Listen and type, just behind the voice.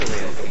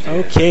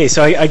Okay,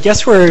 so I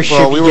guess we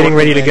should be getting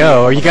ready to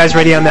go. Are you guys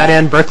ready on that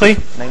end, Berkeley?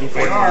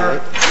 94,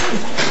 98.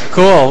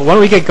 Cool. Why don't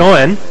we get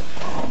going?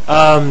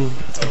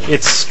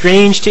 It's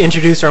strange to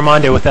introduce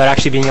Armando without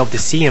actually being able to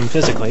see him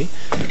physically.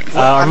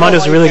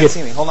 Armando's really good.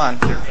 See me. Hold on.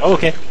 Oh,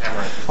 okay.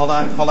 Hold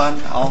on.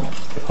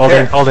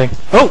 Holding.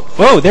 Oh,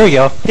 whoa, there we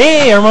go.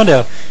 Hey,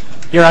 Armando.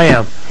 Here I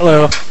am.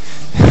 Hello.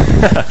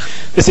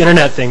 This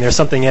internet thing, there's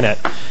something in it.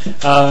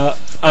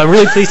 I'm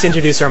really pleased to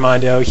introduce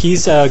Armando.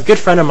 He's a good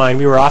friend of mine.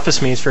 We were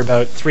office mates for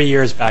about 3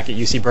 years back at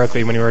UC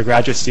Berkeley when we were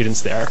graduate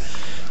students there.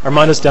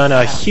 Armando's done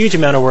a huge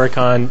amount of work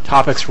on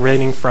topics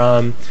ranging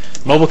from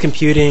mobile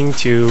computing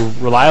to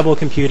reliable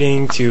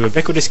computing to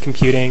ubiquitous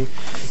computing.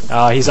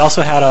 He's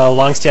also had a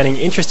long-standing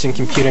interest in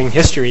computing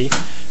history,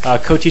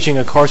 co-teaching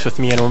a course with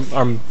me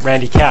and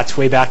Randy Katz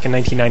way back in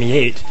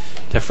 1998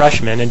 to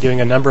freshmen and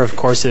doing a number of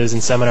courses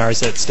and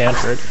seminars at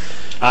Stanford.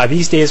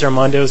 These days,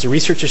 Armando is a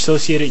research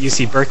associate at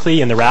UC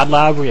Berkeley in the RAD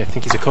Lab. I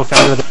think he's a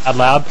co-founder of the RAD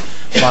Lab,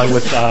 along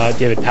with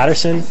David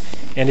Patterson.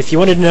 And if you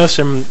wanted to know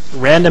some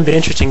random but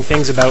interesting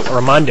things about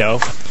Armando,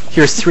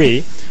 here's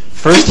 3.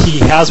 First, he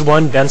has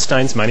won Ben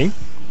Stein's money.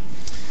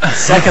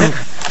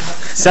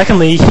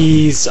 Secondly,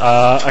 he's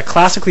a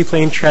classically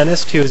trained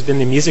pianist who has been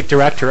the music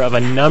director of a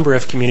number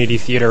of community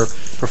theater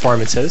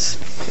performances.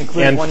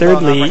 Including and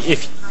thirdly,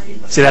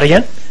 say that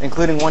again?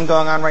 Including one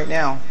going on right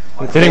now.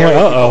 Including one.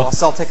 I'll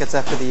sell tickets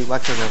after the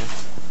lecture's over.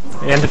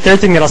 And the third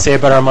thing that I'll say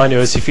about Armando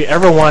is if you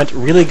ever want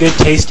really good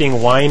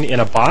tasting wine in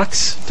a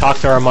box, talk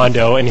to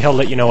Armando and he'll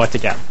let you know what to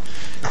get.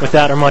 With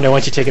that, Armando, why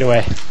don't you take it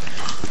away?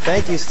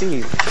 Thank you,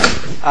 Steve.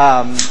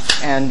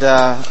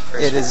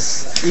 It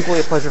is equally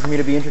a pleasure for me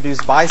to be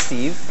introduced by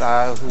Steve,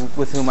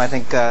 with whom I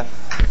think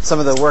some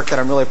of the work that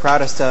I'm really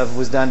proudest of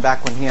was done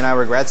back when he and I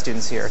were grad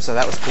students here, so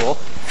that was cool.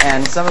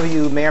 And some of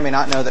you may or may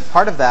not know that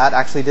part of that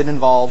actually did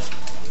involve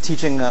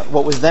teaching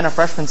what was then a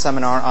freshman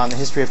seminar on the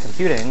history of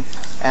computing,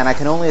 and I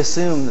can only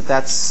assume that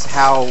that's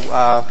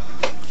how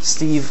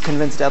Steve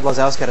convinced Ed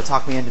Lazowska to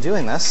talk me into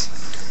doing this.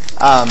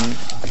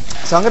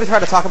 So I'm going to try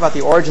to talk about the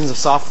origins of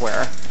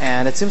software,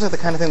 and it seems like the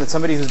kind of thing that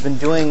somebody who's been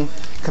doing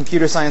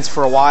computer science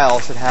for a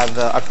while should have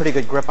a pretty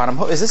good grip on.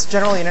 Is this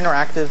generally an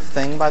interactive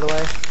thing, by the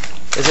way?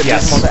 Is it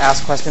reasonable to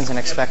ask questions and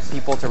expect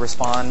people to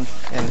respond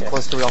in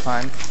close to real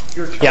time?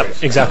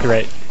 Yep, exactly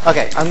right.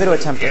 Okay, I'm going to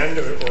attempt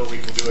it. Or we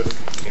can do it.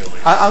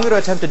 I'm going to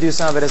attempt to do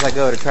some of it as I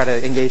go to try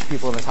to engage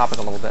people in the topic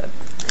a little bit.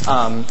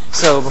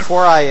 So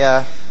before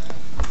I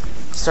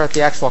start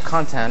the actual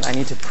content, I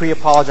need to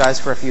pre-apologize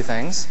for a few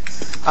things.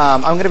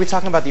 I'm going to be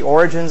talking about the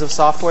origins of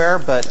software,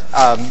 but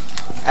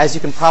as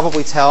you can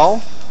probably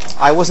tell,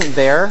 I wasn't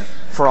there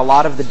for a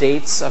lot of the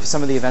dates of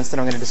some of the events that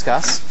I'm going to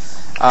discuss.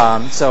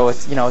 So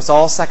it's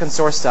all second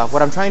source stuff.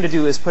 What I'm trying to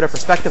do is put a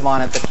perspective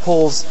on it that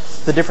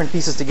pulls the different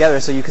pieces together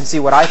so you can see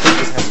what I think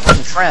is an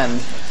important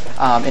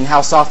trend in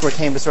how software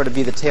came to sort of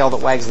be the tail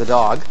that wags the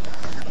dog.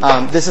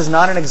 This is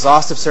not an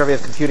exhaustive survey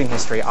of computing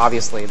history,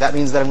 obviously. That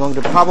means that I'm going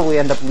to probably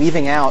end up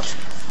leaving out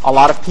a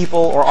lot of people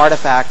or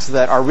artifacts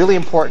that are really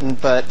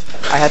important, but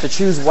I had to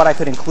choose what I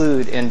could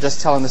include in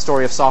just telling the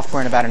story of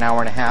software in about an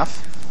hour and a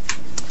half.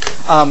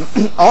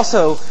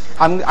 Also,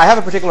 I have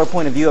a particular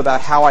point of view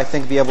about how I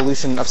think the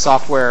evolution of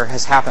software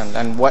has happened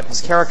and what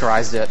has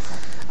characterized it.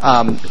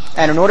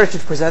 And in order to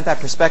present that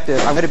perspective,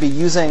 I'm going to be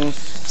using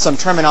some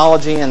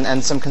terminology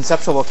and some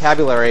conceptual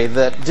vocabulary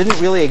that didn't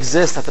really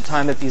exist at the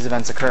time that these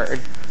events occurred.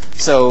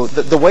 So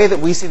the way that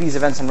we see these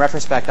events in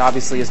retrospect,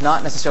 obviously, is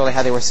not necessarily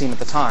how they were seen at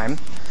the time.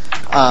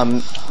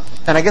 And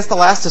I guess the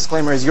last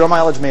disclaimer is your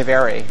mileage may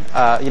vary.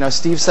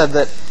 Steve said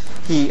that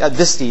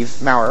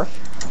Steve Maurer,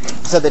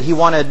 said that he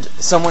wanted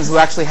someone who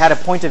actually had a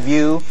point of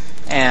view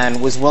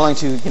and was willing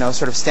to,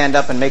 sort of stand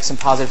up and make some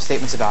positive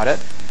statements about it.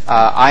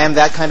 I am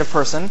that kind of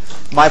person.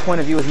 My point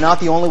of view is not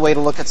the only way to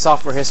look at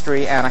software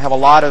history, and I have a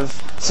lot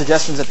of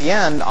suggestions at the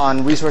end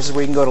on resources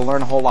where you can go to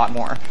learn a whole lot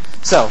more.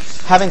 So,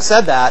 having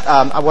said that,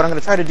 what I'm going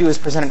to try to do is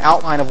present an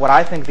outline of what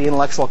I think the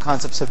intellectual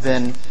concepts have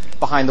been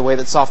behind the way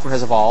that software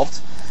has evolved.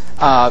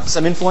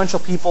 Some influential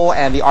people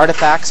and the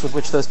artifacts with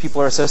which those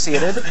people are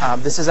associated.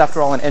 This is,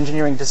 after all, an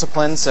engineering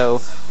discipline,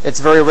 so it's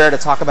very rare to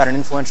talk about an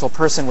influential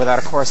person without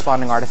a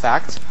corresponding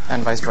artifact,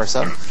 and vice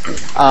versa.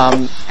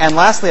 And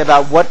lastly,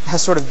 about what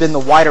has sort of been the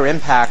wider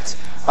impact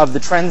of the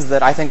trends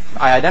that I think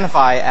I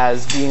identify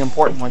as being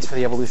important ones for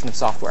the evolution of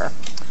software.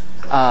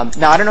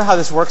 Now, I don't know how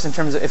this works in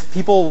terms of if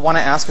people want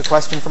to ask a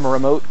question from a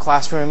remote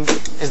classroom,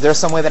 is there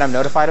some way that I'm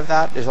notified of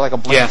that? Is there like a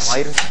blink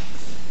light?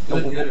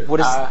 What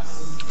is?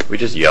 We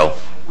just yell.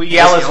 We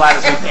yell as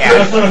loud as we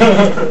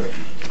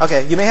can.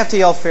 Okay, you may have to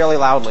yell fairly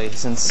loudly,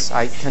 since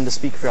I tend to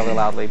speak fairly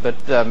loudly. But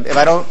if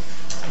I don't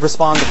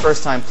respond the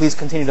first time, please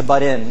continue to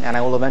butt in, and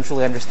I will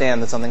eventually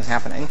understand that something's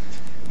happening.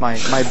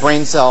 My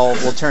brain cell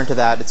will turn to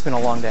that. It's been a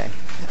long day.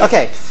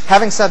 Okay,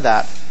 having said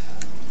that,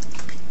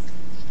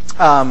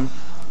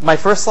 my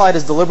first slide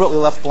is deliberately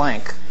left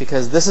blank,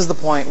 because this is the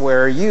point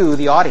where you,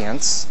 the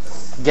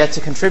audience, get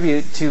to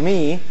contribute to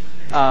me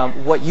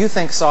what you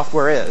think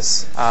software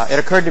is. It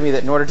occurred to me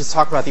that in order to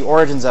talk about the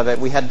origins of it,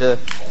 we had to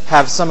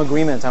have some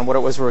agreement on what it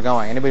was we were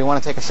going. Anybody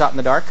want to take a shot in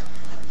the dark?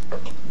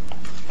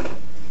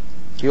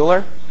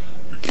 Bueller?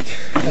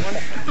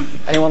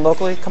 Anyone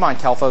locally? Come on,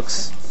 Cal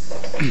folks.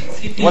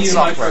 CPU What's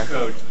software?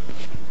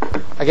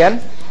 microcode.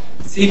 Again?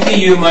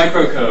 CPU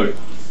microcode.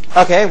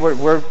 Okay,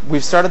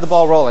 we've started the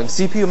ball rolling.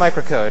 CPU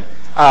microcode.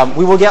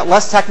 We will get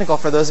less technical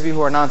for those of you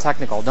who are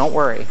non-technical. Don't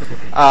worry.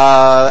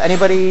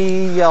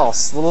 Anybody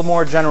else? A little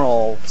more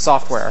general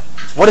software.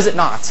 What is it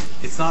not?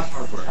 It's not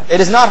hardware.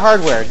 It is not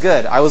hardware.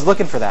 Good. I was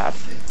looking for that.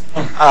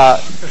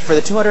 For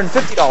the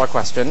 $250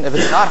 question, if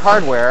it's not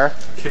hardware,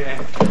 Okay.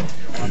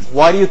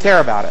 why do you care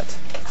about it?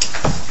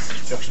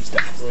 Instructions to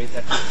operate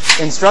that.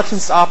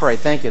 Instructions to operate.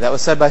 Thank you. That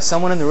was said by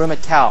someone in the room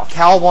at Cal.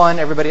 Cal 1,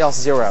 everybody else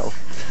 0.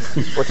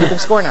 We're keeping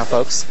score now,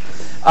 folks.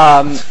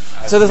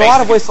 So there's a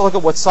lot of ways to look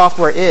at what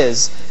software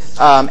is,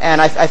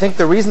 and I think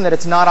the reason that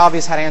it's not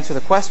obvious how to answer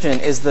the question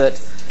is that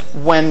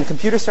when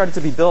computers started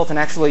to be built and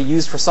actually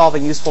used for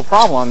solving useful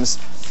problems,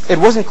 it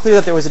wasn't clear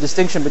that there was a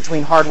distinction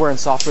between hardware and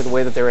software the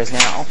way that there is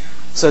now.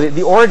 So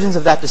the origins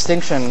of that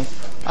distinction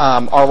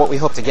are what we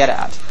hope to get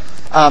at.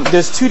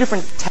 There's two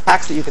different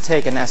tacks that you could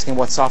take in asking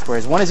what software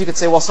is. One is you could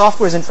say, well,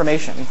 software is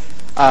information.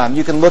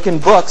 You can look in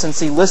books and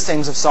see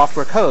listings of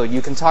software code.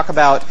 You can talk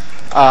about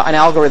an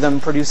algorithm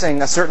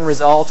producing a certain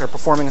result or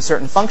performing a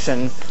certain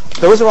function.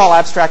 Those are all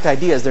abstract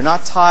ideas. They're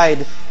not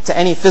tied to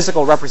any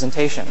physical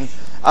representation.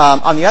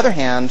 On the other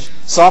hand,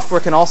 software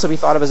can also be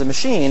thought of as a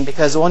machine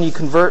because when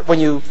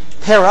you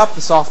pair up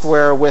the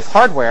software with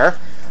hardware,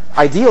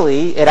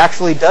 ideally it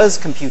actually does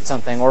compute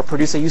something or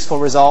produce a useful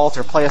result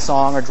or play a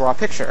song or draw a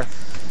picture.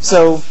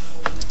 So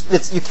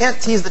you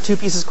can't tease the two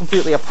pieces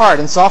completely apart,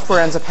 and software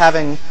ends up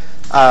having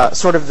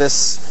sort of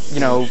this,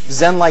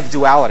 Zen-like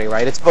duality,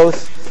 right? It's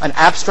both an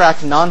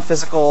abstract,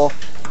 non-physical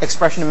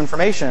expression of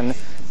information,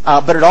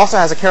 but it also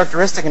has a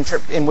characteristic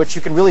in which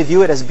you can really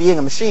view it as being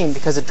a machine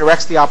because it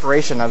directs the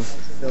operation of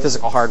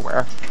physical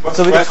hardware.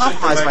 So we can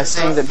compromise by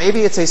saying that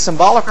maybe it's a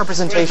symbolic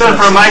representation.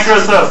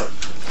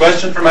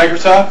 Question for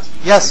Microsoft?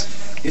 Yes.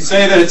 You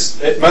say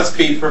that it must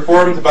be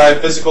performed by a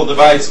physical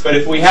device, but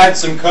if we had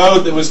some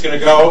code that was going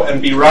to go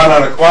and be run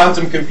on a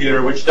quantum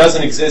computer, which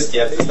doesn't exist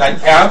yet, does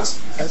that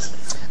count?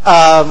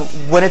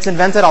 When it's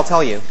invented, I'll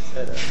tell you.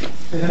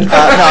 No,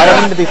 I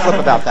don't mean to be flip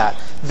about that.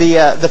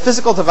 The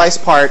physical device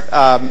part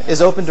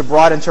is open to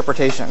broad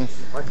interpretation.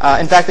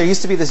 In fact, there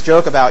used to be this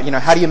joke about,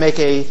 how do you make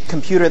a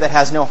computer that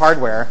has no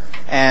hardware?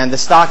 And the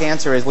stock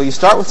answer is, well, you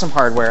start with some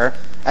hardware,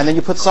 and then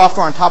you put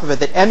software on top of it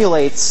that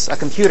emulates a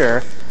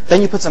computer.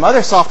 Then you put some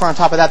other software on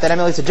top of that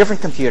emulates a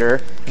different computer.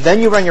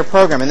 Then you run your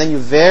program, and then you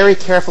very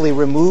carefully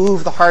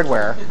remove the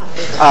hardware.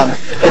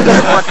 It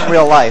doesn't work in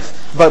real life.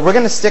 But we're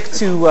going to stick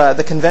to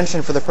the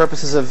convention for the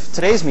purposes of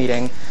today's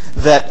meeting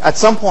that at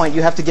some point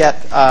you have to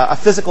get a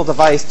physical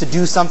device to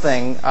do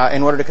something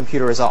in order to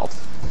compute a result,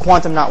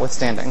 quantum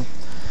notwithstanding.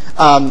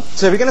 So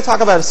if you're going to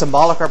talk about a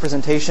symbolic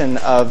representation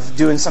of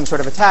doing some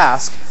sort of a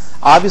task,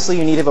 obviously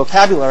you need a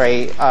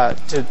vocabulary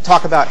to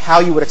talk about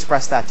how you would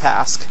express that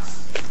task.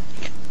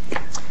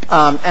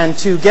 And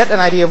to get an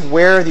idea of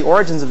where the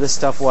origins of this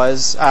stuff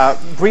was,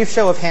 brief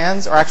show of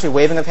hands, or actually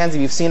waving of hands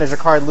if you've seen a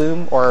Jacquard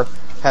loom or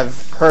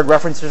have heard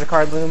reference to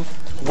Jacquard loom.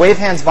 Wave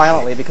hands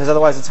violently because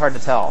otherwise it's hard to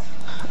tell.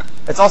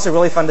 It's also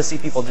really fun to see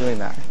people doing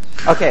that.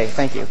 Okay,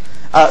 thank you.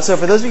 So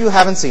for those of you who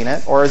haven't seen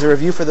it, or as a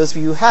review for those of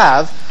you who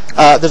have,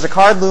 the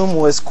Jacquard loom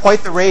was quite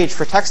the rage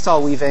for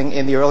textile weaving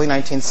in the early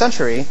 19th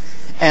century,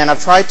 and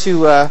I've tried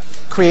to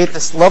create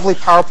this lovely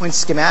PowerPoint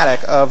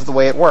schematic of the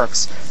way it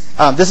works.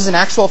 This is an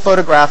actual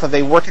photograph of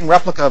a working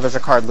replica of a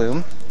Jacquard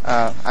loom.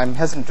 I'm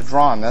hesitant to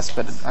draw on this,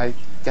 but I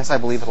guess I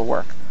believe it'll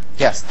work.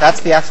 Yes, that's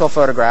the actual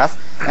photograph.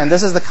 And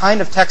this is the kind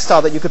of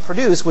textile that you could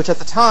produce, which at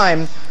the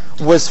time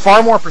was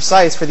far more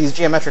precise for these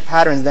geometric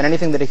patterns than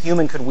anything that a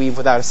human could weave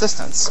without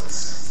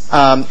assistance.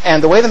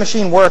 And the way the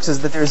machine works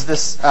is that there's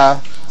this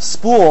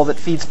spool that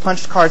feeds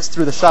punched cards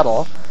through the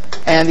shuttle.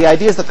 And the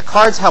idea is that the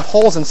cards have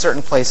holes in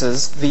certain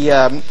places.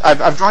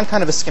 I've drawn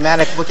kind of a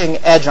schematic looking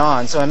edge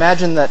on. So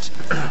imagine that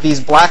these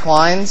black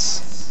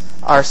lines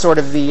are sort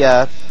of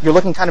you're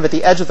looking kind of at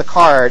the edge of the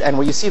card, and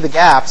where you see the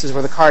gaps is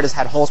where the card has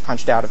had holes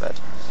punched out of it.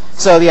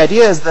 So the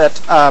idea is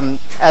that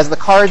as the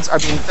cards are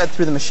being fed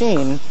through the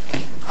machine,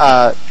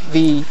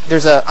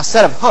 there's a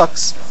set of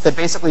hooks that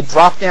basically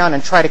drop down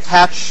and try to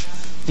catch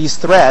these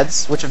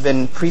threads, which have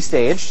been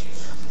pre-staged.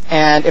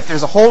 And if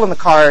there's a hole in the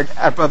card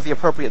above the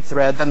appropriate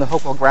thread, then the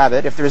hook will grab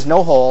it. If there's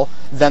no hole,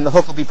 then the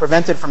hook will be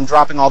prevented from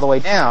dropping all the way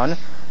down.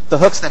 The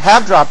hooks that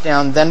have dropped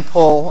down then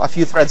pull a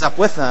few threads up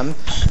with them.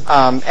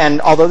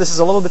 And although this is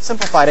a little bit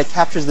simplified, it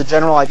captures the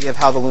general idea of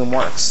how the loom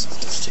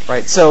works.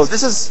 Right? So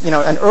this is,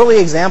 an early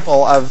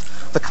example of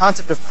the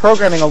concept of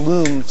programming a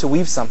loom to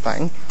weave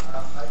something.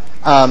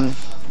 And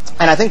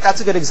I think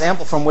that's a good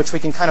example from which we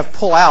can kind of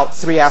pull out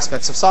three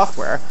aspects of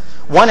software.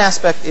 One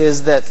aspect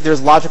is that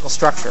there's logical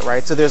structure,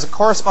 right? So there's a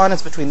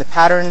correspondence between the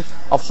pattern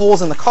of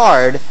holes in the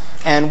card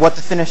and what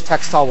the finished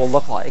textile will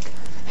look like.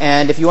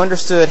 And if you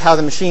understood how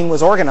the machine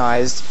was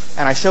organized,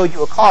 and I showed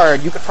you a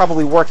card, you could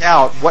probably work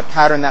out what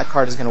pattern that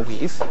card is going to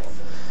weave.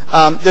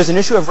 There's an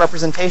issue of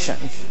representation,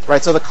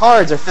 right? So the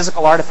cards are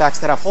physical artifacts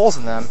that have holes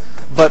in them,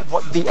 But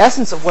the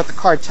essence of what the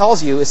card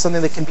tells you is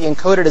something that can be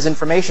encoded as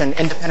information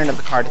independent of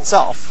the card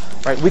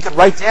itself. Right? We could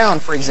write down,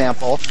 for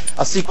example,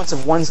 a sequence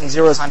of ones and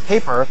zeros on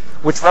paper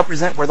which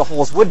represent where the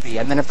holes would be.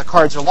 And then if the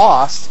cards are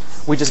lost,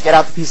 we just get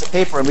out the piece of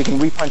paper and we can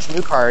repunch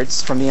new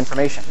cards from the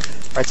information.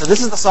 Right? So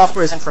this is the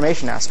software's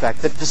information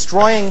aspect, that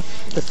destroying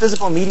the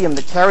physical medium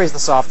that carries the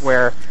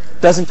software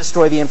doesn't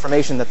destroy the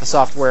information that the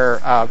software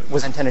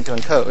was intended to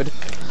encode.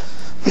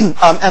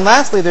 And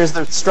lastly, there's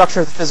the structure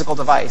of the physical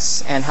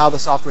device and how the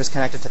software is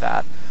connected to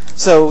that.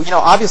 So,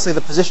 obviously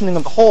the positioning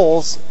of the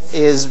holes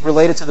is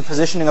related to the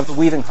positioning of the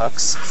weaving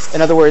hooks.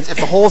 In other words, if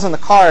the holes in the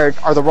card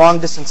are the wrong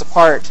distance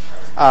apart,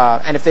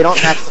 and if they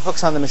don't match the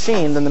hooks on the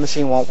machine, then the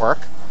machine won't work.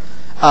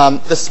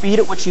 The speed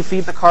at which you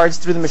feed the cards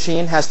through the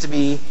machine has to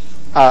be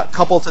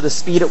coupled to the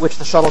speed at which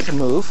the shuttle can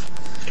move.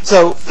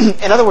 So,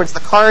 in other words, the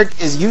card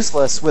is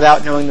useless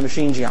without knowing the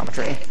machine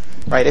geometry.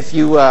 Right? If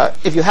you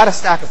had a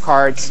stack of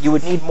cards, you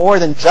would need more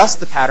than just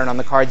the pattern on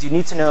the cards. You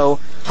need to know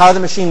how the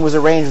machine was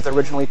arranged that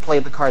originally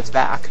played the cards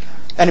back.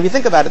 And if you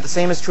think about it, the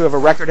same is true of a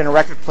record and a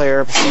record player,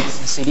 of a CD and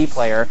a CD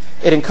player.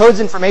 It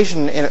encodes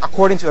information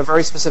according to a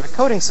very specific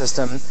coding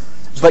system,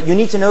 but you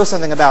need to know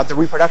something about the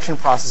reproduction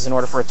process in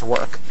order for it to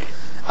work.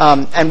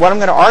 And what I'm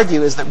going to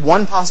argue is that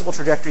one possible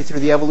trajectory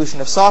through the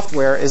evolution of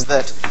software is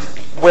that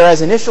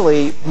whereas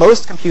initially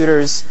most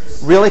computers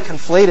really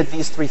conflated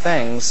these three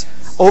things,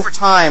 over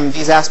time,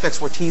 these aspects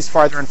were teased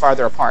farther and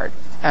farther apart.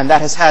 And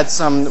that has had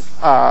some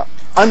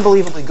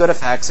unbelievably good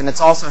effects, and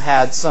it's also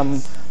had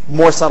some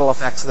more subtle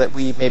effects that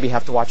we maybe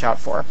have to watch out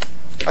for.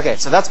 Okay,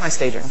 so that's my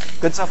staging.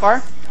 Good so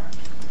far?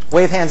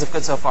 Wave hands if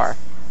good so far.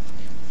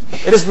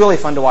 It is really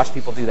fun to watch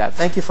people do that.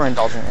 Thank you for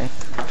indulging me.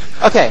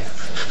 Okay,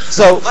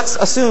 so let's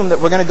assume that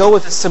we're going to go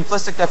with this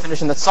simplistic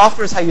definition that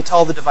software is how you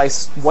tell the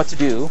device what to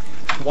do,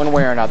 one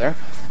way or another.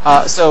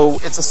 So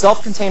it's a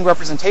self-contained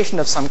representation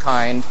of some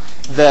kind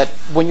that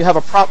when you have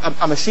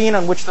a machine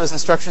on which those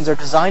instructions are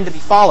designed to be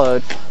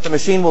followed, the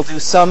machine will do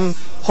some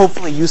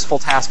hopefully useful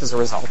task as a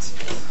result.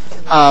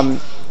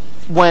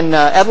 When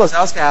Ed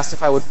Lozowska asked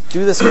if I would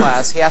do this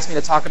class, he asked me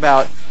to talk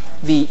about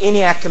the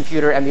ENIAC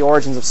computer and the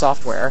origins of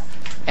software.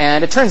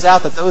 And it turns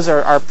out that those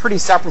are pretty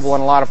separable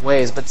in a lot of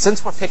ways. But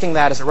since we're picking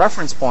that as a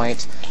reference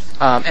point,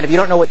 and if you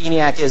don't know what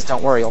ENIAC is,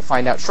 don't worry, you'll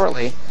find out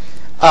shortly.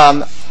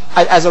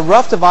 As a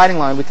rough dividing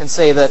line, we can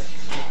say that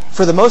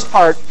for the most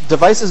part,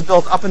 devices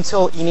built up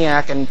until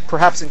ENIAC and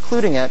perhaps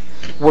including it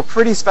were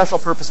pretty special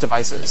purpose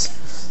devices.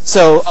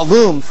 So a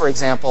loom, for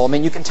example, I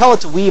mean, you can tell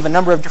it to weave a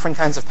number of different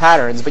kinds of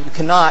patterns, but you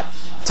cannot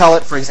tell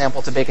it, for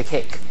example, to bake a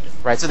cake.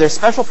 Right? So they're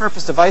special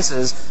purpose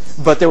devices,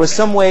 but there was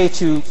some way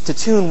to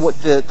tune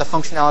what the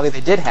functionality they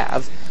did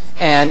have.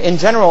 And in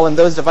general, in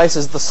those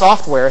devices, the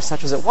software,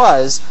 such as it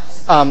was,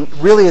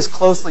 really is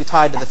closely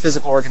tied to the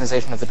physical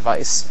organization of the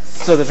device.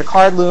 So the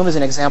Jacquard loom is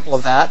an example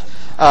of that.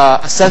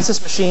 A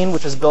census machine,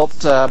 which was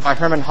built by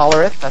Herman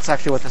Hollerith. That's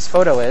actually what this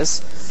photo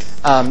is.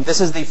 This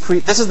is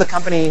the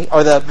company,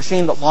 or the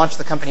machine that launched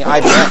the company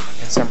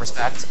IBM in some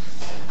respect.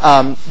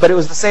 But it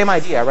was the same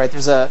idea, right?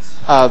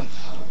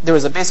 There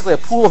was basically a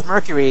pool of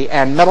mercury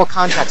and metal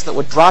contacts that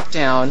would drop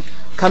down,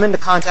 come into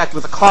contact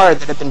with a card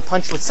that had been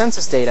punched with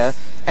census data,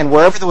 and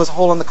wherever there was a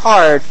hole in the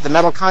card, the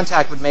metal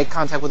contact would make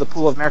contact with a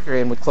pool of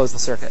mercury and would close the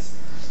circuit.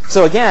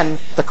 So again,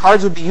 the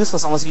cards would be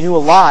useless unless you knew a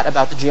lot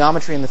about the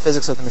geometry and the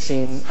physics of the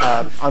machine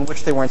on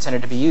which they were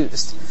intended to be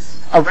used.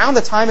 Around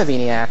the time of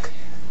ENIAC,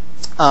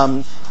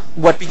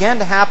 what began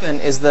to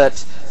happen is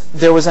that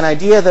there was an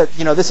idea that,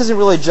 this isn't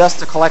really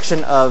just a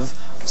collection of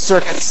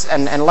circuits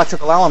and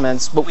electrical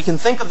elements, but we can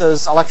think of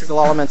those electrical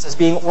elements as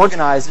being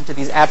organized into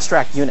these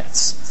abstract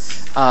units.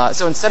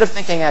 So instead of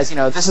thinking as,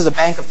 this is a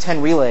bank of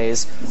 10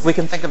 relays, we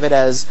can think of it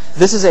as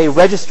this is a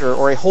register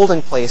or a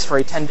holding place for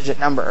a 10-digit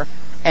number.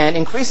 And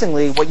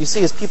increasingly, what you see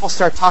is people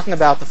start talking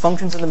about the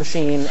functions of the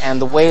machine and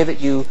the way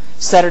that you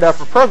set it up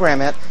or program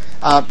it,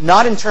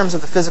 not in terms of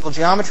the physical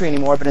geometry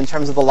anymore, but in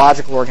terms of the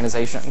logical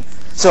organization.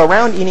 So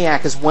around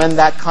ENIAC is when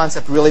that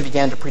concept really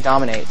began to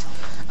predominate.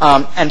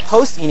 And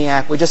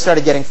post-ENIAC, we just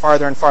started getting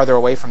farther and farther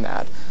away from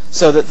that.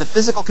 So that the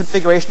physical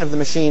configuration of the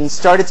machine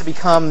started to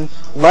become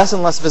less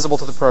and less visible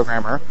to the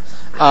programmer.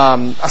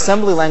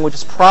 Assembly language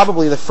is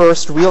probably the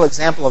first real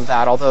example of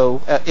that,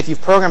 although if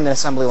you've programmed an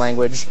assembly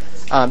language,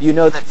 you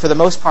know that for the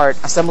most part,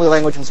 assembly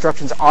language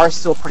instructions are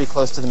still pretty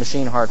close to the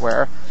machine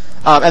hardware.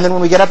 And then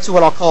when we get up to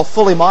what I'll call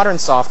fully modern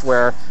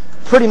software,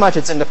 pretty much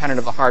it's independent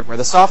of the hardware.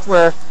 The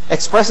software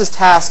expresses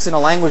tasks in a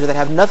language that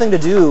have nothing to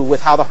do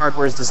with how the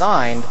hardware is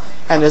designed,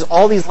 and there's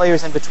all these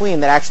layers in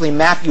between that actually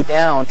map you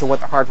down to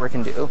what the hardware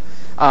can do.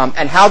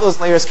 And how those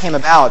layers came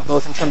about,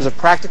 both in terms of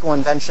practical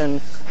invention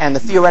and the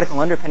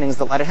theoretical underpinnings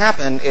that let it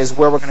happen, is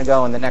where we're going to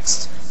go in the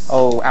next,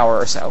 hour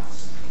or so.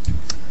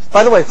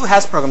 By the way, who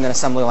has programmed in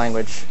assembly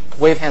language?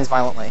 Wave hands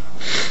violently.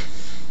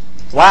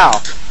 Wow.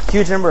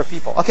 Huge number of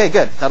people. Okay,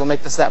 good. That'll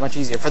make this that much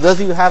easier. For those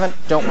of you who haven't,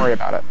 don't worry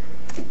about it.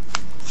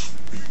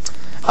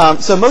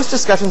 So most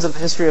discussions of the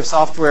history of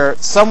software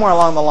somewhere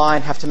along the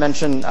line have to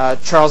mention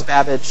Charles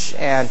Babbage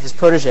and his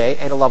protege,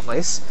 Ada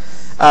Lovelace.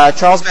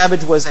 Charles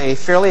Babbage was a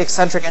fairly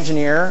eccentric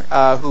engineer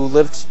who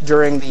lived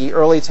during the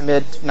early to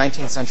mid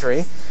 19th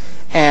century.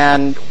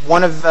 And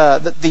one of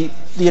the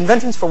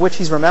inventions for which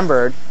he's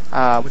remembered,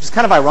 which is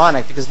kind of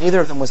ironic because neither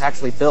of them was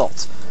actually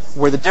built,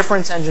 were the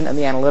difference engine and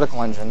the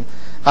analytical engine.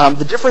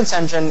 The difference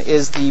engine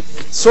is the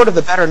sort of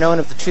the better known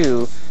of the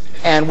two,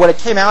 and what it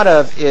came out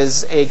of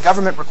is a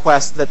government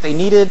request that they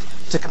needed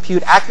to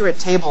compute accurate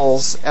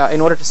tables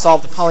in order to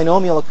solve the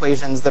polynomial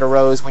equations that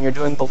arose when you're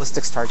doing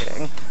ballistics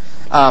targeting.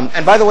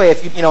 And by the way,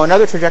 if you know,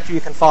 another trajectory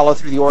you can follow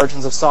through the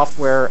origins of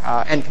software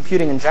and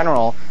computing in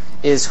general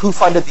is who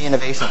funded the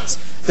innovations.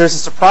 There's a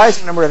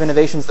surprising number of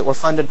innovations that were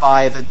funded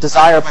by the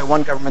desire by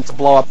one government to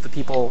blow up the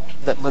people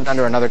that lived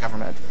under another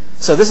government.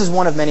 So this is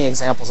one of many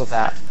examples of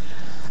that.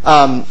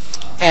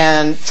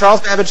 And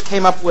Charles Babbage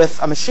came up with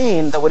a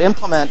machine that would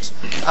implement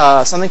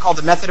something called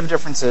the method of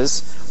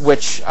differences,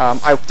 which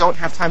I don't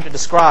have time to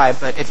describe,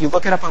 but if you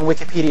look it up on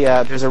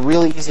Wikipedia, there's a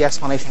really easy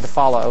explanation to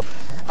follow.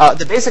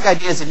 The basic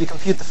idea is if you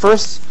compute the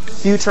first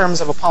few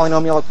terms of a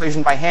polynomial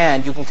equation by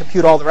hand, you can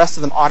compute all the rest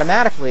of them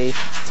automatically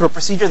through a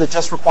procedure that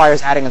just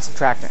requires adding and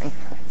subtracting.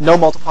 No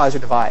multiplies or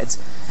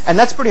divides. And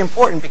that's pretty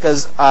important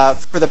because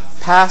for the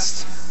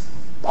past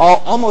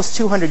almost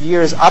 200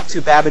 years up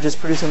to Babbage's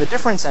producing the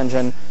difference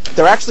engine,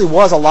 there actually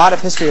was a lot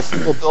of history of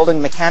people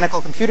building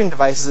mechanical computing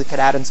devices that could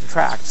add and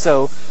subtract.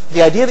 So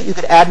the idea that you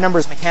could add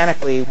numbers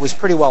mechanically was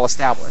pretty well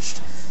established.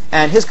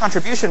 And his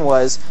contribution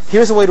was,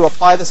 here's a way to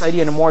apply this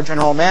idea in a more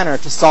general manner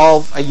to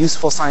solve a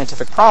useful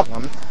scientific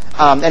problem.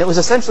 And it was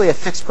essentially a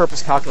fixed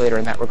purpose calculator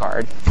in that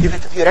regard. You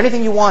could compute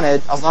anything you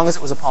wanted as long as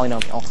it was a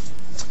polynomial.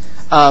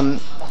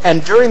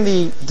 And during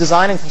the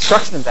design and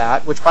construction of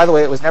that, which, by the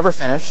way, it was never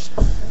finished,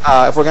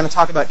 if we're going to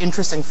talk about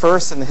interesting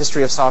firsts in the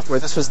history of software,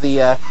 this was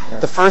the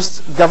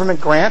first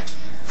government grant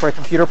for a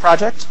computer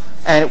project,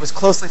 and it was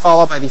closely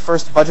followed by the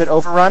first budget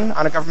overrun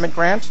on a government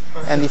grant,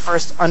 and the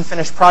first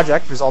unfinished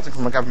project resulting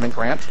from a government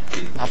grant,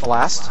 not the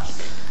last.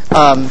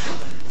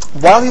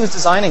 While he was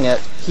designing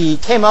it, he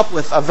came up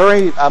with a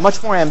very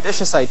much more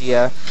ambitious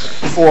idea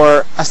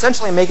for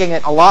essentially making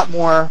it a lot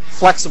more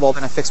flexible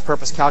than a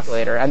fixed-purpose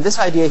calculator. And this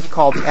idea he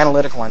called the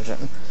analytical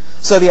engine.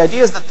 So the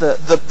idea is that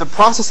the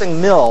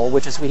processing mill,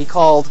 which is what he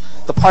called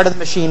the part of the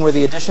machine where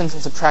the additions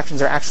and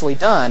subtractions are actually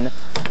done,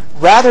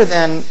 rather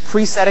than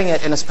presetting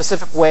it in a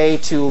specific way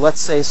to,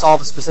 let's say,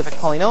 solve a specific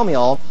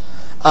polynomial,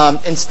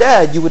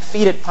 instead you would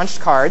feed it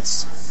punched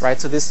cards, right?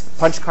 So these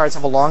punched cards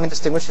have a long and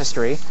distinguished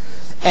history.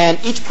 And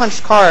each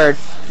punched card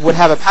would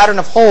have a pattern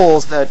of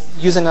holes that,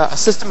 using a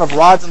system of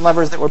rods and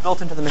levers that were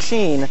built into the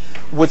machine,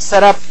 would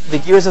set up the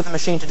gears of the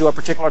machine to do a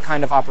particular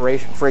kind of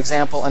operation. For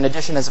example, an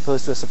addition as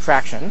opposed to a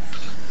subtraction.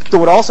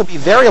 There would also be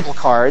variable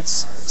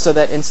cards, so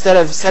that instead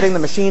of setting the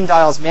machine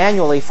dials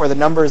manually for the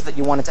numbers that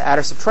you wanted to add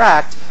or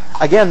subtract,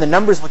 again, the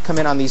numbers would come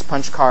in on these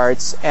punch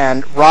cards,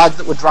 and rods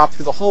that would drop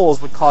through the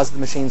holes would cause the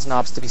machine's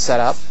knobs to be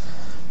set up.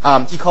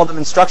 He called them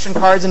instruction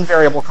cards and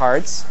variable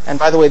cards. And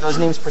by the way, those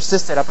names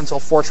persisted up until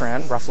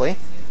Fortran, roughly.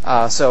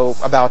 So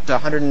about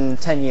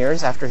 110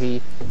 years after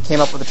he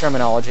came up with the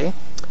terminology.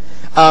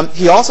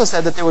 He also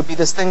said that there would be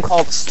this thing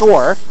called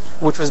store,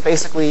 which was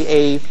basically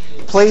a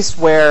place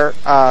where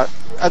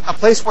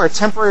a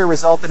temporary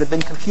result that had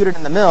been computed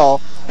in the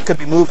mill could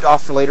be moved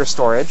off for later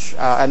storage.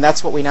 And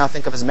that's what we now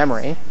think of as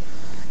memory.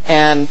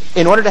 And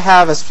in order to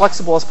have as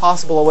flexible as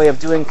possible a way of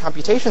doing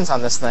computations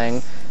on this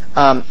thing,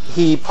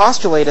 he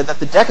postulated that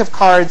the deck of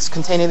cards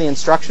containing the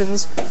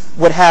instructions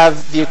would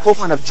have the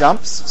equivalent of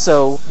jumps.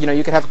 So,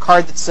 you could have a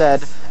card that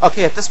said,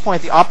 okay, at this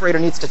point the operator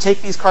needs to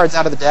take these cards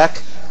out of the deck,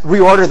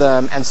 reorder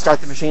them, and start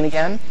the machine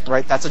again,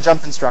 right? That's a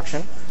jump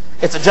instruction.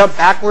 It's a jump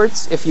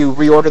backwards if you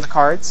reorder the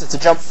cards. It's a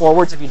jump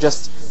forwards if you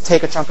just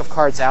take a chunk of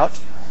cards out.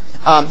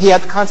 He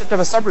had the concept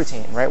of a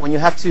subroutine, right? When you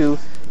have to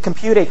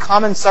compute a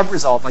common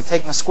subresult, like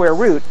taking a square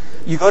root,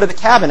 you go to the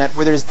cabinet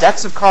where there's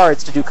decks of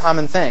cards to do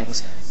common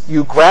things.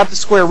 You grab the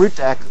square root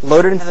deck,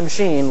 load it into the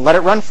machine, let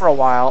it run for a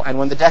while, and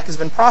when the deck has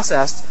been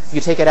processed,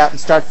 you take it out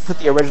and put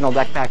the original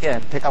deck back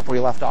in, pick up where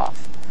you left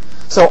off.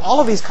 So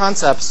all of these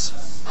concepts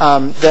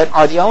that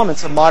are the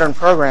elements of modern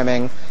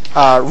programming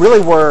really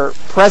were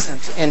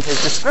present in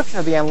his description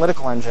of the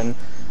analytical engine.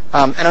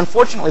 And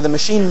unfortunately, the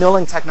machine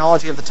milling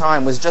technology of the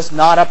time was just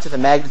not up to the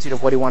magnitude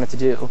of what he wanted to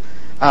do.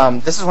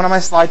 This is one of my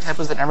slide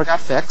typos that never got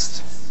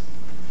fixed.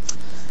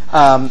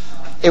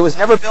 It was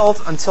never built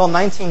until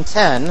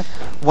 1910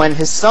 when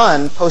his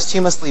son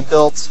posthumously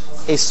built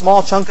a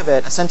small chunk of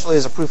it essentially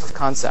as a proof of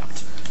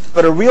concept.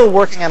 But a real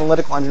working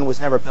analytical engine was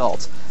never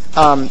built.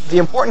 The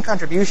important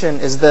contribution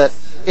is that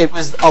it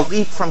was a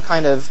leap from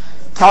kind of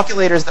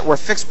calculators that were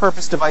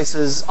fixed-purpose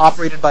devices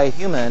operated by a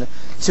human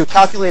to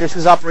calculators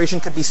whose operation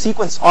could be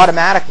sequenced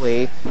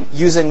automatically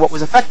using what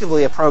was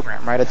effectively a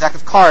program, right? A deck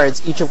of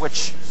cards, each of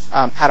which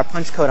had a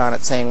punch code on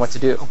it saying what to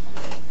do.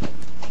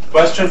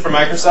 Question for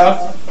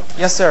Microsoft?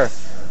 Yes, sir.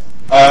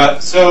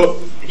 So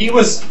he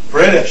was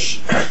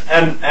British,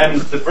 and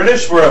the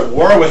British were at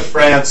war with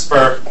France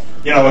for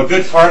a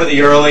good part of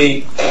the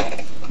early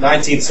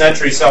 19th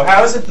century. So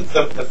how is it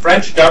that the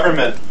French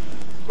government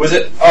was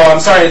it? Oh, I'm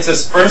sorry. It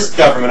says first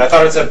government. I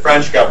thought it said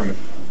French government.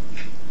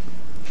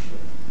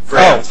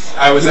 France.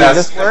 I was you mean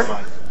asked. this word?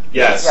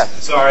 Yes.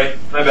 Yes. Sorry,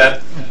 my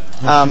bad.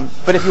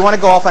 But if you want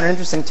to go off on an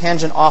interesting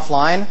tangent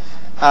offline,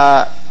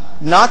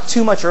 not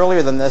too much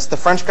earlier than this, the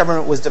French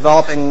government was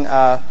developing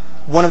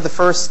one of the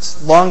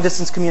first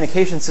long-distance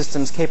communication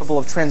systems capable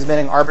of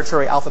transmitting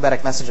arbitrary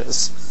alphabetic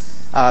messages.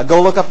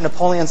 Go look up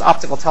Napoleon's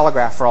optical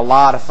telegraph for a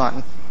lot of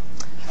fun.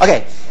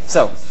 Okay,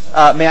 so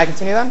may I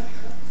continue then?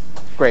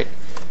 Great.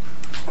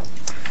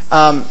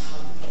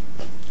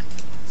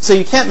 So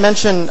you can't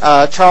mention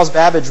Charles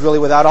Babbage really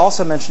without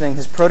also mentioning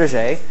his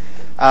protege,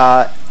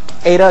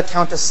 Ada,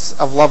 Countess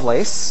of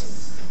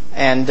Lovelace.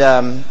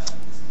 And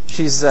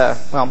she's,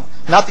 well,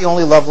 not the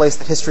only Lovelace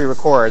that history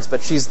records,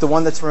 but she's the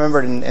one that's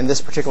remembered in this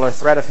particular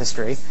thread of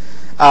history.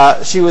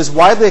 She was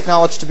widely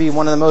acknowledged to be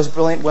one of the most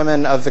brilliant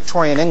women of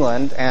Victorian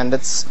England, and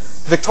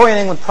Victorian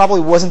England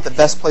probably wasn't the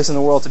best place in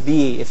the world to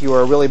be if you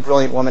were a really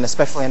brilliant woman,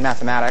 especially in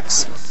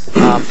mathematics.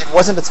 It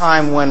wasn't a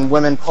time when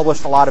women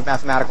published a lot of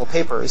mathematical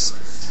papers,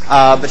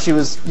 but she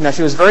was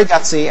very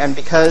gutsy, and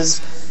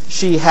because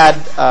she had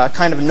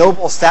kind of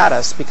noble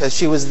status, because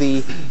she was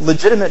the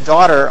legitimate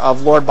daughter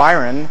of Lord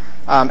Byron.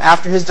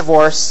 After his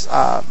divorce,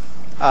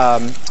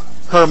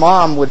 her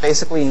mom would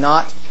basically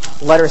not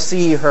let her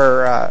see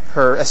her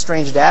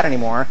estranged dad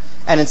anymore,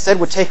 and instead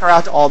would take her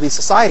out to all these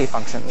society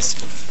functions.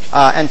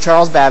 And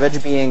Charles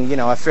Babbage, being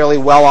a fairly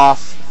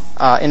well-off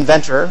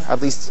inventor,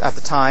 at least at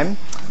the time,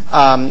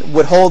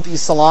 would hold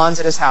these salons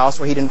at his house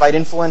where he'd invite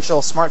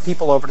influential, smart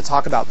people over to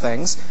talk about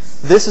things.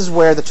 This is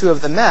where the two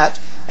of them met,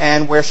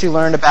 and where she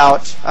learned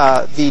about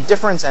the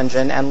difference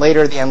engine and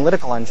later the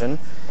analytical engine.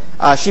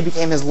 She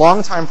became his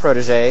longtime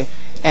protege,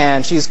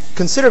 and she's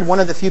considered one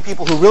of the few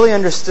people who really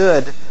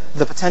understood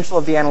the potential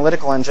of the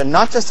analytical engine,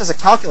 not just as a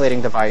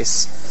calculating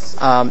device,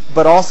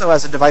 but also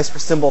as a device for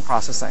symbol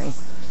processing.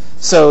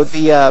 So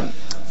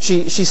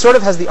she sort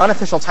of has the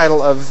unofficial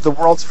title of the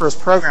world's first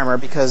programmer,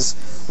 because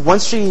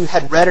once she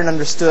had read and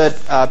understood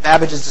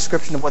Babbage's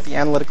description of what the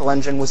analytical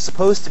engine was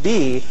supposed to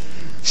be,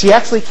 she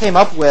actually came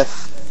up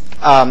with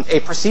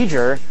a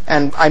procedure,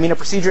 and I mean a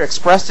procedure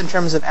expressed in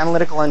terms of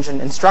analytical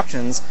engine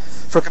instructions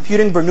for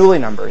computing Bernoulli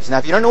numbers. Now,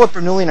 if you don't know what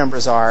Bernoulli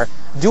numbers are,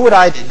 do what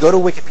I did. Go to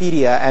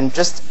Wikipedia, and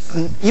just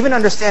even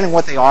understanding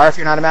what they are, if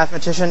you're not a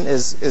mathematician,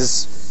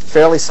 is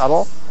fairly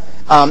subtle.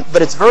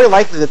 But it's very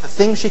likely that the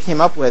thing she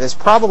came up with is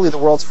probably the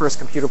world's first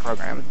computer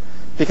program,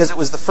 because it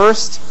was the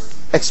first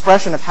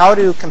expression of how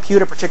to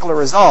compute a particular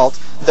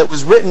result that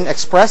was written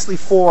expressly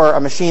for a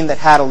machine that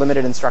had a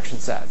limited instruction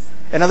set.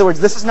 In other words,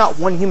 this is not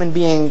one human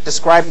being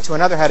describing to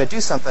another how to do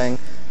something.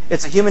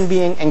 It's a human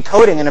being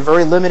encoding in a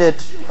very limited,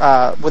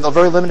 with a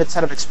very limited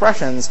set of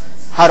expressions,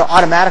 how to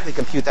automatically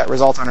compute that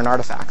result on an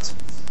artifact.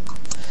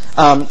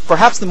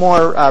 Perhaps the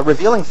more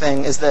revealing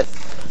thing is that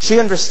she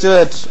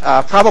understood,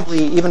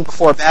 probably even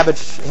before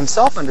Babbage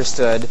himself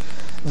understood,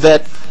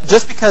 that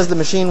just because the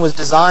machine was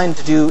designed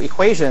to do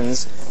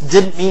equations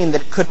didn't mean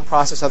that it couldn't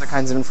process other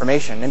kinds of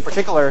information. In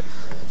particular,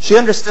 she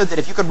understood that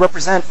if you could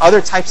represent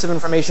other types of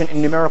information in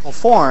numerical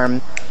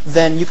form,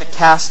 then you could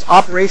cast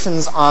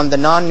operations on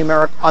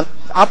the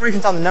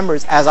operations on the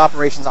numbers as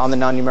operations on the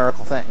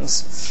non-numerical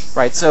things,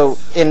 right? So,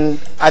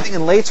 I think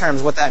in lay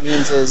terms, what that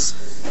means is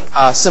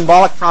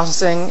symbolic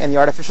processing in the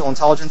artificial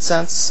intelligence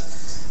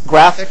sense,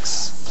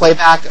 graphics,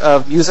 playback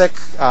of music,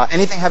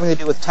 anything having to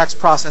do with text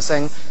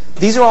processing.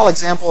 These are all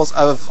examples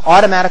of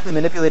automatically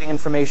manipulating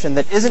information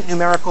that isn't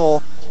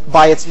numerical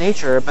by its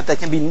nature, but that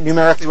can be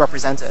numerically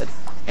represented,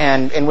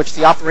 and in which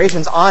the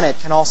operations on it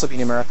can also be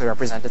numerically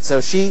represented. So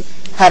she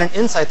had an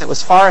insight that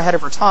was far ahead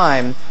of her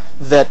time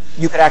that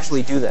you could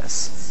actually do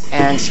this.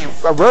 And she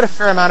wrote a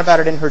fair amount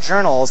about it in her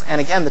journals, and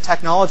again, the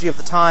technology of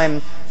the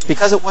time,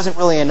 because it wasn't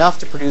really enough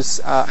to produce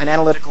an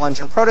analytical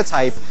engine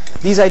prototype,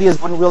 these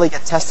ideas wouldn't really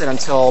get tested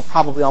until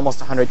probably almost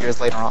 100 years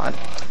later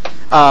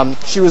on.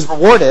 She was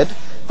rewarded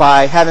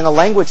by having a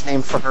language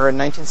named for her in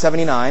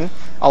 1979,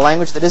 a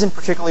language that isn't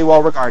particularly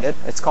well regarded.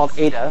 It's called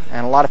Ada,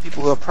 and a lot of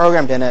people who have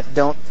programmed in it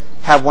don't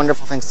have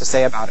wonderful things to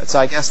say about it. So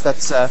I guess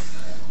that's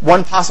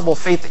one possible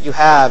fate that you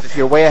have if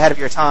you're way ahead of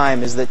your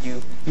time, is that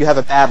you have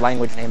a bad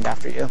language named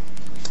after you.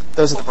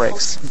 Those are the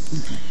breaks.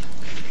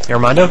 Hey,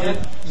 Armando?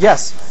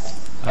 Yes.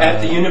 At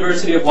the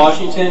University of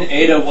Washington,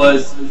 Ada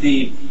was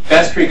the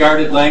best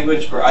regarded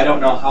language for I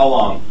don't know how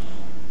long.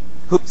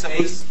 Who's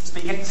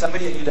speaking?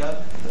 Somebody at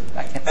UW?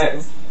 I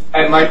can't see.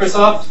 At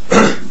Microsoft?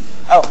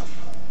 Oh.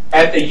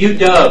 At the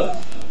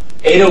UW,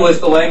 Ada was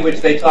the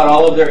language they taught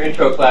all of their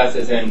intro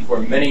classes in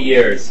for many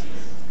years.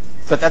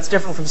 But that's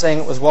different from saying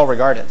it was well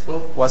regarded,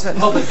 was it?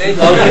 Oh, but they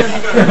loved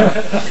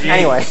it.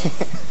 Anyway.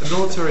 The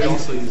military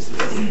also used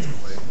it.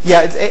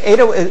 Yeah,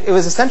 Ada, it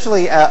was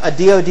essentially a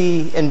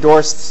DoD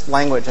endorsed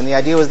language, and the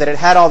idea was that it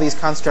had all these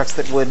constructs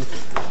that would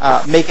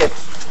make it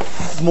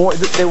more,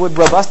 that would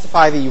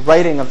robustify the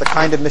writing of the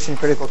kind of mission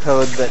critical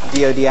code that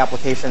DoD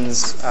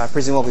applications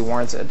presumably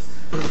warranted.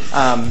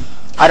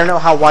 I don't know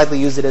how widely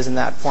used it is in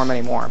that form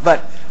anymore,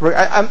 but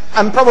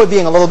I'm probably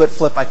being a little bit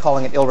flip by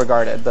calling it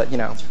ill-regarded, but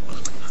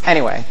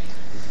Anyway.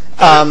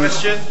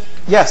 Question?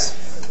 Yes.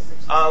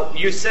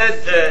 You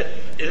said that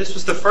this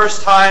was the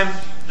first time,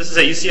 this is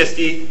at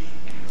UCSD,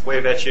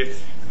 wave at you,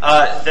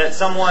 that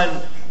someone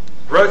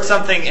wrote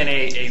something in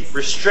a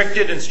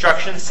restricted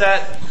instruction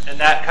set, and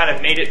that kind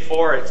of made it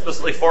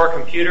explicitly for a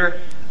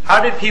computer.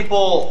 How did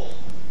people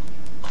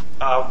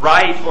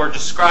write or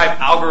describe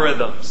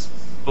algorithms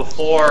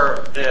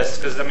before this?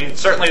 Because, I mean,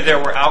 certainly there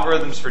were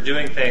algorithms for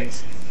doing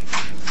things.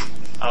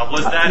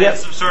 Was that in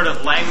some sort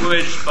of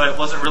language, but it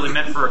wasn't really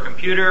meant for a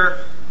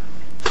computer?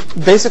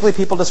 Basically,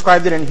 people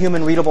described it in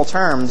human readable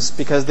terms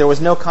because there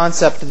was no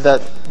concept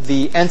that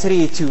the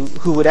entity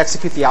who would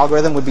execute the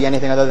algorithm would be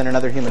anything other than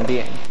another human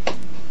being.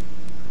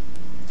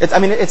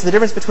 It's the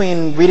difference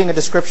between reading a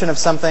description of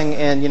something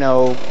in the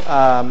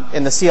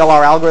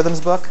CLR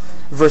algorithms book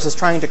versus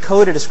trying to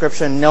code a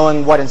description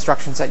knowing what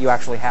instruction set you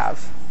actually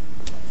have.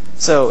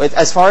 So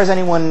as far as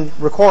anyone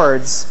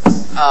records,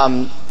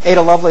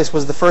 Ada Lovelace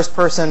was the first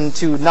person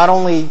to not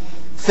only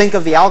think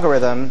of the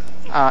algorithm,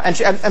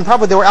 and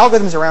probably there were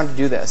algorithms around to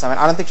do this. I mean,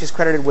 I don't think she's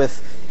credited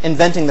with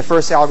inventing the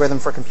first algorithm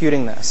for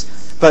computing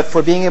this, but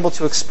for being able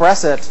to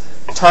express it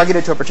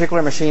targeted to a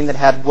particular machine that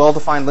had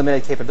well-defined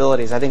limited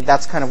capabilities. I think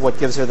that's kind of what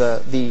gives her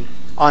the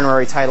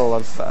honorary title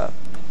of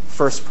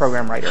first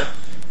program writer.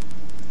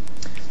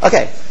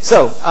 Okay,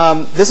 so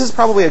this is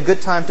probably a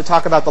good time to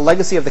talk about the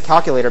legacy of the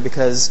calculator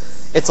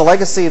because it's a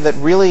legacy that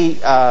really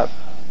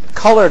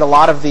colored a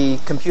lot of the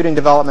computing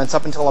developments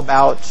up until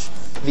about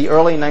the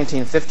early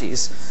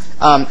 1950s.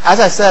 As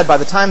I said, by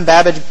the time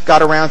Babbage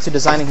got around to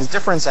designing his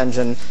difference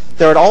engine,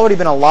 there had already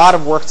been a lot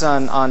of work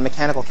done on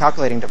mechanical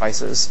calculating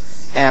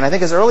devices. And I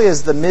think as early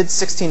as the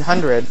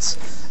mid-1600s,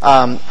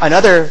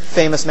 another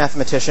famous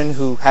mathematician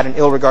who had an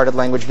ill-regarded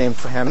language named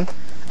for him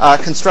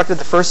constructed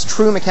the first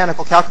true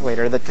mechanical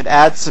calculator that could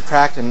add,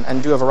 subtract,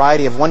 and do a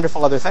variety of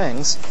wonderful other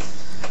things.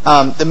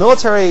 The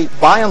military,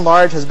 by and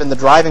large, has been the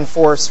driving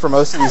force for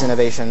most of these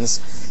innovations.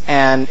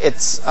 And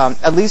it's,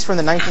 at least from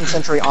the 19th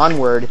century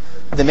onward,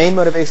 the main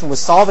motivation was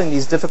solving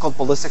these difficult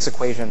ballistics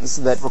equations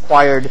that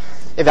required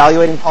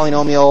evaluating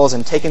polynomials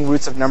and taking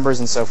roots of numbers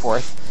and so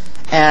forth.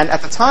 And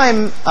at the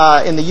time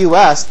in the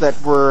U.S.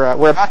 that we're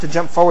about to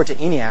jump forward to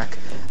ENIAC,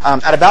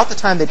 at about the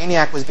time that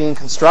ENIAC was being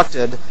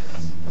constructed,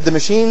 the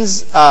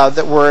machines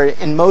that were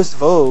in most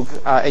vogue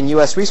in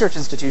U.S. research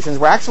institutions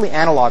were actually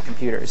analog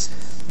computers.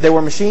 They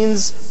were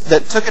machines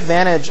that took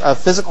advantage of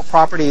physical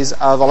properties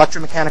of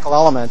electromechanical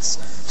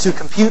elements to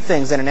compute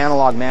things in an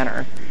analog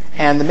manner.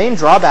 And the main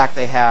drawback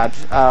they had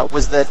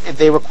was that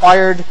they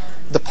required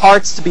the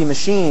parts to be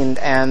machined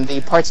and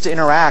the parts to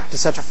interact to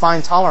such a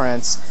fine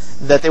tolerance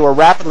that they were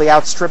rapidly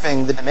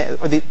outstripping the demand,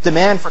 or the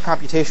demand for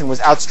computation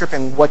was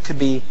outstripping what could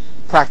be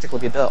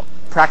practically built.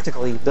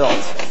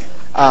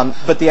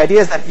 But the idea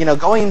is that,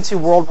 going into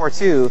World War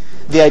II,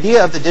 the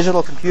idea of the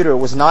digital computer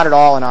was not at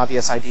all an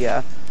obvious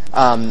idea.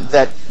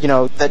 That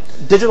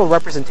digital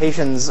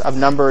representations of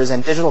numbers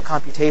and digital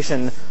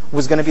computation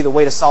was going to be the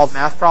way to solve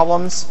math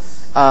problems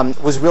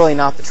was really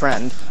not the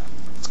trend.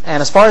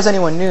 And as far as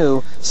anyone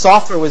knew,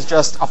 software was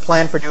just a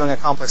plan for doing a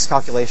complex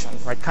calculation,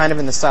 right? Kind of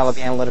in the style of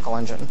the analytical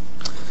engine.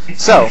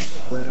 So,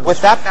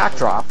 with that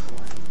backdrop,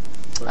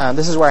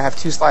 this is where I have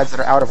two slides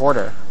that are out of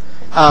order.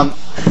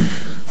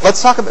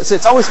 Let's talk about. So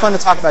it's always fun to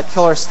talk about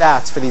killer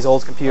stats for these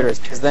old computers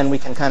because then we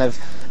can kind of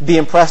be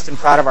impressed and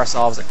proud of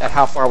ourselves at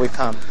how far we've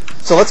come.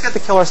 So let's get the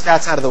killer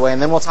stats out of the way,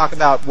 and then we'll talk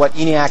about what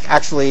ENIAC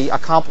actually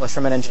accomplished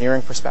from an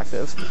engineering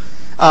perspective.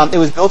 It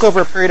was built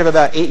over a period of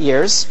about 8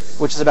 years,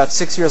 which is about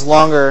 6 years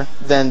longer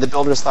than the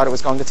builders thought it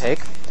was going to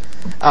take.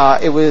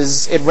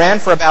 It ran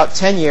for about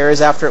 10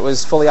 years after it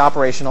was fully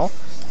operational.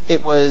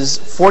 It was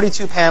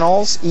 42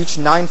 panels, each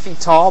 9 feet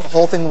tall. The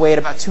whole thing weighed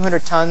about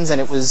 200 tons, and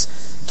it was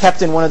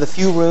kept in one of the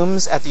few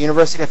rooms at the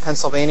University of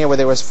Pennsylvania where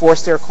there was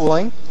forced air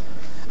cooling.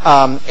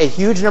 A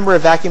huge number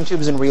of vacuum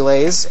tubes and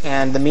relays,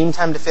 and the mean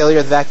time to failure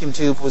of the vacuum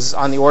tube was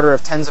on the order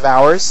of tens of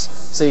hours.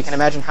 So you can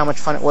imagine how much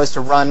fun it was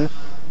to run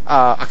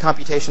a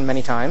computation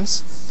many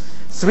times.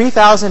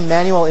 3,000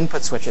 manual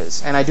input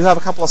switches, and I do have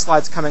a couple of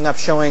slides coming up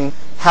showing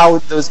how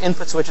those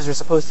input switches are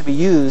supposed to be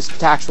used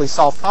to actually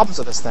solve problems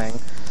with this thing.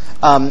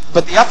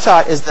 But the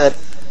upshot is that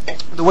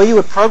the way you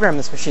would program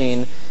this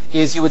machine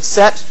is you would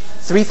set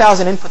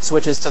 3,000 input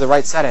switches to the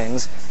right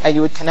settings, and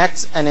you would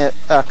connect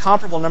a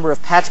comparable number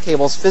of patch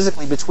cables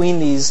physically between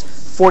these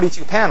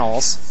 42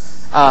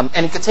 panels,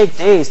 and it could take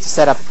days to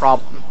set up a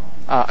problem,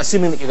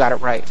 assuming that you got it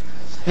right.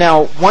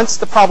 Now, once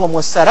the problem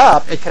was set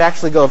up, it could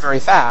actually go very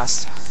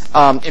fast.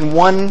 In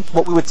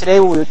what we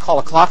would call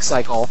a clock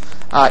cycle,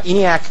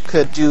 ENIAC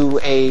could do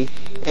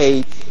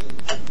it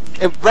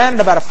ran at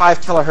about a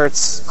 5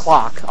 kilohertz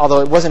clock, although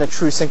it wasn't a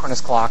true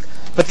synchronous clock.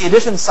 But the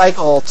addition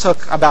cycle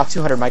took about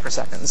 200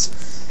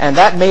 microseconds. And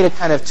that made it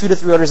kind of 2 to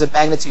 3 orders of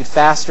magnitude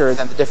faster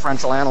than the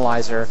differential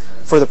analyzer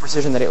for the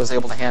precision that it was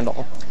able to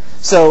handle.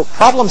 So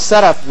problem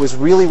setup was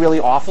really, really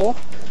awful.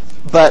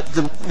 But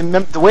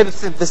the way that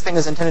this thing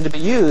is intended to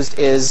be used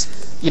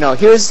is,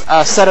 here's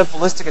a set of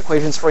ballistic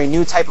equations for a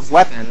new type of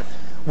weapon.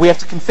 We have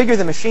to configure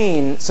the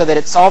machine so that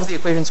it solves the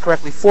equations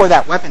correctly for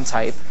that weapon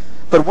type.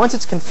 But once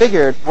it's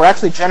configured, we're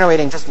actually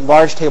generating just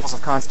large tables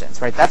of constants,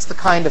 right? That's the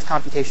kind of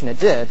computation it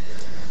did.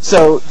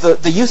 So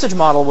the usage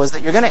model was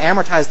that you're going to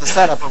amortize the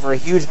setup over a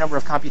huge number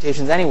of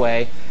computations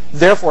anyway,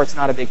 therefore it's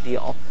not a big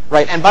deal,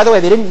 right? And by the way,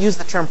 they didn't use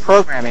the term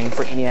programming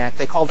for ENIAC,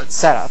 they called it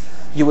setup.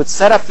 You would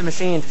set up the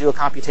machine to do a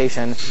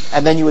computation,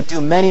 and then you would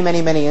do many,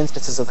 many, many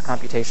instances of the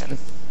computation.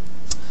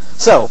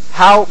 So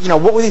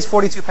what were these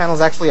 42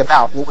 panels actually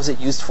about? What was it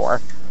used for?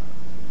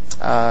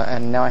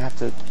 And now I have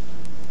to,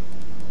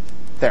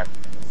 there.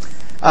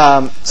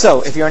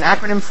 So if you're an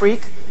acronym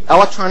freak,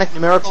 electronic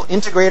numerical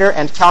integrator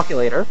and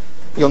calculator,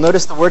 you'll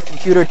notice the word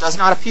computer does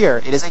not appear.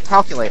 It is a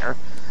calculator.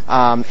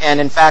 And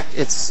in fact,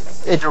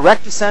 it's a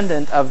direct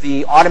descendant of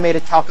the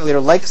automated calculator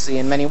legacy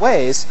in many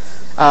ways.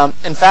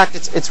 In fact,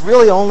 it's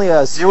really only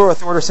a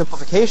zeroth order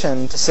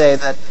simplification to say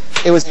that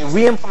it was a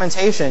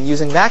re-implementation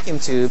using vacuum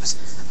tubes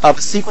of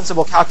a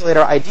sequenceable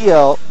calculator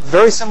ideal,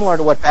 very similar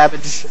to what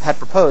Babbage had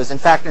proposed. In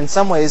fact, in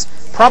some ways,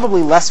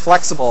 probably less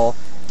flexible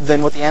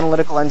than what the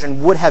analytical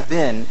engine would have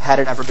been had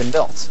it ever been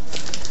built.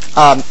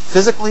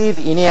 Physically,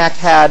 the ENIAC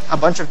had a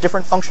bunch of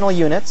different functional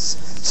units.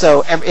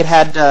 So it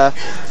had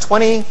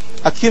 20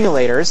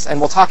 accumulators, and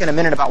we'll talk in a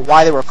minute about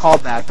why they were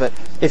called that. But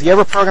if you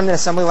ever programmed an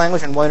assembly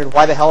language and wondered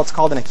why the hell it's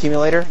called an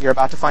accumulator, you're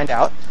about to find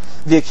out.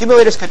 The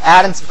accumulators could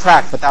add and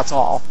subtract, but that's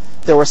all.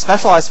 There were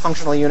specialized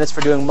functional units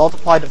for doing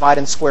multiply, divide,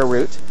 and square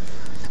root.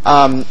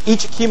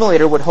 Each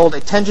accumulator would hold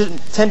a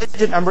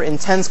 10-digit number in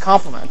tens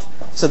complement.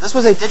 So this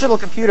was a digital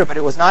computer, but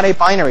it was not a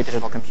binary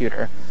digital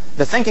computer.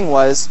 The thinking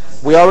was,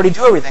 we already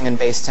do everything in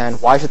base 10.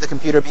 Why should the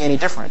computer be any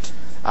different?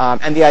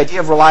 And the idea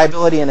of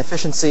reliability and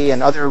efficiency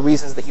and other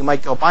reasons that you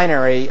might go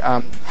binary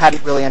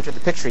hadn't really entered the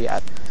picture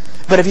yet.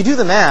 But if you do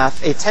the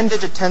math, a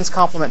 10-digit tens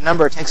complement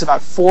number takes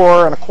about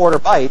 4 1/4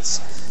 bytes.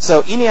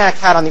 So ENIAC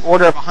had on the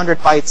order of 100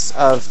 bytes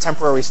of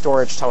temporary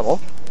storage total.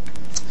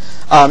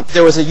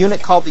 There was a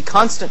unit called the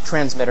constant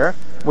transmitter,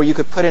 where you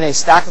could put in a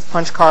stack of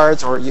punch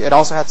cards, or it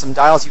also had some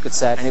dials you could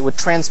set, and it would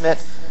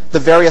transmit the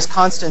various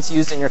constants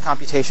used in your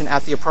computation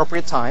at the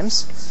appropriate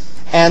times.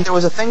 And there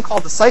was a thing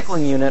called the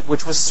cycling unit,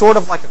 which was sort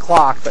of like a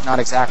clock, but not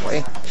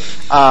exactly.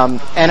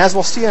 And as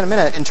we'll see in a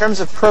minute, in terms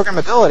of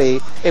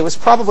programmability, it was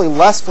probably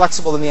less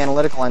flexible than the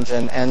analytical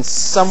engine and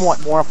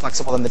somewhat more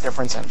flexible than the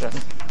difference engine.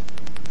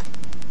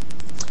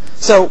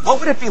 So what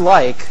would it be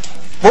like?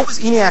 What was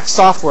ENIAC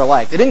software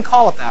like? They didn't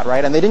call it that,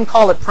 right? And they didn't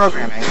call it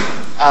programming.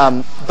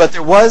 But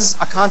there was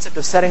a concept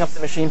of setting up the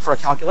machine for a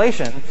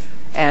calculation.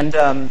 And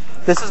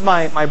this is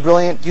my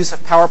brilliant use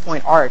of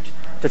PowerPoint art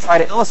to try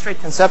to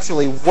illustrate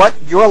conceptually what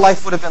your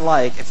life would have been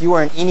like if you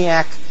were an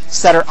ENIAC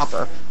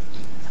setter-upper.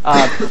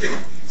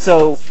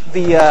 So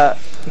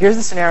here's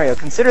the scenario.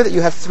 Consider that you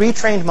have 3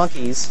 trained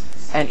monkeys,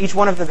 and each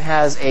one of them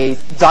has a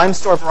dime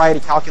store variety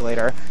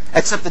calculator,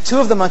 except the 2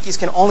 of the monkeys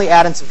can only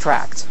add and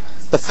subtract.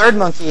 The 3rd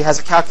monkey has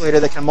a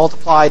calculator that can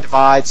multiply,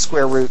 divide,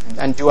 square root,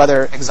 and do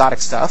other exotic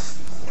stuff.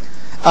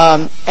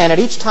 And at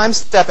each time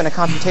step in a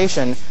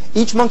computation,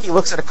 each monkey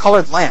looks at a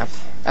colored lamp,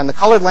 and the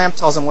colored lamp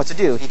tells him what to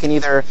do. He can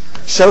either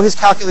show his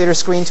calculator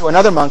screen to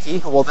another monkey,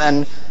 who will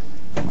then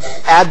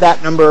add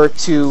that number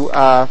to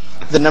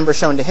the number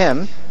shown to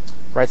him,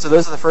 right? So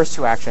those are the first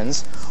 2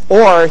 actions.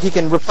 Or he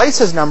can replace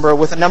his number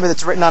with a number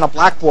that's written on a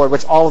blackboard,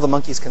 which all of the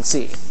monkeys can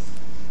see,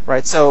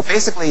 right? So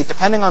basically,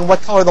 depending on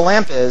what color the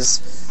lamp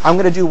is, I'm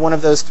going to do one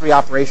of those 3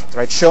 operations,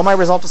 right? Show my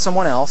result to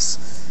someone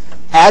else,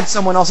 add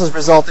someone else's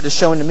result that is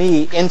shown to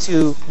me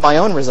into my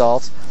own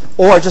result,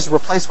 or just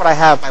replace what I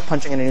have by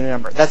punching in a new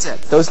number. That's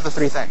it. Those are the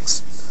 3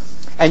 things.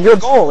 And your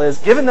goal is,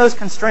 given those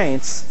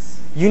constraints,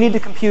 you need to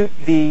compute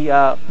the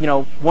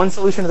one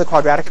solution to the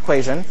quadratic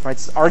equation. Right?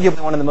 It's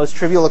arguably one of the most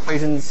trivial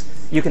equations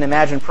you can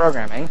imagine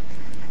programming.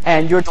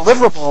 And your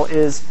deliverable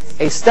is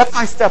a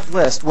step-by-step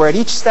list where at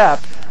each step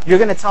you're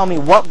going to tell me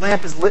what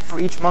lamp is lit for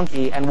each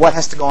monkey and what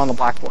has to go on the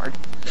blackboard.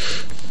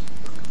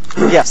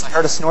 Yes, I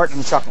heard a snort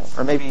and a chuckle,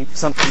 or maybe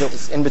something that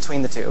was in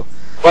between the 2.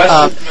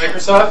 Question from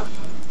Microsoft?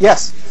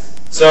 Yes.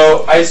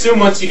 So I assume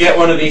once you get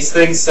one of these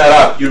things set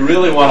up, you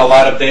really want a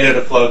lot of data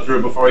to flow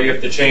through before you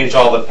have to change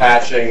all the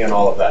patching and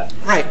all of that.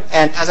 Right.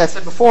 And as I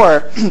said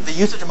before, the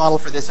usage model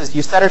for this is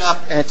you set it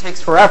up and it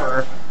takes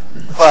forever.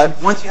 But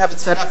once you have it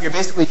set up, you're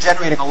basically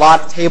generating a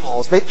lot of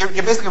tables.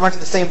 You're basically running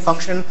the same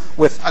function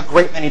with a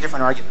great many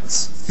different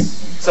arguments.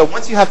 So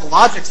once you have the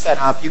logic set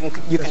up, you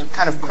can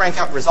kind of crank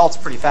out results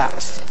pretty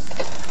fast.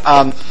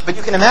 But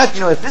you can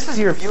imagine, if this is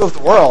your view of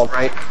the world,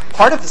 right?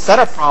 Part of the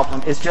setup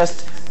problem is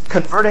just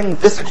converting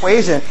this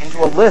equation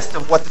into a list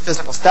of what the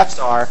physical steps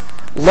are,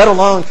 let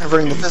alone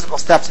converting the physical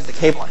steps into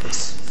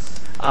k-blanks.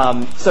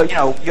 So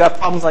you have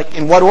problems like,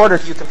 in what order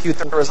do you compute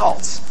the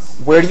results?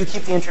 Where do you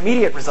keep the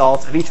intermediate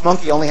results if each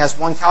monkey only has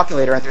 1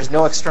 calculator and there's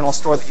no external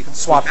store that you can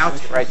swap out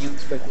to, right?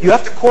 You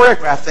have to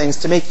choreograph things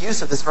to make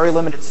use of this very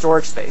limited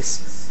storage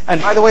space.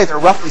 And by the way, they're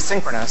roughly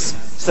synchronous.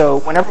 So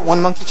whenever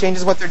one monkey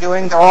changes what they're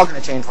doing, they're all going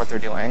to change what they're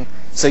doing.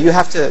 So you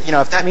have to,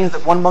 if that means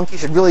that one monkey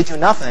should really do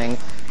nothing,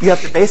 you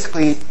have to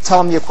basically tell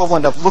them the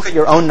equivalent of look at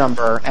your own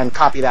number and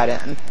copy that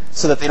in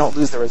so that they don't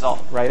lose the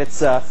result, right?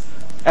 It's, as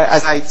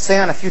I say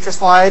on a future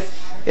slide,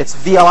 it's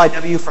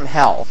VLIW from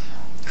hell.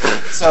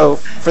 So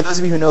for those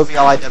of you who know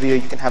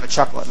VLIW, you can have a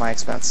chuckle at my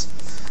expense.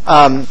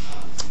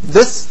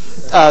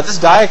 This this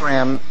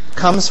diagram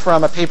comes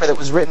from a paper that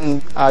was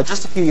written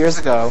just a few years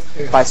ago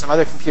by some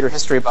other computer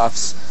history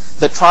buffs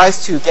that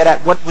tries to get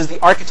at what was the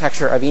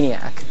architecture of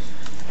ENIAC.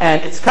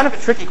 And it's kind of a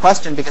tricky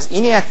question because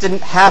ENIAC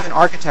didn't have an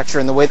architecture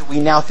in the way that we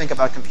now think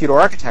about computer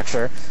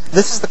architecture.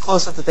 This is the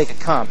closest that they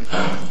could come.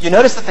 You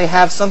notice that they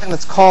have something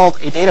that's called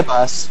a data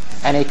bus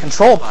and a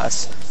control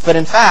bus. But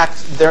in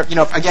fact,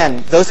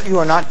 again, those of you who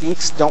are not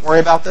geeks, don't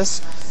worry about this.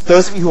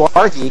 Those of you who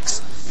are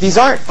geeks, these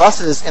aren't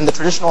buses in the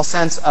traditional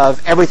sense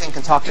of everything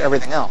can talk to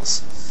everything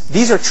else.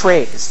 These are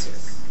trays.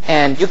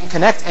 And you can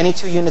connect any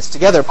two units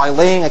together by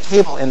laying a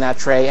cable in that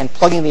tray and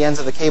plugging the ends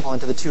of the cable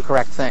into the two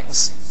correct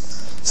things.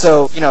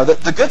 So,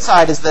 the good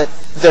side is that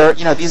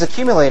these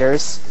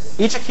accumulators,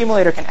 each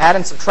accumulator can add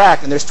and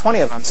subtract, and there's 20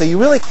 of them. So you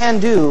really can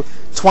do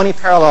 20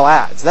 parallel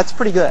adds. That's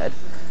pretty good,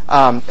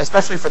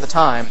 especially for the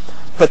time.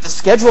 But the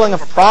scheduling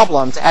of a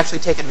problem to actually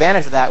take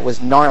advantage of that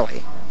was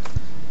gnarly.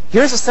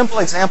 Here's a simple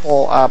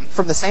example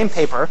from the same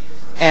paper.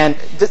 And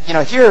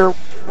here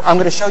I'm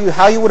going to show you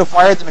how you would have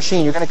wired the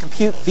machine. You're going to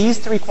compute these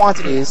three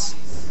quantities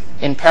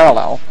in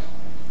parallel.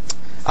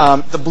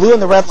 The blue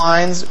and the red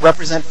lines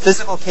represent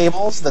physical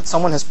cables that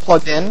someone has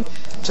plugged in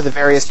to the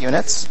various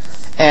units.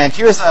 And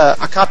here's a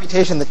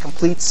computation that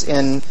completes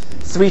in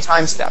 3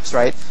 time steps,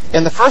 right?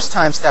 In the first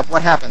time step,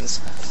 what happens?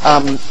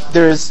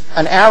 There's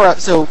an arrow.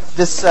 So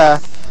this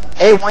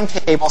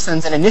A1 cable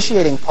sends an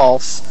initiating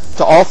pulse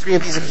to all 3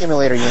 of these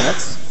accumulator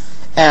units.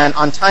 And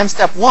on time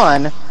step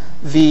 1,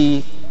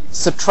 the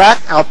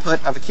subtract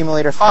output of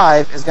accumulator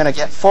 5 is going to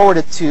get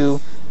forwarded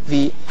to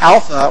the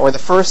alpha, or the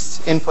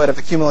first input of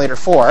accumulator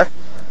 4.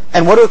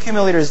 And what do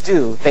accumulators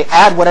do? They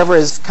add whatever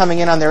is coming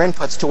in on their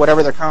inputs to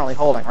whatever they're currently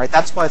holding, right?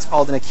 That's why it's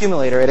called an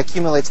accumulator. It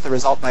accumulates the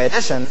result by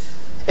addition.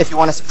 If you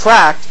want to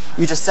subtract,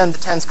 you just send the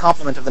tens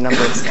complement of the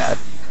number instead.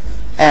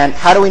 And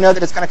how do we know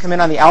that it's going to come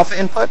in on the alpha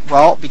input?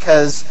 Well,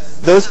 because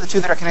those are the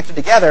two that are connected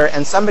together,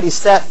 and somebody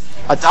set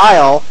a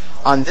dial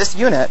on this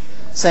unit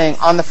saying,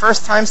 on the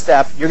first time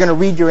step, you're going to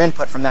read your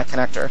input from that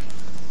connector.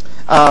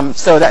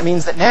 So that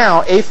means that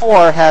now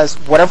A4 has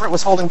whatever it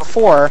was holding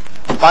before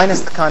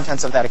minus the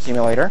contents of that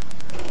accumulator.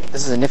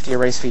 This is a nifty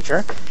erase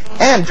feature.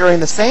 And during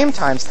the same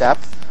time step,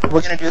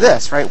 we're going to do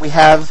this, right? We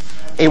have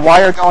a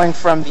wire going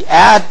from the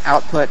add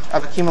output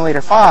of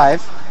accumulator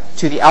 5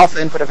 to the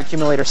alpha input of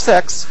accumulator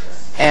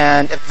 6.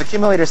 And if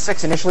accumulator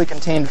 6 initially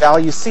contained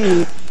value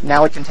C,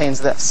 now it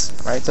contains this,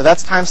 right? So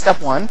that's time step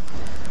 1.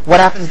 What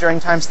happens during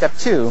time step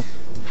 2?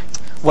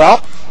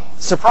 Well,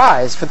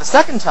 surprise, for the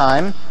second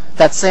time,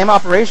 that same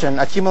operation,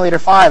 accumulator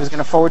 5 is going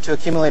to forward to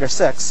accumulator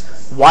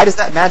 6. Why does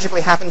that magically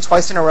happen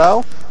twice in a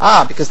row?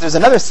 Because there's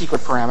another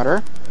secret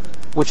parameter,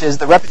 which is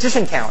the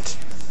repetition count.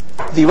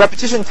 The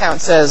repetition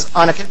count says,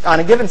 on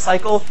a given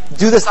cycle,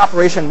 do this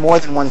operation more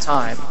than one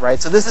time, right?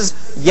 So this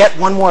is yet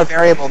one more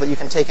variable that you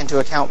can take into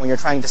account when you're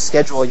trying to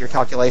schedule your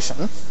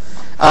calculation.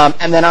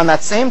 And then on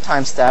that same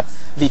time step,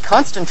 the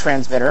constant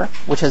transmitter,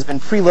 which has been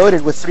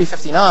preloaded with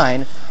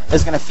 359,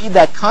 is going to feed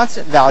that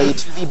constant value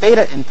to the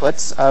beta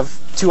inputs of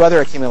 2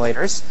 other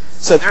accumulators.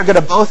 So they're going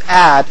to both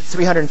add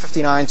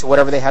 359 to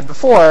whatever they had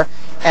before,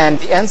 and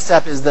the end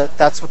step is that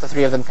that's what the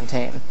 3 of them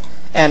contain.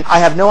 And I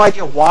have no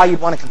idea why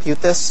you'd want to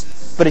compute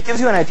this, but it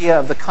gives you an idea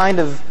of the kind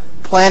of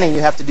planning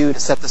you have to do to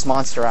set this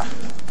monster up.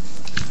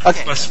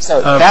 Okay,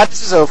 so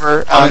this is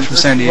over. From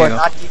San Diego. Who are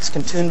not geeks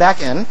can tune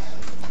back in.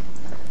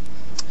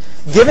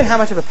 Given how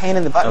much of a pain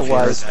in the butt it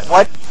was,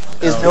 what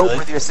is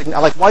noteworthy or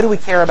significant? Like, why do we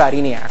care about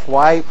ENIAC?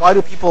 Why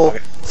do people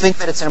think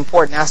that it's an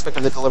important aspect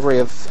of the delivery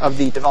of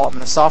the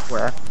development of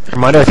software?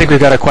 Armando, I think we've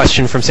got a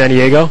question from San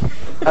Diego.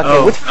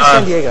 Okay, which from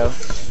San Diego?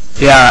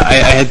 Yeah, I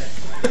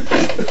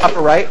had...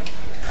 Upper right?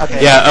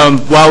 Okay. Yeah,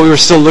 while we were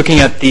still looking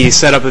at the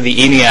setup of the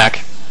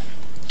ENIAC,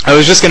 I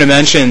was just going to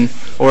mention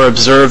or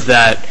observe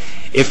that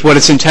if what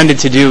it's intended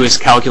to do is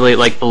calculate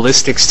like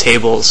ballistics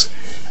tables,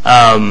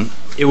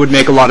 it would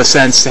make a lot of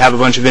sense to have a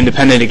bunch of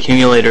independent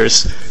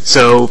accumulators.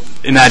 So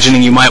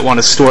imagining you might want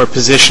to store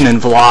position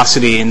and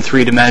velocity in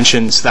 3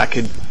 dimensions, that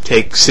could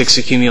take 6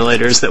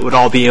 accumulators that would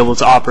all be able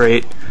to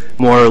operate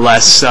more or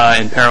less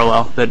in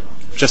parallel. But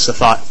just a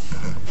thought.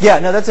 Yeah,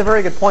 no, that's a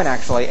very good point,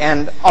 actually.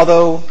 And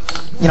although,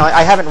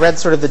 I haven't read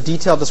sort of the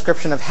detailed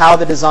description of how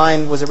the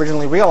design was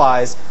originally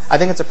realized, I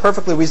think it's a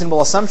perfectly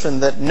reasonable assumption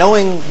that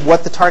knowing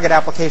what the target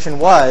application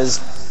was,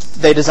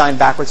 they designed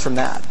backwards from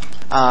that.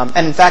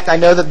 And in fact, I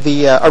know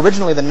that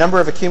originally the number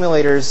of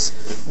accumulators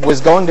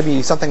was going to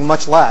be something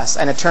much less,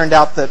 and it turned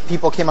out that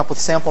people came up with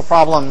sample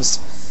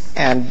problems,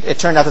 and it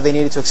turned out that they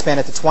needed to expand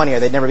it to 20, or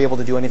they'd never be able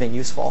to do anything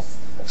useful.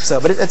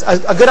 So, but it's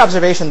a good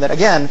observation that,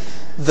 again,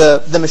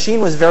 the machine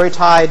was very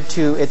tied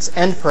to its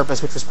end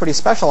purpose, which was pretty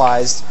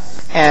specialized,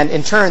 and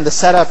in turn, the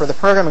setup or the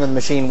programming of the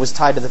machine was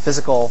tied to the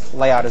physical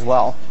layout as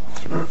well.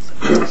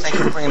 Thank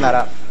you for bringing that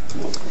up.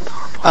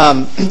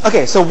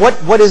 Okay, so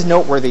what is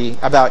noteworthy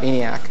about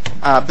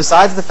ENIAC?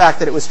 Besides the fact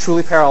that it was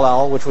truly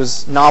parallel, which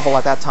was novel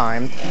at that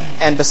time,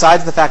 and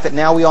besides the fact that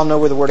now we all know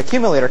where the word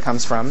accumulator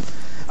comes from,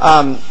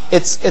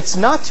 It's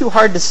not too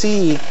hard to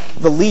see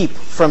the leap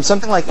from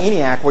something like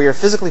ENIAC, where you're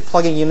physically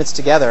plugging units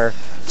together,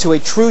 to a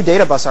true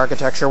data bus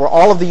architecture where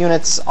all of the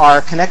units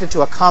are connected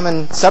to a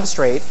common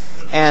substrate,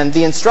 and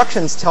the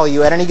instructions tell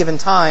you at any given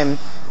time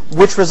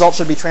which result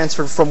should be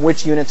transferred from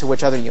which unit to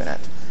which other unit,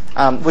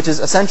 which is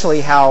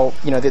essentially how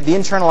the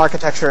internal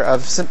architecture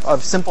of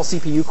simple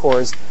CPU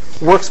cores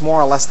works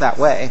more or less that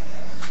way.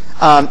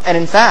 And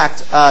in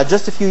fact,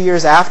 just a few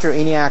years after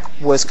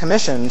ENIAC was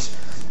commissioned,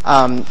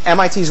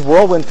 MIT's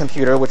Whirlwind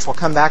computer, which we'll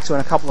come back to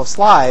in a couple of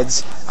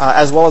slides,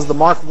 as well as the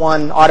Mark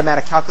I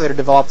automatic calculator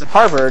developed at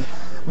Harvard,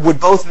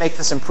 would both make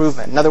this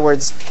improvement. In other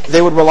words,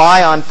 they would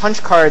rely on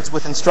punch cards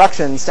with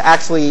instructions to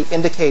actually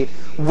indicate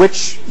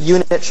which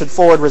unit should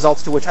forward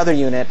results to which other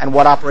unit and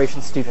what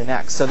operations to do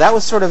next. So that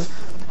was sort of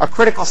a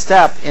critical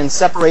step in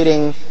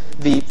separating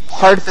the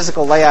hard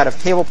physical layout of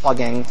cable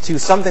plugging to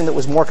something that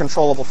was more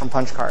controllable from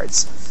punch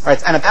cards.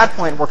 Right? And at that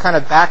point, we're kind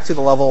of back to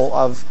the level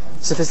of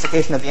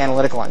sophistication of the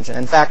analytical engine.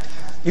 In fact,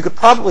 you could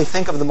probably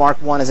think of the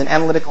Mark I as an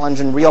analytical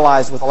engine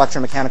realized with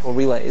electromechanical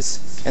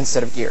relays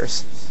instead of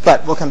gears.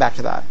 But we'll come back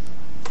to that.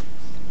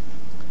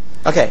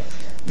 Okay.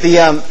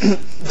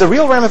 The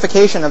real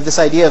ramification of this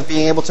idea of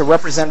being able to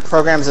represent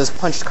programs as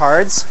punched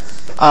cards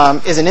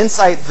is an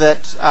insight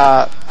that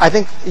I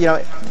think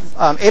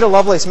Ada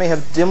Lovelace may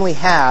have dimly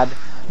had,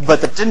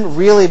 but that didn't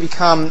really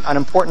become an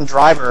important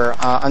driver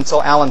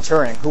until Alan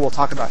Turing, who we'll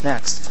talk about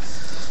next.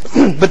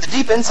 But the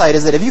deep insight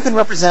is that if you can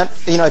represent,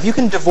 if you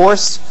can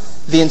divorce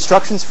the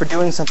instructions for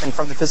doing something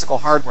from the physical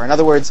hardware. In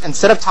other words,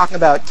 instead of talking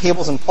about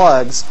cables and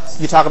plugs,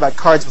 you talk about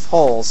cards with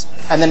holes.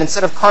 And then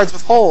instead of cards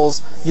with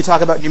holes, you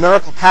talk about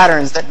numerical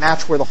patterns that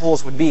match where the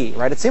holes would be,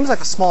 right? It seems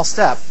like a small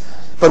step.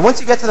 But once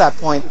you get to that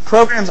point,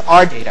 programs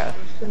are data,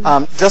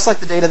 just like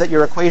the data that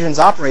your equations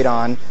operate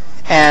on.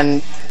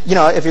 And,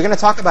 if you're going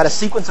to talk about a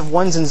sequence of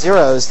ones and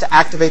zeros to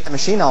activate the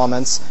machine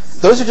elements,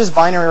 those are just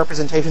binary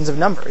representations of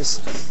numbers.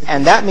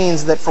 And that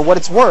means that for what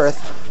it's worth,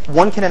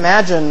 one can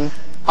imagine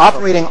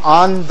operating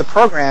on the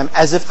program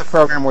as if the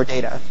program were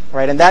data,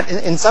 right? And that,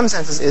 in some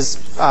senses, is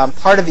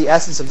part of the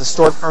essence of the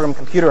stored program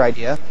computer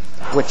idea,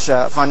 which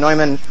von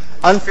Neumann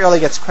unfairly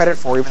gets credit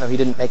for, even though he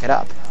didn't make it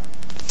up.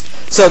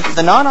 So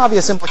the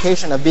non-obvious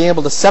implication of being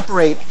able to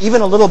separate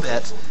even a little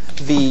bit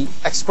the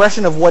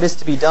expression of what is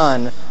to be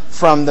done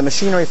from the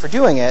machinery for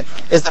doing it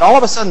is that all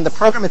of a sudden the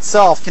program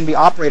itself can be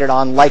operated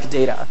on like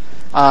data.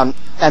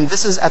 And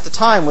this is, at the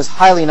time, was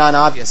highly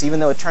non-obvious, even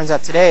though it turns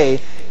out today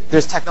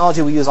there's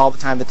technology we use all the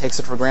time that takes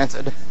it for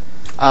granted.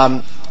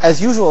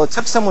 As usual, it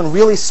took someone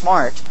really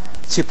smart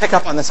to pick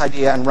up on this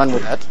idea and run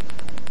with it.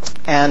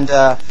 And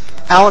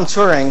Alan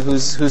Turing,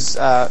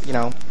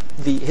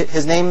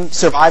 his name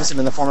survives him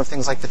in the form of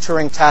things like the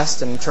Turing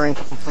test and Turing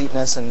for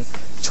completeness and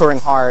Turing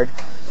hard,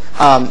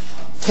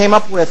 came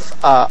up with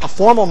a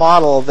formal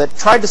model that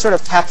tried to sort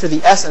of capture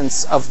the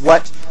essence of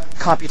what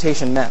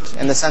computation meant,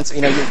 in the sense that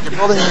you're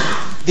building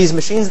these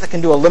machines that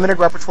can do a limited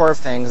repertoire of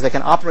things, they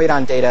can operate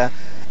on data.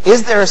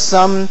 Is there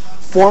some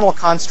formal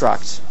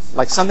construct,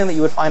 like something that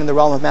you would find in the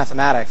realm of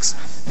mathematics,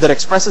 that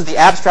expresses the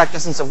abstract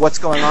essence of what's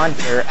going on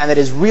here and that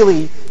is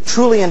really,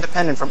 truly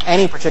independent from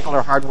any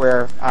particular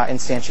hardware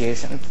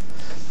instantiation?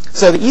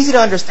 So the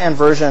easy-to-understand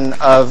version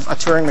of a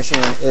Turing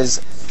machine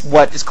is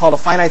what is called a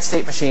finite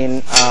state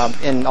machine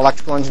in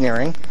electrical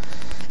engineering.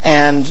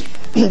 And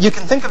you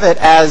can think of it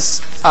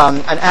as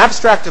an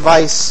abstract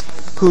device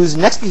whose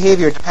next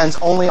behavior depends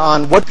only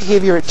on what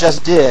behavior it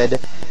just did,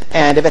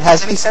 and if it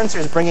has any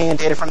sensors bringing in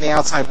data from the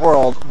outside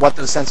world, what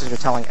those sensors are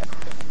telling it.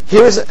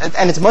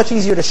 And it's much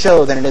easier to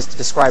show than it is to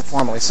describe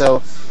formally.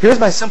 So here's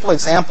my simple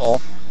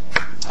example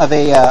of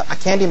a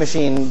candy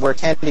machine where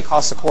candy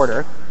costs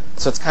 $0.25.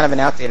 So it's kind of an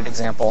outdated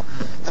example.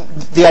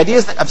 The idea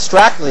is that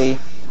abstractly,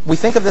 we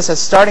think of this as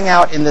starting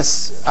out in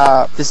this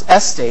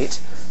S state,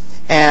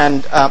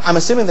 and I'm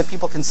assuming that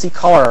people can see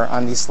color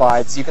on these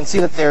slides. You can see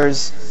that there's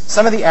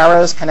some of the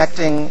arrows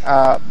connecting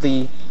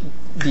the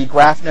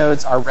graph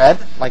nodes are red,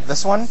 like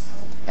this one,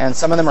 and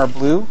some of them are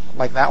blue,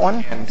 like that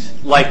one. And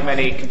like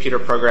many computer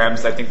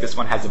programs, I think this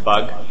one has a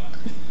bug.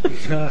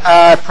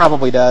 It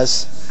probably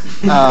does.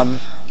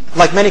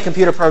 Like many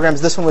computer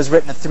programs, this one was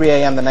written at 3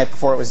 a.m. the night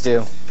before it was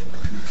due.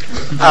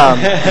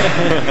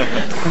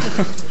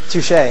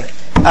 Touche.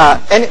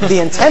 And the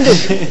intended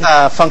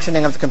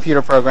functioning of the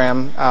computer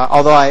program,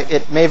 although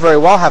it may very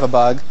well have a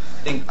bug.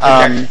 I think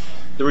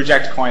the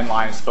reject coin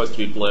line is supposed to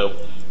be blue.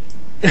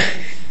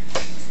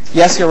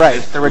 Yes, you're right.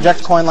 The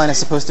reject coin line is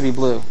supposed to be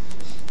blue.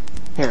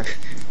 Here.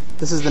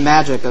 This is the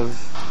magic of...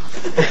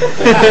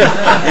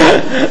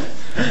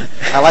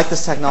 I like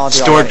this technology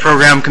Stored already.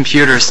 program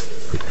computers.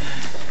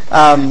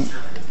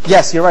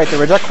 Yes, you're right. The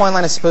reject coin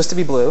line is supposed to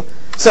be blue.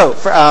 So,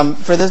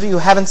 for those of you who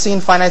haven't seen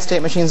finite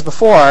state machines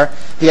before,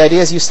 the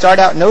idea is you start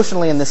out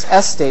notionally in this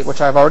S state,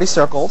 which I've already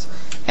circled,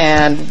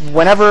 and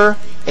whenever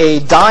a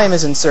dime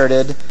is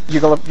inserted,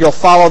 you'll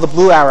follow the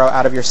blue arrow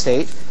out of your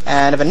state,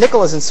 and if a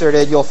nickel is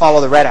inserted, you'll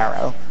follow the red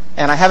arrow.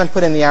 And I haven't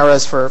put in the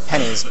arrows for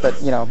pennies,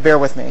 but bear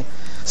with me.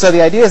 So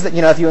the idea is that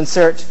if you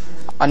insert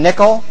a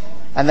nickel,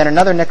 and then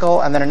another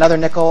nickel, and then another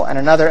nickel, and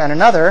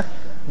another,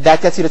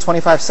 That gets you to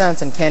 25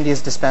 cents, and candy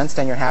is dispensed,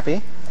 and you're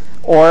happy.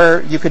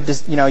 Or you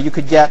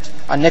could get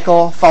a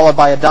nickel followed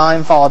by a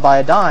dime followed by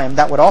a dime.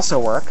 That would also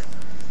work,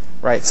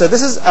 right? So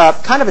this is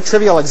kind of a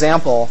trivial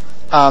example,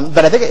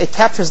 but I think it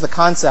captures the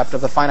concept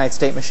of the finite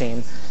state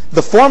machine.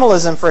 The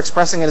formalism for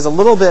expressing it is a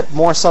little bit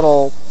more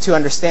subtle to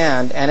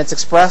understand, and it's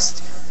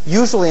expressed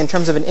usually in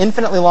terms of an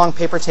infinitely long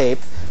paper tape.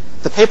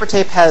 The paper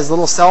tape has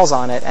little cells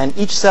on it, and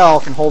each cell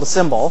can hold a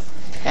symbol.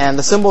 And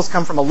the symbols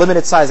come from a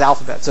limited size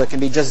alphabet, so it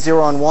can be just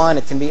 0 and 1.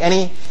 It can be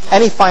any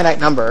finite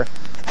number.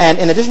 And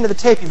in addition to the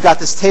tape, you've got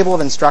this table of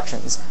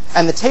instructions.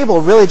 And the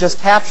table really just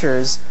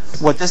captures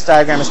what this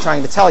diagram is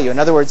trying to tell you. In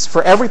other words,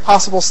 for every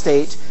possible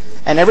state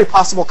and every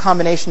possible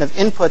combination of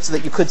inputs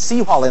that you could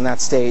see while in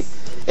that state,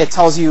 it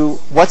tells you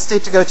what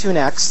state to go to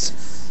next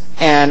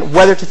and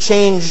whether to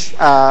change,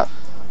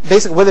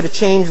 basically whether to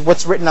change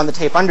what's written on the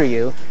tape under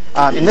you.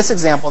 In this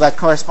example, that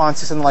corresponds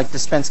to something like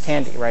dispense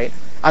candy, right?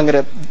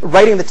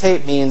 Writing the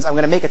tape means I'm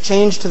going to make a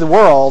change to the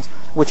world,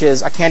 which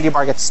is a candy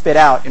bar gets spit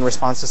out in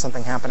response to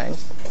something happening.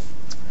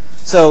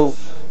 So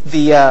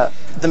the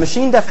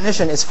machine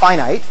definition is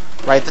finite,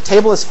 right? The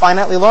table is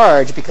finitely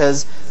large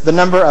because the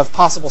number of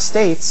possible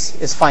states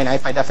is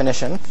finite by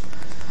definition.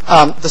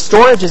 The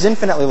storage is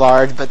infinitely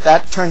large, but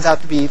that turns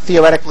out to be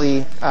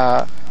theoretically,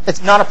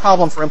 it's not a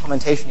problem for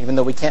implementation, even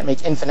though we can't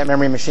make infinite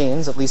memory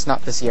machines, at least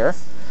not this year.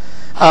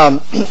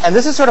 And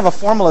this is sort of a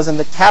formalism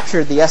that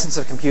captured the essence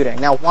of computing.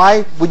 Now,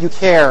 why would you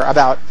care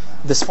about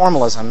this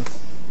formalism?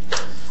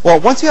 Well,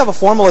 once you have a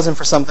formalism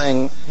for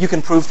something, you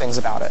can prove things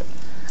about it.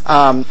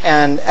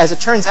 And as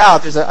it turns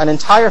out, there's an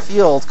entire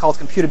field called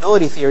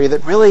computability theory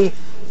that really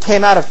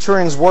came out of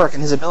Turing's work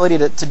and his ability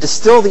to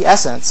distill the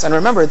essence. And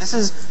remember, this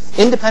is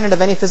independent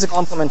of any physical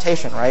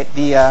implementation, right?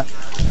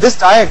 This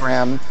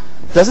diagram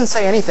doesn't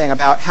say anything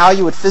about how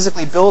you would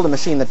physically build a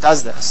machine that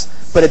does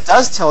this, but it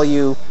does tell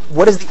you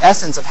what is the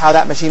essence of how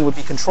that machine would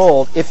be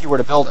controlled if you were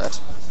to build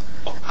it.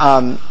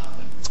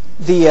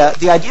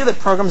 The idea that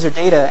programs are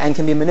data and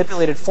can be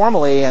manipulated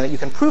formally and that you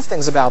can prove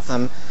things about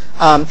them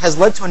has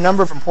led to a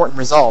number of important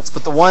results,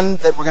 but the one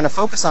that we're going to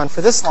focus on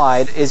for this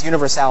slide is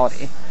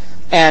universality.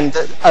 And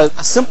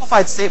a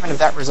simplified statement of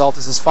that result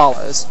is as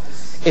follows.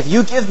 If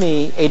you give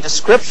me a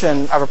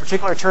description of a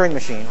particular Turing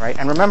machine, right,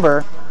 and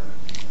remember,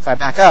 if I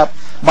back up,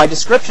 my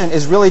description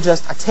is really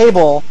just a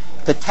table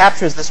that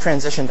captures this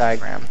transition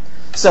diagram.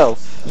 So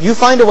you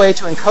find a way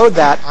to encode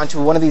that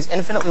onto one of these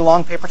infinitely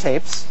long paper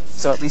tapes,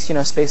 so at least you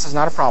know space is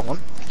not a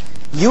problem.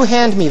 You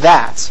hand me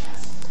that,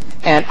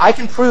 and I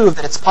can prove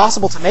that it's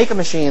possible to make a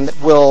machine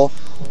that will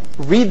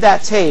read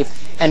that tape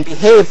and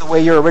behave the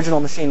way your original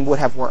machine would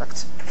have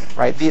worked.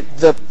 Right?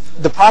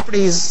 The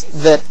properties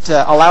that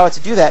allow it to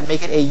do that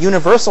make it a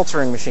universal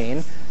Turing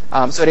machine.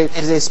 So it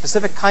is a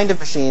specific kind of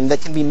machine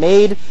that can be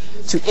made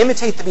to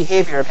imitate the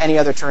behavior of any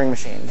other Turing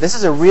machine. This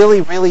is a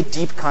really, really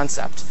deep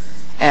concept,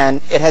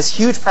 and it has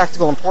huge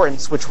practical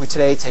importance, which we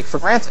today take for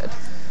granted.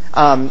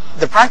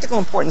 The practical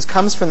importance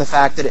comes from the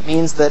fact that it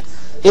means that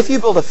if you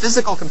build a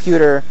physical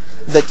computer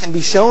that can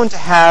be shown to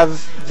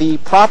have the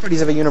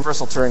properties of a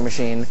universal Turing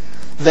machine,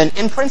 then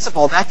in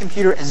principle, that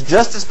computer is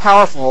just as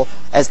powerful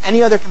as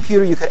any other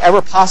computer you could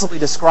ever possibly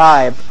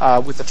describe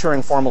with the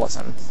Turing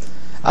formalism.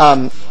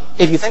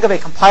 If you think of a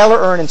compiler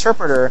or an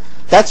interpreter,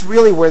 that's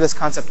really where this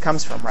concept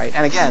comes from, right?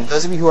 And again,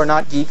 those of you who are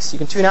not geeks, you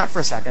can tune out for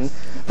a second.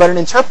 But an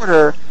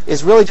interpreter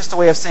is really just a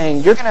way of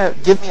saying, you're going to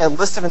give me a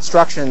list of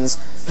instructions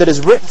that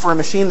is written for a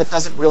machine that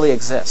doesn't really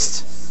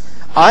exist.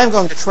 I'm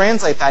going to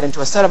translate that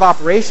into a set of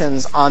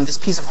operations on this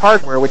piece of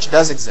hardware which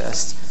does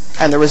exist.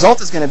 And the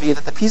result is going to be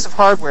that the piece of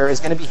hardware is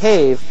going to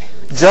behave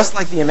just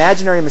like the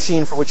imaginary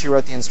machine for which you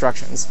wrote the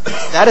instructions.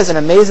 That is an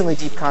amazingly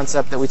deep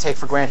concept that we take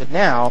for granted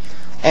now.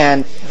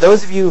 And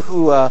those of you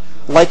who,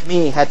 like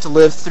me, had to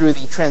live through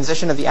the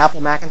transition of the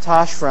Apple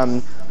Macintosh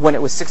from when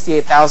it was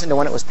 68,000 to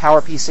when it was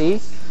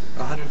PowerPC.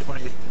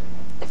 120.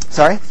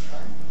 Sorry?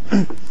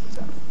 120.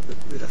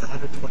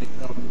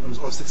 It was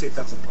all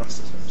 68,000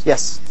 processors.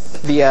 Yes.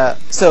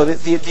 So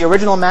the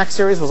original Mac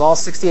series was all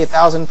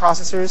 68,000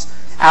 processors.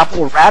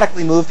 Apple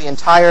radically moved the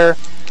entire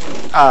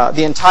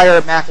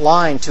Mac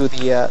line to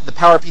the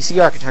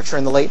PowerPC architecture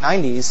in the late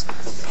 90s.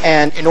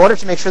 And in order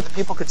to make sure that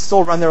people could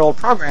still run their old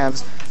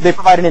programs, they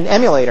provided an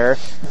emulator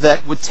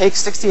that would take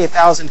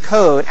 68,000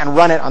 code and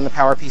run it on the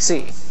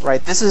PowerPC.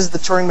 Right? This is the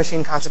Turing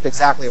machine concept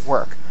exactly at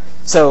work.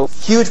 So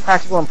huge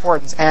practical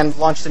importance, and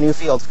launched a new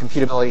field of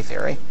computability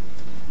theory.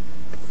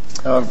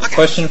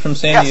 Question from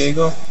San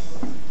Diego.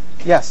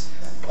 Yes.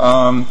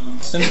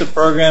 Since a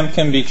program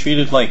can be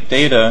treated like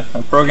data,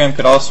 a program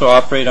could also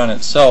operate on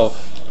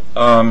itself.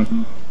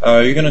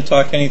 Are you going to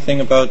talk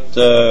anything about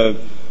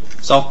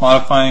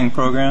self-modifying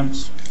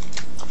programs?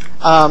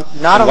 Not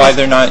why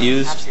they're not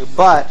used?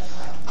 But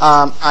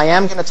I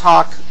am going to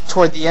talk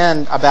toward the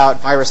end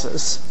about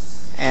viruses,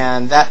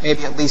 and that may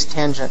be at least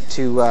tangent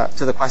to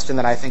the question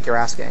that I think you're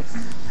asking.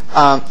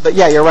 But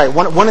yeah, you're right.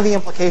 One of the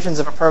implications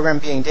of a program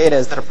being data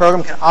is that a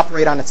program can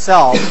operate on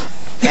itself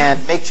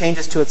and make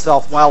changes to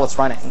itself while it's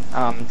running.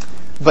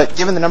 But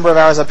given the number of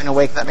hours I've been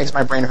awake, that makes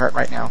my brain hurt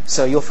right now.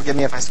 So you'll forgive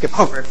me if I skip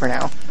over it for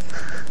now.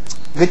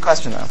 Good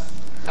question, though.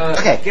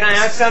 Okay. Can I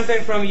ask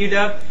something from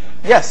UW?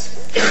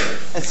 Yes.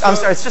 I'm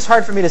sorry, it's just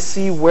hard for me to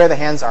see where the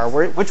hands are.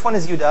 Which one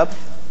is UW?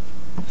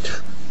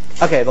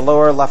 Okay, the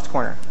lower left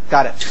corner.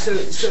 Got it.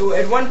 So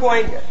at one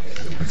point,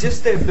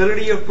 just the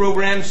ability of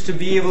programs to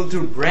be able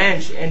to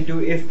branch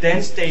into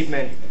if-then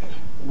statement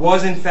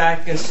was in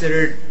fact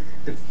considered,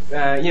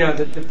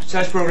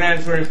 such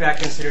programs were in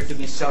fact considered to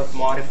be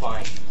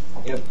self-modifying.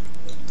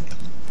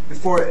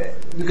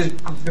 Because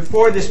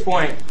before this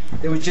point,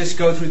 they would just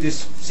go through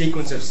this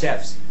sequence of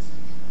steps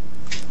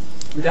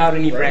without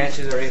any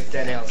branches or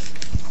if-then else.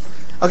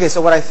 Okay,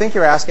 so what I think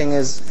you're asking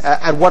is,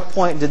 at what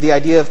point did the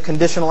idea of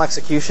conditional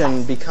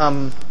execution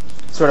become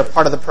sort of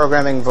part of the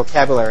programming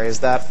vocabulary? Is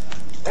that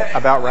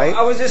about right?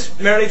 I was just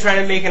merely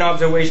trying to make an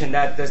observation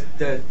that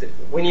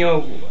when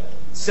you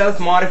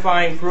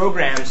self-modifying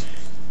programs,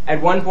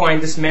 at one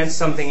point this meant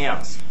something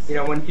else.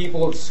 When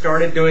people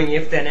started doing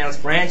if-then-else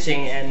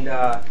branching and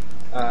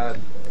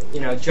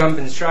jump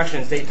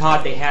instructions, they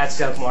thought they had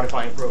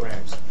self-modifying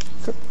programs.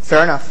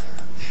 Fair enough.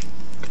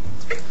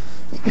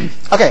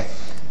 Okay.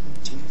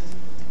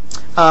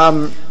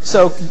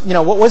 So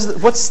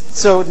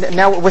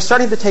now we're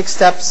starting to take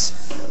steps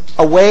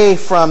away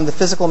from the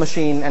physical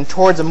machine and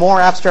towards a more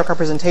abstract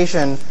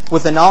representation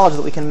with the knowledge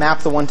that we can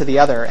map the one to the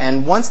other.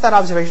 And once that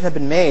observation had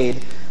been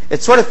made,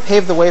 it sort of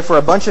paved the way for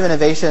a bunch of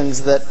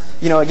innovations that,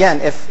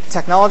 again, if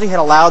technology had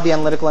allowed the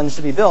analytical engine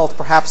to be built,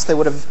 perhaps they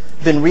would have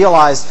been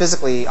realized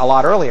physically a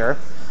lot earlier.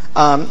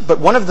 But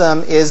one of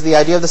them is the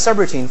idea of the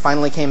subroutine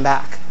finally came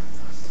back.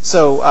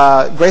 So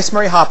Grace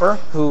Murray Hopper,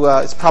 who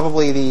is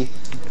probably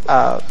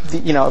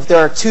if there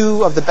are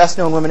two of the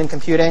best-known women in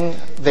computing,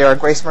 they are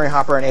Grace Murray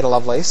Hopper and Ada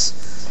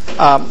Lovelace.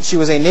 She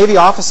was a Navy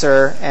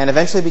officer and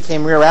eventually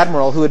became Rear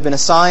Admiral who had been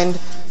assigned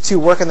to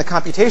work in the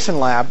computation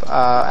lab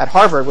at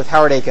Harvard with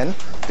Howard Aiken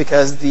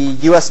because the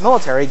U.S.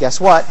 military, guess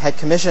what, had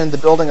commissioned the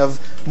building of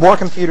more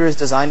computers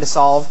designed to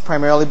solve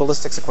primarily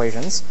ballistics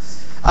equations.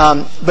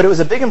 But it was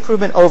a big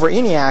improvement over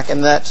ENIAC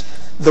in that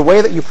the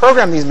way that you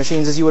program these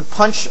machines is you would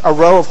punch a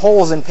row of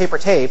holes in paper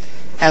tape,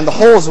 and the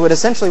holes would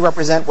essentially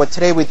represent what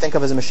today we'd think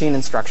of as a machine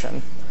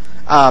instruction.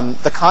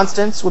 The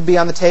constants would be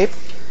on the tape.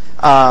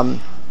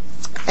 And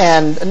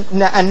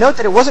note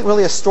that it wasn't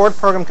really a stored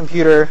program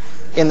computer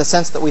in the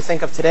sense that we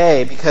think of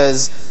today,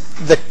 because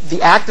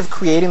the act of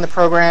creating the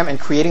program and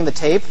creating the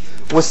tape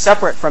was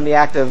separate from the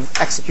act of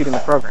executing the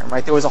program,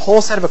 right? There was a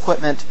whole set of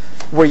equipment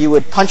where you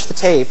would punch the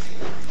tape,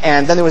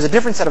 and then there was a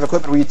different set of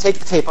equipment where you take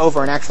the tape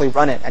over and actually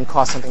run it and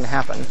cause something to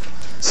happen.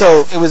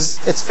 So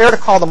it's fair to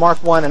call the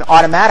Mark I an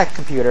automatic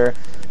computer,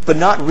 but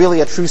not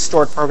really a true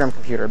stored program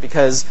computer,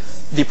 because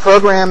the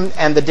program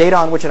and the data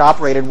on which it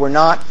operated were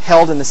not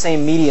held in the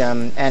same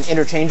medium and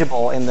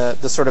interchangeable in the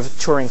sort of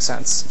Turing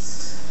sense.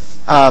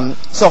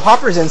 So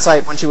Hopper's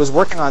insight when she was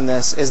working on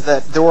this is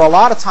that there were a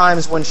lot of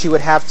times when she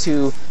would have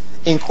to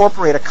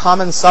incorporate a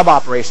common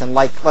sub-operation,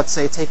 like, let's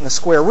say, taking a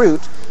square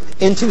root,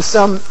 into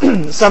some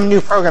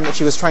new program that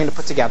she was trying to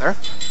put together.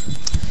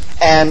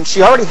 And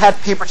she already had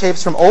paper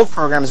tapes from old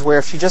programs where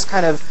if she just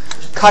kind of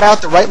cut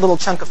out the right little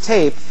chunk of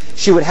tape,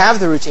 she would have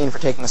the routine for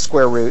taking the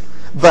square root,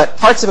 but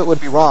parts of it would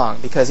be wrong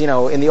because,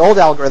 in the old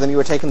algorithm, you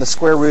were taking the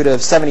square root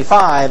of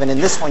 75, and in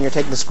this one, you're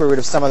taking the square root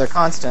of some other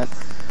constant.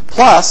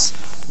 Plus,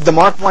 the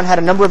Mark I had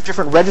a number of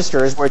different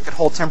registers where it could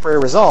hold temporary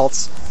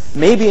results.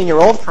 Maybe in your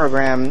old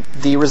program,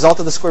 the result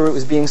of the square root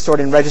was being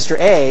stored in register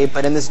A,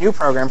 but in this new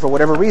program, for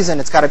whatever reason,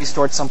 it's got to be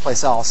stored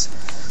someplace else.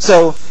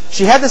 So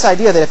she had this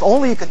idea that if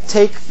only you could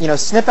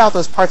snip out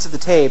those parts of the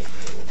tape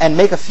and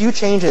make a few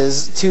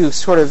changes to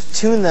sort of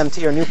tune them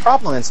to your new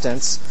problem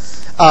instance,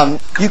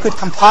 you could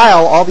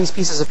compile all these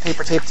pieces of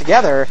paper tape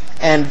together,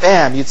 and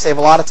bam, you'd save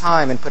a lot of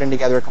time in putting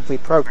together a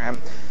complete program.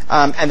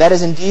 And that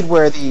is indeed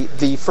where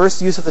the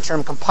first use of the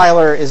term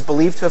compiler is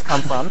believed to have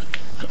come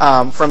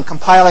from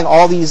compiling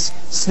all these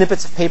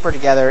snippets of paper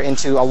together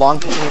into a long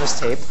continuous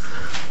tape.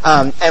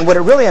 And what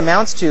it really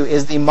amounts to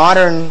is the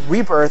modern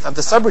rebirth of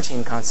the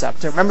subroutine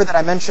concept. Remember that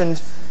I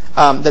mentioned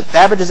that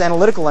Babbage's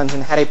analytical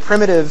engine had a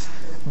primitive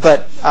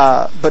but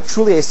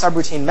truly a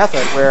subroutine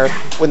method where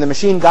when the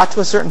machine got to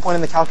a certain point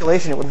in the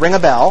calculation, it would ring a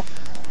bell,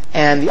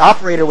 and the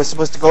operator was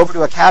supposed to go over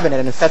to a cabinet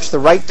and fetch the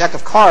right deck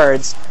of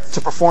cards to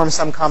perform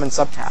some common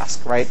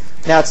subtask, right?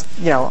 Now it's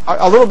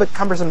a little bit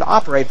cumbersome to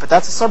operate, but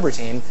that's a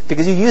subroutine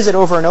because you use it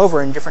over and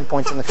over in different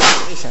points in the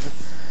calculation.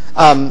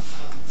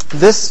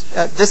 This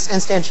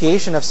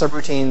instantiation of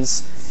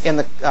subroutines in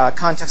the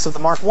context of the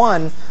Mark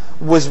I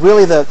was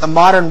really the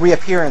modern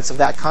reappearance of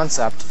that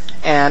concept.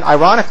 And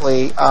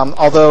ironically,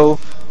 although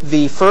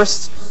the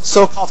first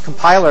so-called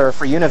compiler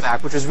for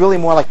UNIVAC, which is really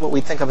more like what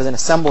we think of as an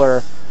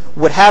assembler,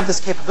 would have this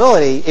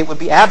capability, it would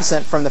be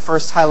absent from the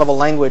first high-level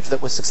language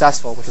that was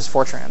successful, which is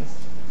Fortran.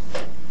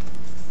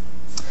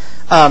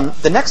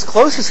 The next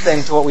closest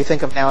thing to what we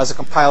think of now as a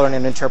compiler and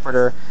an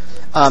interpreter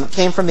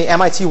came from the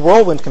MIT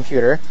Whirlwind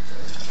computer.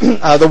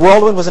 The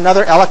Whirlwind was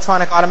another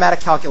electronic automatic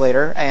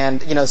calculator,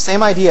 and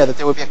same idea that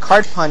there would be a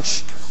card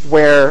punch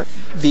where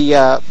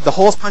the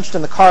holes punched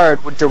in the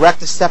card would direct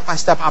the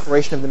step-by-step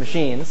operation of the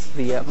machines,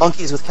 the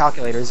monkeys with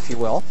calculators, if you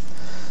will.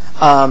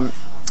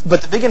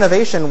 But the big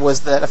innovation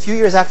was that a few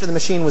years after the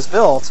machine was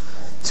built,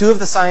 two of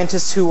the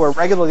scientists who were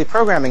regularly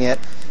programming it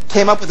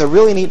came up with a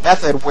really neat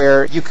method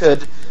where you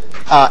could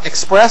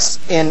express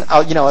in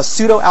a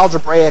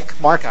pseudo-algebraic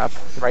markup,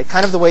 right?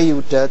 Kind of the way you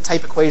would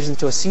type equations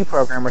into a C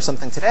program or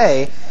something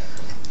today.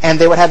 And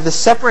they would have this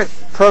separate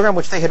program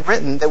which they had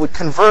written that would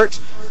convert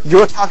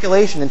your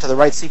calculation into the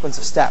right sequence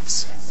of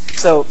steps.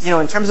 So,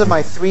 in terms of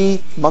my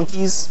 3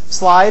 monkeys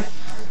slide,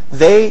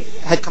 they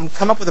had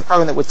come up with a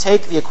program that would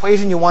take the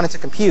equation you wanted to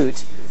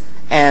compute,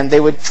 and they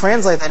would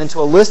translate that into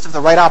a list of the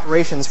right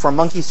operations for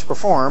monkeys to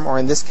perform, or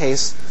in this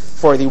case,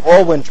 for the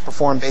whirlwind to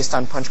perform based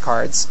on punch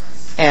cards.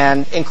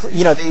 And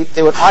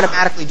they would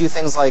automatically do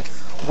things like,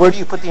 where do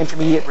you put the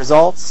intermediate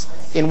results?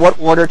 In what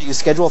order do you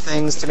schedule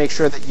things to make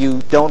sure that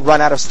you don't run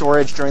out of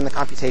storage during the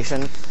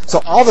computation?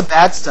 So all the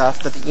bad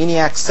stuff that the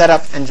ENIAC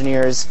setup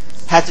engineers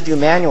had to do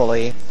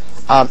manually,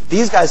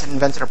 these guys had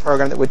invented a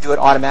program that would do it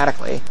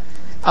automatically.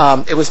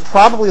 It was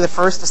probably the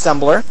first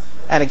assembler.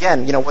 And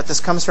again, what this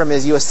comes from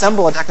is you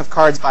assemble a deck of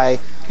cards by,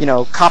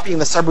 copying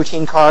the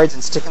subroutine cards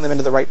and sticking them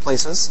into the right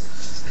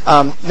places.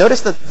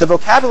 Notice that the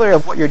vocabulary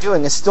of what you're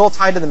doing is still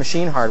tied to the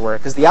machine hardware,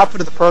 because the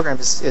output of the program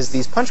is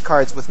these punch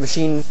cards with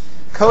machine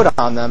code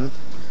on them.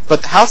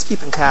 But the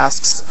housekeeping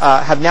tasks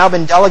have now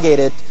been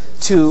delegated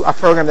to a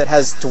program that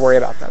has to worry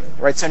about them,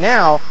 right? So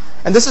now,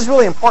 and this is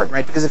really important,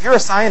 right? Because if you're a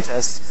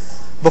scientist,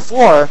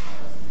 before,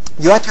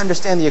 you had to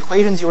understand the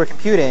equations you were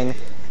computing,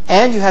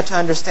 and you had to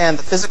understand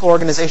the physical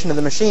organization of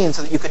the machine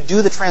so that you could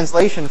do the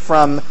translation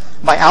from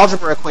my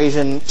algebra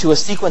equation to a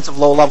sequence of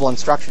low-level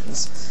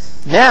instructions.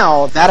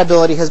 Now, that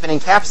ability has been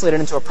encapsulated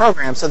into a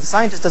program, so the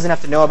scientist doesn't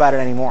have to know about it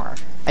anymore.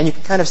 And you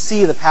can kind of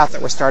see the path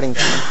that we're starting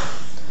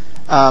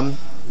down.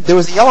 There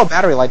was a yellow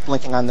battery light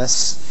blinking on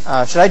this.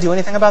 Should I do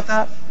anything about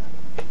that?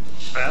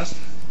 Fast.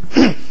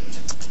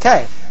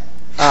 Okay.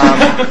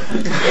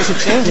 You should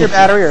change your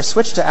battery or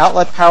switch to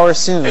outlet power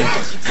soon to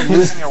keep from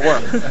losing your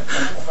work.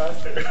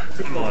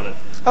 I'm on it.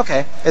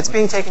 Okay. It's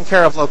being taken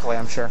care of locally,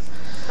 I'm sure.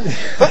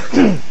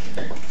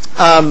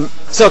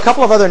 So a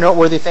couple of other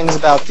noteworthy things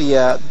about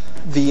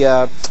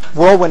the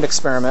whirlwind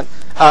experiment.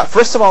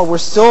 First of all, we're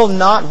still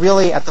not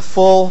really at the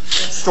full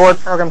stored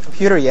program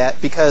computer yet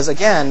because,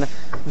 again,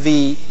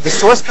 the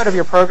source code of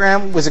your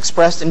program was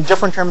expressed in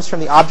different terms from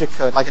the object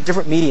code, like a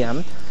different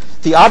medium.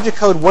 The object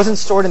code wasn't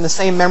stored in the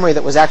same memory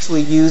that was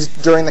actually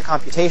used during the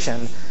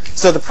computation.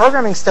 So the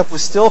programming step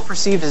was still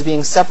perceived as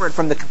being separate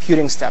from the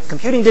computing step.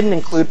 Computing didn't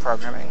include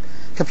programming.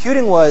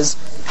 Computing was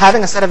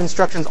having a set of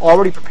instructions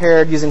already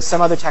prepared using some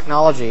other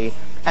technology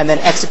and then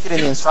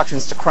executing the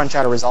instructions to crunch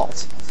out a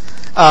result.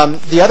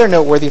 The other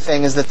noteworthy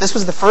thing is that this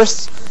was the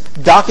first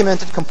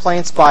documented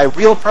complaints by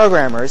real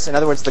programmers, in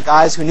other words, the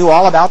guys who knew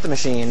all about the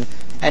machine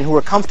and who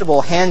were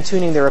comfortable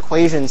hand-tuning their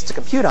equations to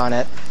compute on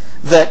it,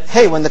 that,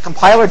 hey, when the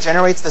compiler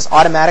generates this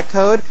automatic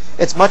code,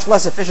 it's much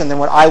less efficient than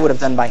what I would have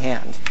done by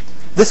hand.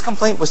 This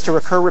complaint was to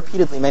recur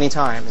repeatedly many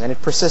times, and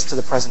it persists to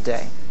the present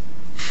day.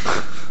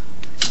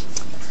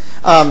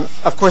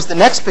 Of course, the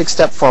next big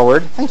step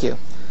forward, thank you,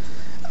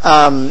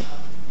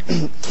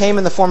 came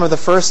in the form of the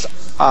first,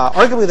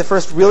 arguably the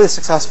first really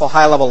successful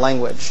high-level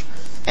language.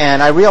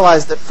 And I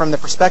realized that from the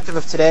perspective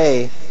of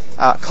today,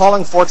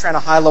 calling Fortran a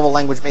high-level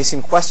language may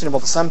seem questionable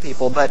to some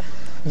people, but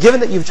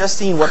given that you've just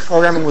seen what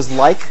programming was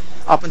like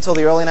up until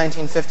the early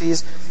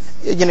 1950s,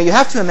 you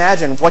have to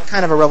imagine what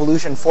kind of a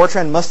revolution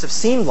Fortran must have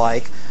seemed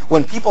like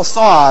when people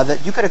saw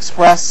that you could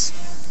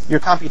express your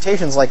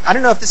computations like, I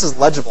don't know if this is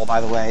legible, by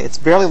the way. It's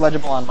barely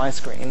legible on my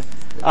screen.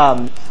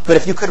 But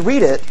if you could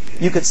read it,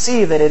 you could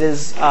see that it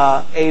is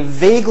a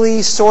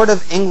vaguely sort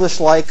of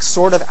English-like,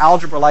 sort of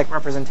algebra-like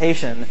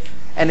representation.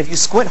 And if you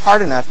squint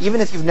hard enough,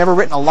 even if you've never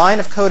written a line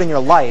of code in your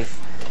life,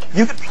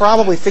 you could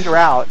probably figure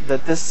out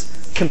that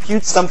this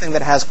computes something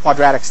that has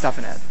quadratic stuff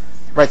in it.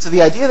 Right? So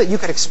the idea that you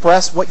could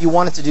express what you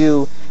wanted to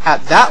do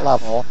at that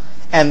level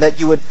and that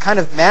you would kind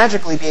of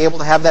magically be able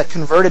to have that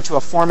converted to a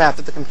format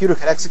that the computer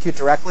could execute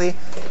directly,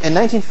 in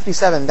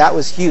 1957, that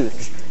was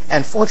huge.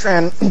 And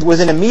Fortran was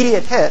an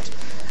immediate hit,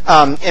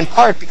 in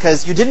part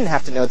because you didn't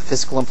have to know the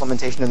physical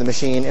implementation of the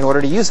machine in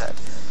order to use it.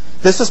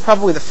 This was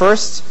probably the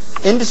first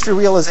industry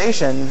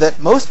realization that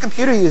most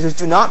computer users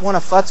do not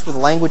want to futz with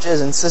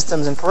languages and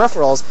systems and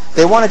peripherals.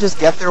 They want to just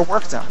get their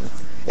work done.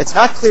 It's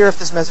not clear if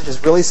this message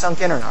is really sunk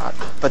in or not,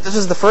 but this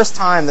is the first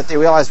time that they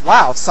realized,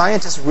 wow,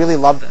 scientists really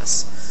love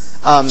this.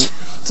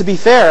 To be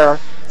fair,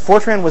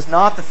 Fortran was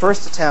not the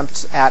first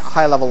attempt at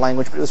high-level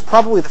language, but it was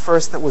probably the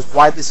first that was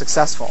widely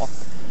successful.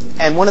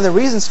 And one of the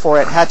reasons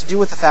for it had to do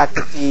with the fact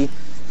that the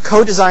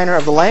co-designer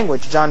of the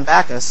language, John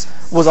Backus,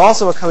 was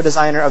also a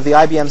co-designer of the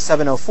IBM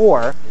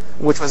 704,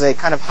 which was a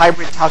kind of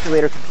hybrid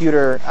calculator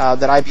computer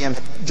that IBM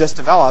had just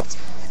developed,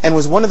 and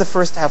was one of the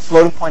first to have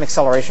floating-point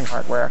acceleration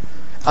hardware.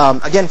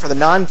 Again, for the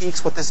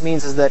non-geeks, what this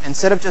means is that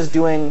instead of just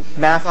doing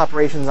math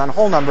operations on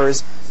whole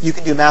numbers, you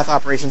can do math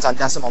operations on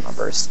decimal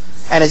numbers.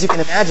 And as you can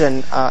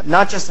imagine,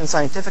 not just in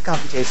scientific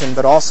computation,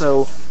 but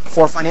also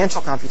for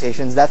financial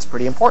computations, that's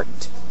pretty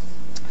important.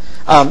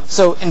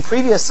 So in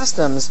previous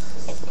systems,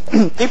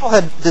 people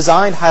had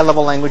designed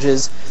high-level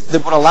languages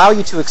that would allow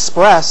you to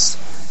express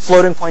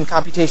floating point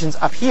computations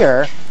up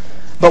here.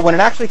 But when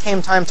it actually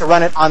came time to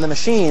run it on the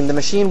machine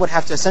would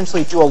have to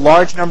essentially do a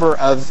large number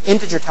of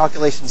integer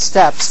calculation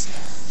steps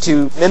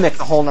to mimic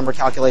the whole number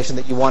calculation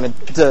that you wanted,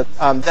 the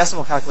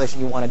decimal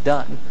calculation you wanted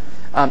done.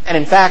 And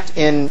in fact,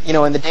 in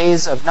the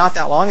days of not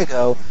that long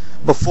ago,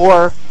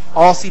 before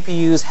all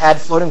CPUs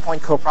had floating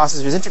point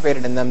coprocessors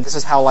integrated in them, this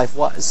is how life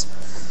was.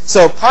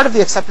 So part of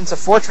the acceptance of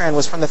Fortran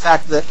was from the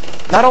fact that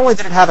not only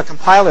did it have a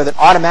compiler that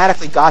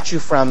automatically got you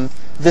from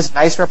this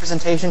nice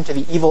representation to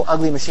the evil,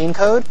 ugly machine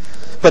code,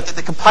 but that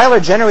the compiler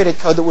generated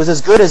code that was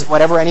as good as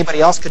whatever anybody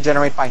else could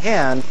generate by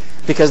hand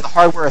because the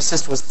hardware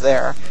assist was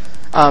there.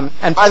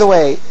 And by the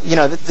way,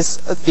 from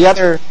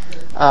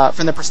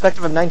the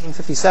perspective of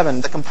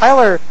 1957, the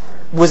compiler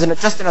was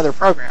just another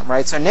program,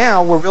 right? So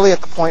now we're really at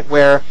the point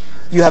where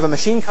you have a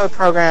machine code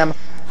program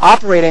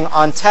operating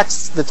on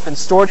text that's been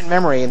stored in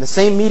memory in the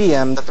same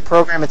medium that the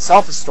program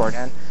itself is stored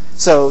in.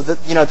 So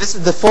this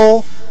is the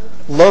full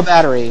low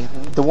battery.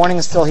 The warning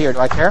is still here. Do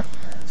I care?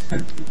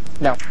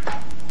 No.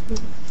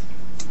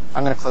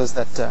 I'm going to close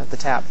that the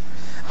tab.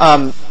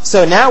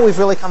 So now we've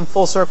really come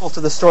full circle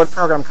to the stored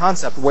program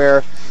concept,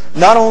 where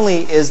not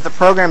only is the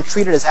program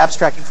treated as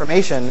abstract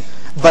information,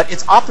 but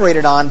it's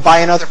operated on by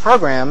another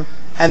program,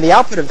 and the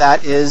output of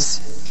that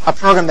is a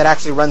program that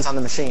actually runs on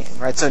the machine,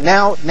 right? So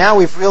now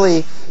we've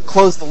really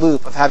closed the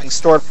loop of having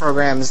stored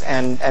programs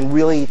and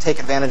really take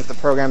advantage of the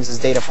programs as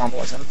data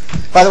formalism.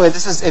 By the way,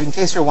 this is, in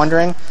case you're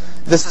wondering,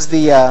 this is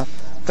the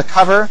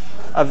cover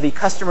of the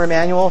customer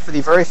manual for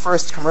the very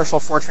first commercial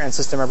Fortran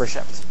system ever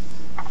shipped.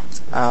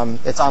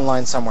 It's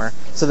online somewhere.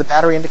 So the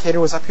battery indicator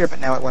was up here, but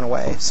now it went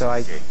away. So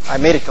I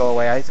made it go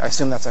away. I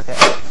assume that's okay.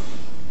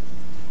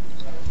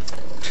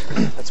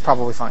 That's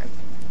probably fine.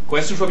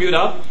 Question from you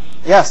now?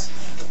 Yes.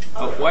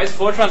 Why is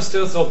Fortran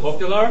still so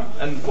popular,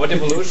 and what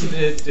evolution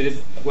did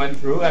it went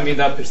through? I mean,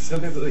 they're still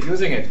people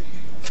using it.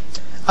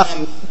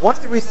 One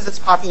of the reasons it's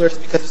popular is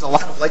because there's a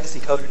lot of legacy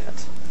code in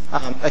it.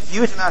 A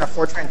huge amount of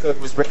Fortran code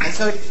was written. And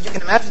so you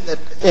can imagine that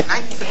in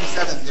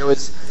 1957 there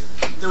was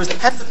a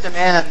pent-up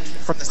demand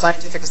from the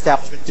scientific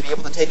establishment to be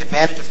able to take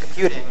advantage of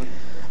computing,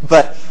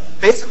 but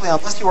basically,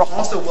 unless you were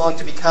also willing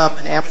to become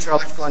an amateur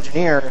electrical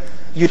engineer,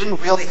 you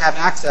didn't really have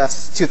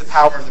access to the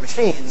power of the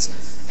machines.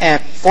 And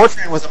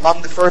Fortran was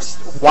among the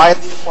first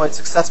widely deployed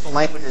successful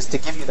languages to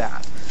give you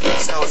that.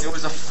 So there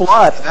was a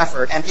flood of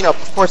effort. And,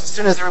 of course, as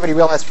soon as everybody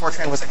realized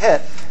Fortran was a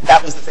hit,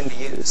 that was the thing to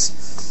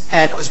use.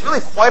 And it was really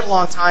quite a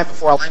long time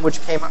before a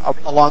language came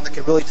along that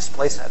could really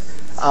displace it.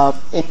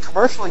 In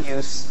commercial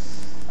use,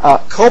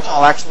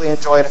 COBOL actually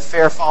enjoyed a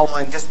fair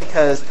following just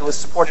because it was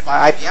supported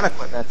by IBM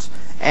equipment.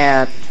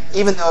 And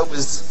even though it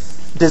was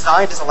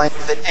designed as a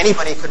language that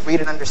anybody could read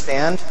and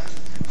understand,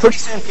 pretty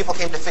soon people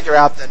came to figure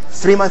out that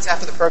 3 months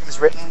after the program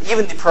is written,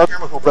 even the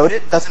programmer who wrote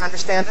it doesn't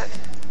understand it,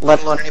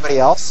 let alone anybody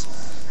else.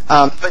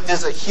 But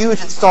there's a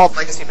huge installed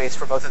legacy base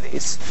for both of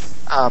these.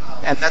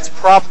 And that's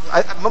probably,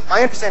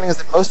 my understanding is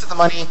that most of the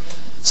money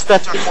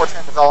spent on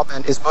Fortran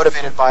development is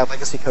motivated by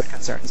legacy code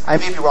concerns. I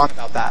may be wrong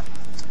about that.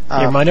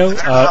 Armando, I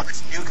don't know how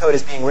much new code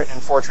is being written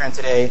in Fortran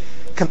today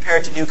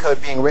compared to new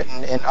code being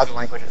written in other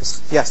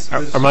languages. Yes?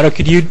 Armando,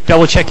 could you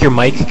double-check your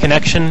mic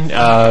connection?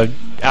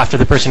 After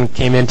the person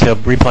came in to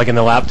replug in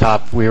the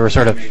laptop, we were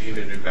sort of... Maybe need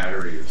a new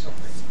battery or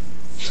something.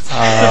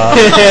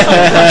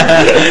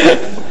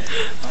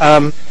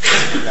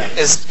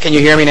 Can you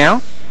hear me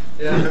now?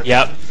 Yeah.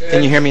 Yep.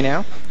 Can you hear me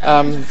now?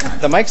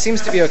 The mic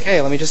seems to be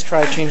okay. Let me just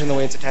try changing the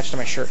way it's attached to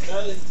my shirt.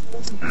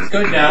 It's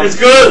good now. It's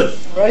good!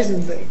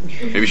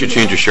 Maybe you should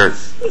change your shirt.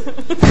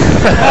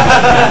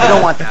 I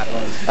don't want that.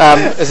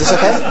 Is this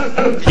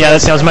okay? Yeah,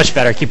 that sounds much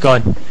better. Keep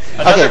going.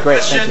 Okay,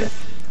 great. Thank you.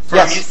 From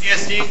Yes.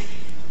 UCSD?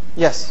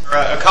 Yes. Or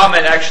a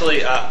comment,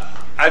 actually.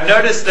 I've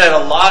noticed that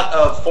a lot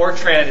of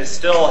Fortran is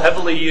still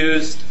heavily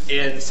used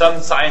in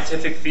some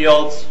scientific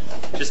fields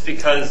just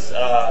because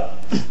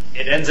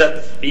it ends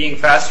up being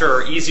faster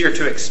or easier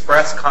to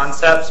express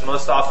concepts,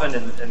 most often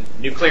in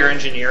nuclear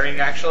engineering,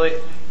 actually.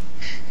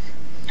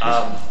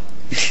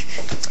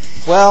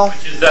 Well,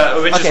 which is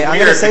okay, weird I'm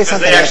gonna say because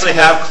something they actually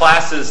that's have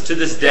classes to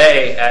this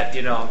day at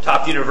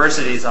top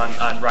universities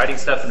on writing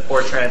stuff in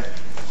Fortran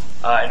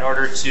in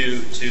order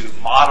to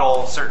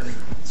model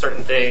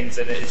certain things,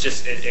 and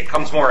it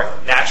comes more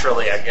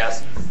naturally, I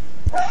guess.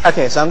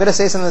 Okay, so I'm going to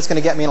say something that's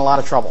going to get me in a lot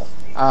of trouble,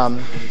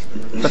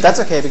 but that's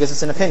okay because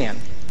it's an opinion.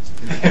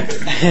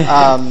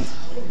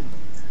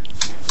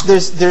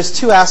 There's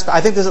two aspects.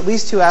 I think there's at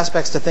least two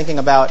aspects to thinking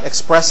about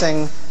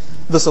expressing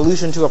the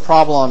solution to a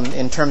problem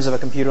in terms of a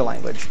computer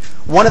language.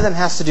 One of them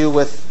has to do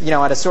with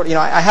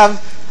I have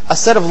a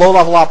set of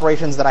low-level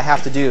operations that I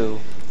have to do,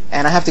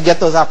 and I have to get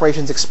those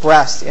operations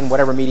expressed in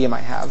whatever medium I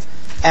have.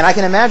 And I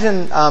can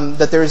imagine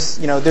that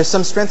there's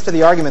some strength to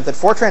the argument that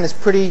Fortran is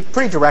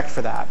pretty direct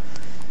for that.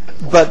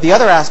 But the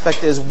other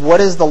aspect is,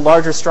 what is the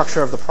larger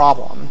structure of the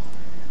problem?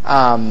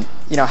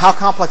 How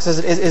complex is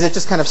it? Is it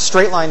just kind of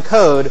straight line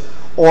code,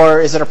 or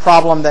is it a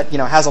problem that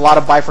has a lot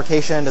of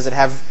bifurcation? Is it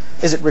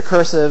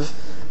recursive?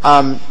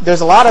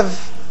 There's a lot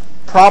of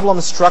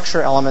problem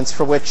structure elements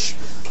for which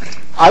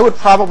I would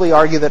probably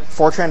argue that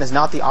Fortran is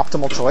not the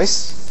optimal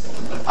choice.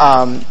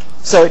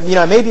 So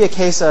it may be a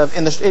case of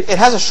it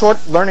has a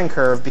short learning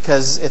curve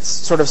because it's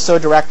sort of so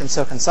direct and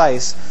so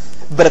concise.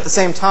 But at the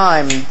same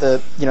time,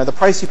 the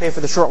price you pay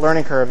for the short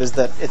learning curve is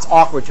that it's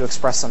awkward to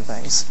express some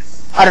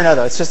things. I don't know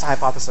though; it's just a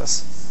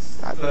hypothesis.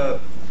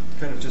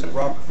 Kind of just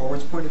raw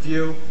performance point of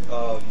view.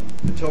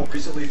 Until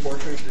recently,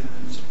 Fortran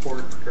didn't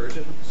support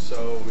recursion,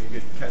 so we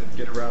could kind of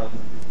get around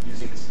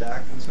using a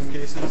stack in some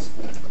cases.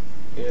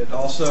 And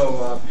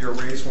also, your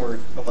arrays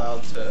weren't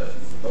allowed to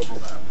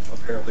overlap,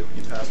 apparently,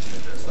 when you passed them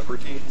into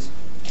subroutines.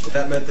 But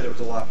that meant that it was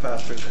a lot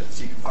faster than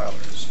C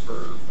compilers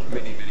for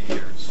many, many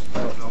years. I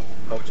don't know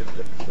how much of a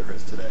difference there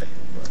is today.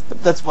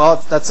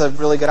 That's a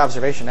really good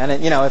observation. And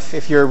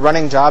if you're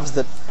running jobs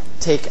that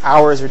take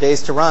hours or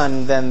days to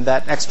run, then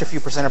that extra few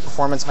percent of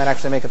performance might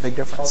actually make a big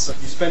difference. Also,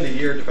 if you spend a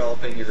year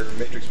developing your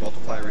matrix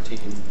multiply routine,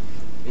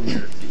 and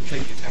you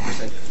take you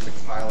 10% into the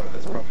compiler,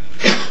 that's probably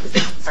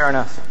fair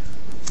enough.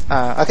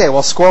 Okay,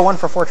 well, score 1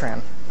 for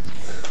Fortran.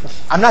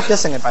 I'm not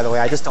dissing it, by the way.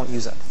 I just don't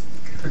use it.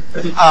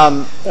 But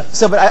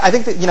I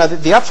think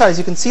that the upshot is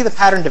you can see the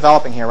pattern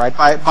developing here, right?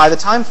 By the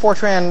time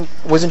Fortran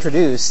was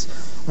introduced,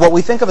 what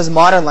we think of as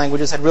modern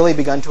languages had really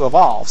begun to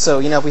evolve. So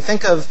if we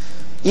think of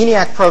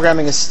ENIAC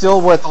programming is still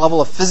we're at the level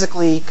of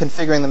physically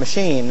configuring the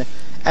machine,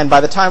 and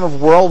by the time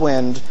of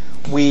Whirlwind,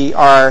 we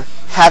are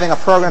having a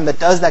program that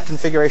does that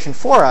configuration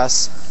for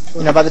us.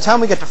 By the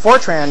time we get to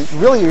Fortran,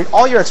 really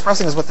all you're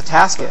expressing is what the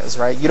task is,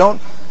 right?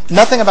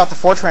 Nothing about the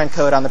Fortran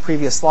code on the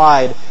previous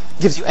slide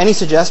gives you any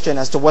suggestion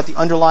as to what the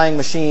underlying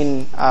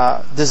machine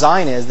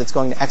design is that's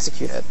going to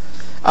execute it.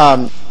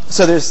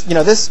 So there's,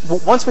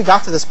 once we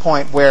got to this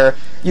point where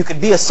you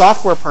could be a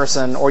software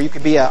person or you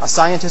could be a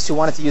scientist who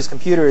wanted to use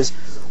computers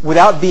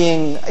without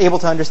being able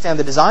to understand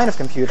the design of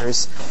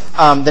computers,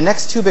 the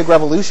next two big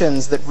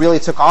revolutions that really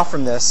took off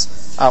from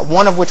this,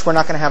 one of which we're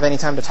not going to have any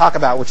time to talk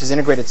about, which is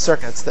integrated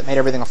circuits that made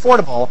everything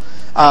affordable,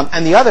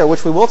 and the other,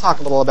 which we will talk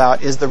a little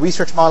about, is the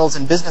research models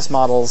and business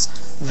models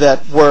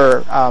that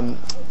were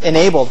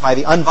enabled by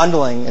the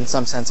unbundling, in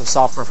some sense, of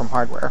software from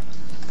hardware.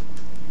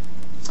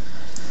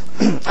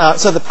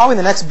 So probably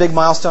the next big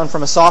milestone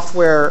from a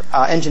software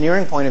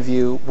engineering point of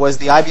view was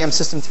the IBM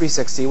System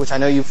 360, which I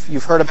know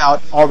you've heard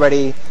about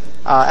already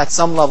at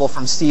some level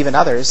from Steve and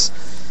others.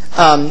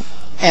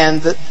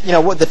 And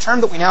the term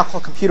that we now call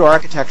computer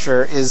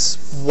architecture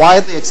is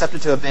widely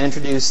accepted to have been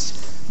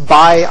introduced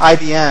by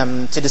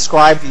IBM to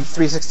describe the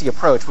 360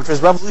 approach, which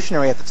was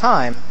revolutionary at the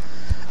time.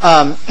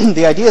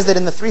 The idea is that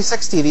in the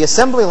 360, the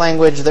assembly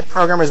language that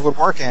programmers would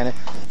work in,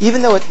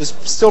 even though it was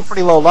still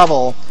pretty low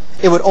level,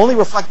 it would only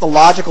reflect the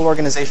logical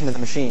organization of the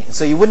machine.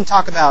 So you wouldn't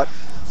talk about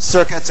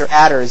circuits or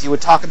adders. You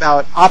would talk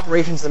about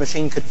operations the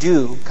machine could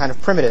do, kind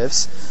of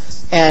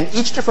primitives. And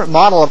each different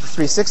model of the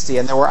 360,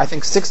 and there were, I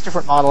think, 6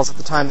 different models at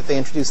the time that they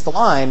introduced the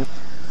line,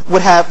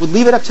 would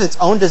leave it up to its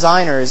own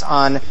designers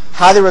on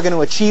how they were going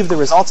to achieve the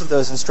results of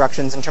those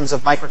instructions in terms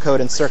of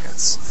microcode and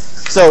circuits.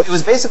 So it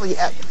was basically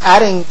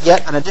adding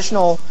yet an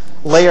additional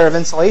layer of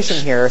insulation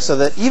here so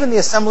that even the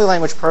assembly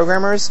language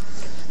programmers,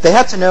 they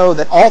had to know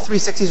that all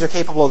 360s are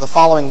capable of the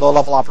following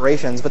low-level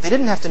operations, but they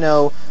didn't have to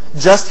know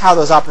just how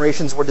those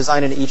operations were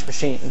designed into each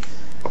machine.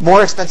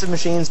 More expensive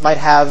machines might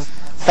have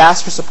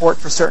faster support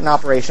for certain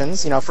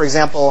operations. For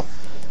example,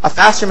 a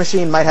faster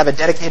machine might have a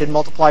dedicated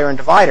multiplier and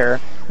divider,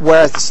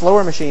 whereas the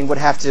slower machine would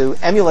have to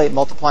emulate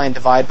multiply and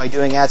divide by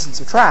doing adds and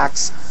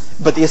subtracts,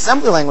 but the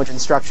assembly language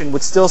instruction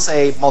would still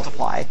say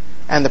multiply,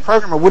 and the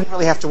programmer wouldn't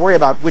really have to worry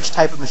about which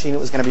type of machine it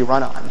was going to be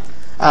run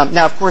on.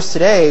 Now, of course,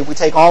 today we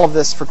take all of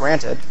this for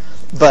granted.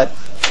 But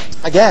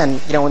again,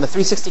 when the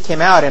 360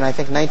 came out in, I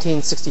think,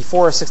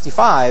 1964 or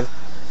 65,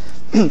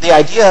 the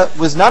idea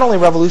was not only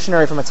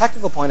revolutionary from a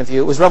technical point of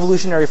view, it was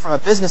revolutionary from a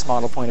business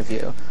model point of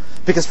view.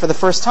 Because for the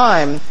first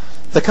time,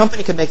 the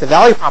company could make the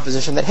value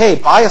proposition that, hey,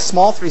 buy a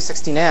small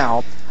 360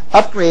 now,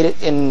 upgrade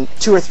it in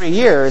 2 or 3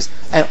 years,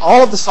 and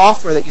all of the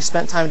software that you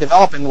spent time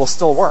developing will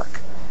still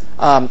work.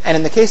 And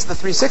in the case of the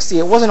 360,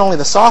 it wasn't only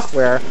the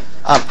software.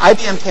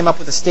 IBM came up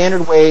with a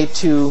standard way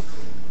to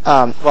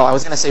I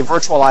was going to say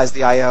virtualize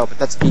the I/O, but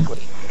that's Beakley.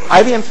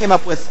 IBM came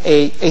up with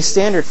a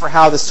standard for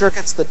how the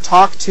circuits that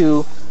talk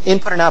to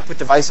input and output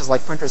devices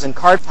like printers and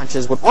card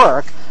punches would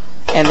work,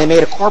 and they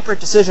made a corporate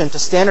decision to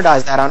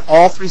standardize that on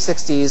all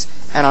 360s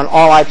and on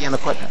all IBM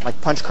equipment,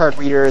 like punch card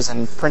readers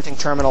and printing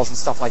terminals and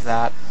stuff like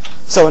that.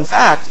 So in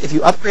fact, if you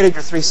upgraded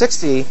your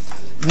 360,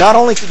 not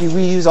only could you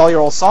reuse all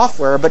your old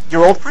software, but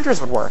your old printers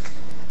would work.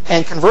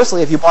 And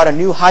conversely, if you bought a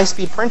new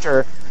high-speed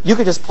printer, you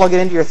could just plug it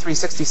into your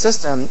 360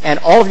 system, and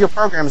all of your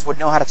programs would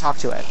know how to talk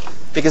to it.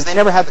 Because they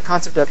never had the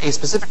concept of a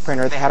specific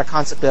printer, they had a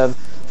concept of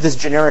this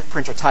generic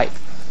printer type.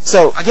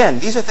 So again,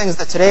 these are things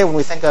that today, when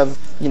we think of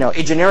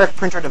a generic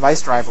printer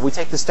device driver, we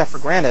take this stuff for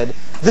granted.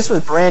 This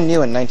was brand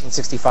new in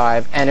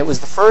 1965, and it was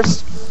the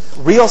first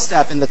real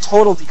step in the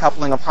total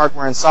decoupling of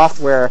hardware and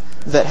software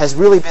that has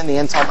really been the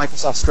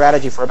Intel-Microsoft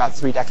strategy for about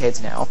 3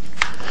 decades now.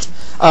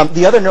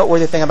 The other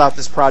noteworthy thing about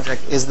this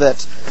project is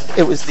that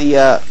it was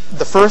the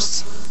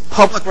first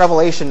public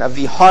revelation of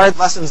the hard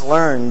lessons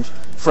learned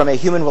from a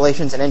human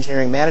relations and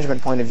engineering management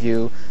point of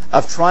view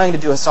of trying to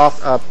do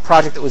a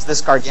project that was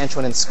this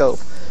gargantuan in scope.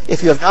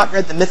 If you have not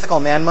read The Mythical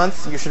Man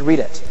Month, you should read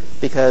it,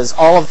 because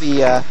all of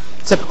the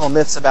typical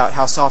myths about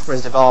how software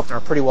is developed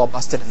are pretty well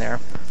busted in there.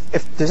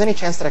 If there's any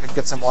chance that I could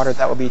get some water,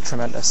 that would be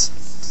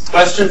tremendous.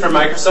 Question for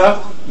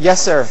Microsoft?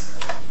 Yes, sir.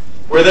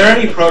 Were there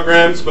any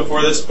programs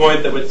before this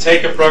point that would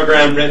take a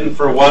program written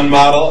for one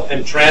model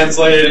and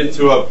translate it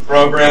into a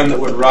program that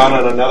would run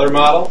on another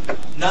model?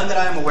 None that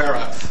I am aware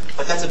of,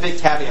 but that's a big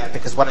caveat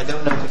because what I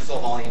don't know can fill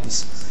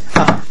volumes.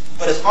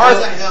 But as far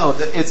as I know,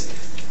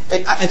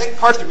 I think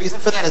part of the reason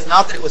for that is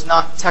not that it was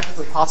not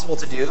technically possible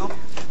to do,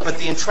 but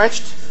the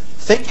entrenched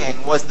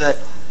thinking was that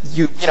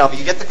you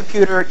get the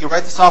computer, you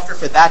write the software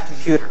for that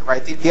computer,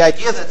 right? The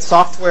idea that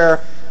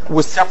software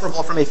was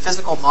separable from a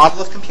physical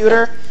model of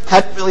computer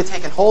hadn't really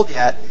taken hold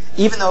yet,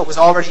 even though it was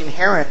already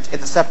inherent in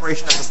the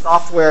separation of the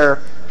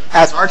software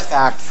as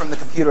artifact from the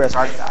computer as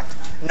artifact.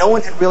 No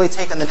one had really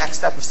taken the next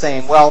step of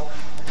saying, well,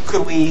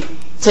 could we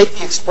take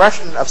the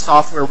expression of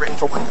software written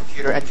for one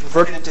computer and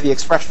convert it into the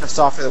expression of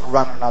software that would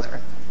run on another?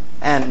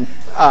 And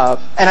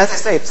as I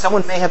say,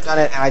 someone may have done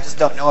it, and I just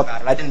don't know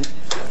about it. I didn't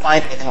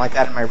find anything like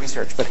that in my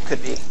research, but it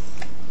could be.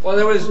 Well,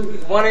 there was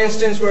one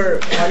instance where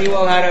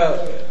Honeywell had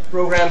a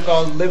program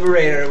called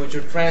Liberator, which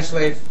would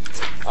translate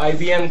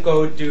IBM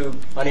code to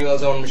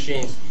Honeywell's own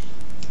machines.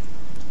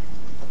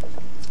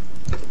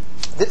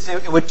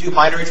 It would do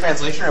binary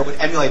translation, or it would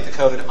emulate the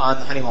code on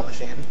the Honeywell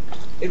machine?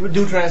 It would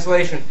do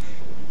translation.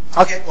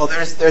 Okay, well,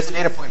 there's a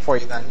data point for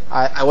you then.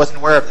 I wasn't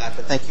aware of that,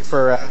 but thank you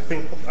for... I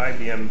think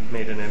IBM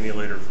made an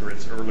emulator for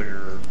its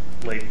earlier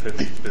late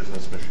 50s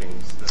business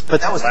machines.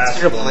 But that was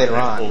considerably later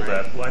on.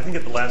 Right? Well, I think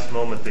at the last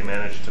moment they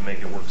managed to make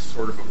it work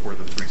sort of before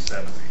the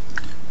 370.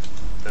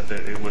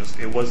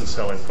 It was a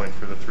selling point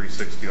for the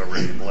 360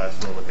 already at the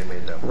last moment they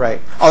made that work.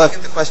 Right. Although I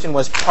think the question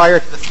was, prior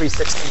to the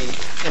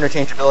 360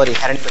 interchangeability,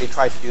 had anybody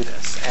tried to do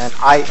this? And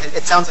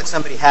it sounds like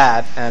somebody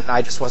had, and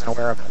I just wasn't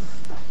aware of it.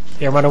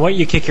 Yeah, Armando, why don't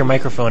you kick your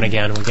microphone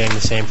again? We're getting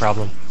the same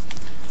problem.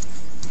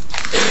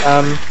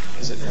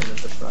 Is it at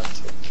the front?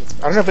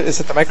 I don't know if it's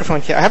at the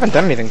microphone. I haven't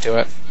done anything to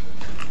it.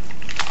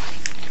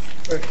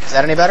 Is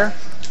that any better?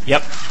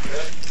 Yep.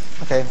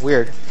 Okay,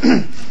 weird.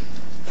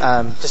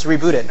 Just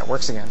reboot it and it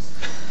works again.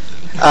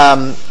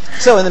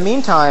 So in the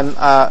meantime,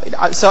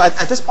 so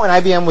at this point,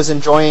 IBM was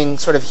enjoying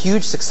sort of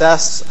huge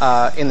success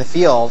in the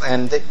field,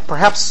 and they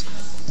perhaps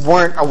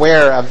weren't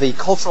aware of the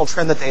cultural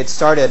trend that they had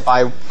started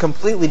by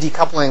completely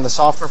decoupling the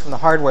software from the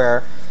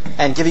hardware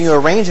and giving you a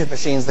range of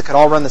machines that could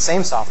all run the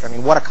same software. I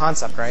mean, what a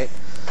concept, right?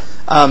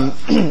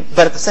 But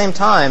at the same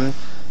time,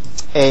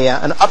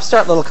 an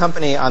upstart little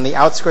company on the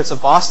outskirts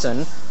of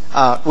Boston,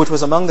 which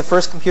was among the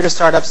first computer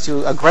startups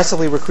to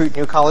aggressively recruit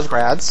new college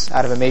grads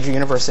out of a major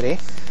university,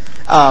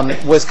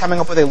 was coming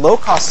up with a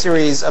low-cost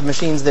series of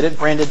machines that it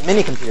branded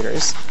mini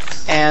computers.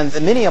 And the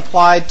mini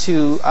applied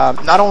to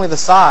not only the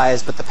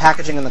size, but the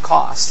packaging and the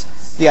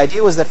cost. The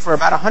idea was that for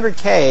about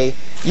 $100K,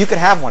 you could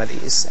have one of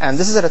these. And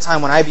this is at a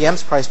time when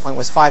IBM's price point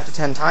was 5 to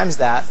 10 times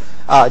that,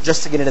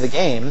 just to get into the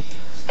game.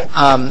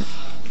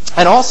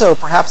 And also,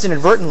 perhaps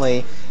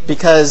inadvertently,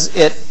 because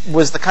it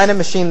was the kind of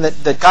machine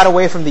that got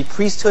away from the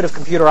priesthood of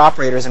computer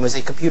operators and was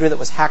a computer that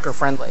was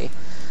hacker-friendly.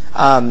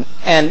 And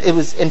it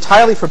was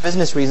entirely for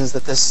business reasons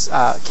that this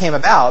came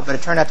about, but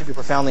it turned out to be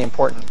profoundly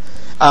important.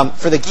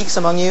 For the geeks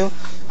among you,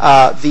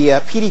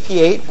 the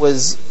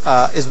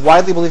PDP-8 is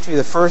widely believed to be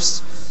the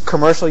first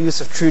commercial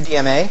use of true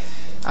DMA.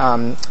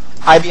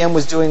 IBM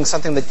was doing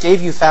something that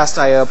gave you fast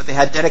I/O, but they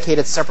had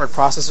dedicated separate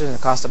processors and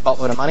it cost a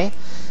buttload of money.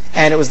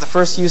 And it was the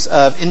first use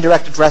of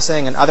indirect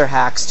addressing and other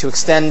hacks to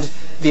extend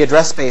the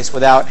address space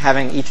without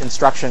having each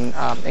instruction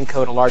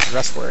encode a large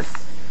address word.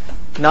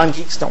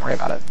 Non-geeks, don't worry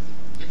about it.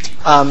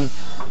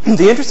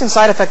 The interesting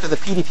side effect of the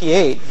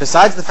PDP-8,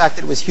 besides the fact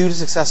that it was hugely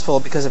successful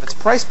because of its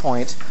price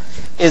point,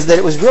 is that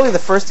it was really the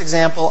first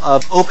example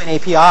of open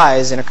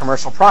APIs in a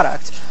commercial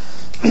product.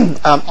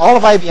 All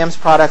of IBM's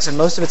products and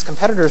most of its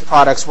competitors'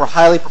 products were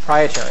highly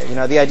proprietary.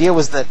 The idea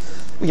was that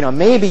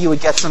maybe you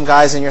would get some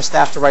guys in your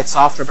staff to write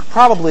software, but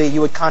probably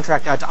you would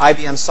contract out to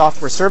IBM's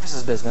software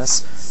services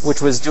business,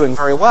 which was doing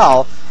very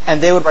well,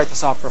 and they would write the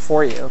software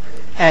for you.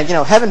 And,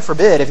 heaven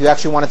forbid, if you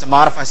actually wanted to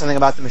modify something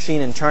about the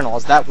machine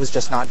internals, that was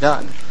just not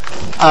done.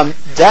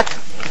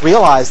 DEC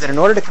realized that in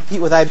order to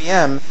compete with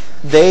IBM,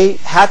 they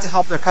had to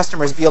help their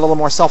customers be a little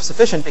more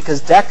self-sufficient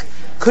because DEC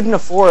couldn't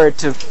afford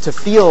to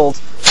field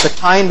the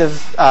kind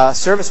of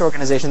service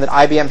organization that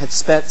IBM had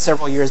spent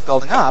several years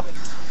building up.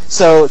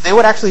 So they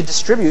would actually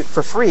distribute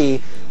for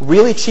free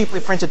really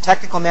cheaply printed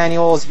technical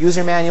manuals,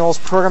 user manuals,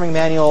 programming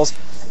manuals,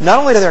 not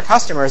only to their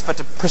customers, but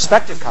to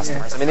prospective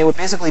customers. I mean, they would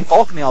basically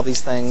bulk mail these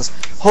things,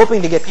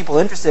 hoping to get people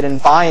interested in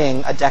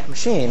buying a DEC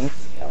machine,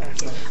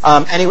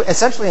 and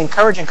essentially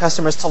encouraging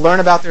customers to learn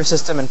about their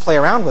system and play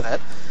around with it.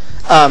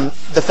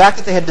 The fact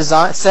that they had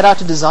set out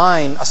to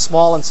design a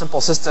small and simple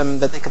system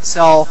that they could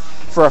sell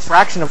for a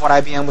fraction of what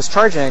IBM was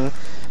charging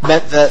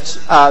meant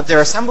that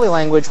their assembly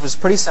language was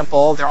pretty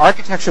simple, their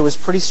architecture was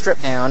pretty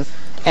stripped down,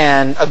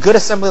 and a good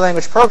assembly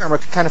language programmer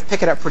could kind of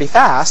pick it up pretty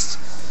fast.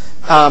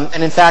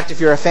 And in fact, if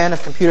you're a fan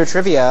of computer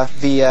trivia,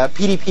 the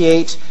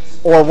PDP-8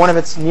 or one of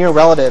its near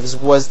relatives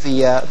was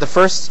the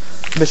first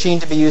machine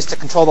to be used to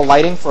control the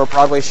lighting for a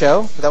Broadway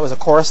show. That was a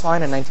chorus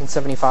line in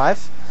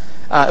 1975.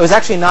 It was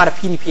actually not a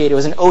PDP-8. It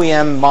was an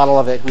OEM model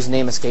of it whose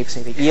name escapes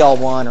me, the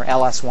EL1 or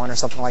LS1 or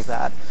something like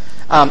that.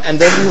 And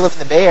those who live in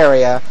the Bay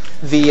Area,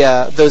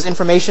 those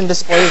information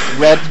displays,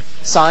 red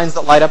signs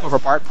that light up over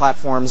BART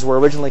platforms, were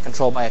originally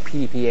controlled by a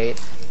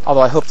PDP-8,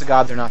 although I hope to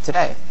God they're not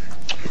today.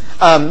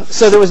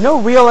 So there was no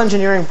real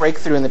engineering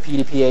breakthrough in the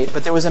PDP-8,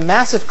 but there was a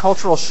massive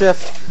cultural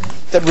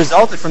shift that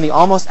resulted from the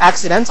almost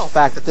accidental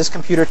fact that this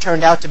computer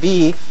turned out to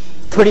be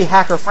pretty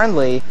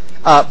hacker-friendly,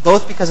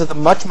 both because of the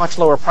much, much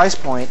lower price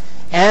point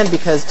and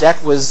because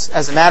DEC was,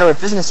 as a matter of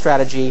business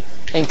strategy,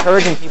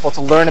 encouraging people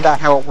to learn about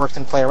how it worked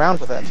and play around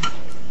with it.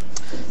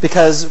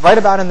 Because right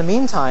about in the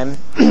meantime,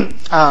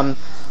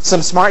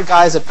 some smart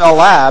guys at Bell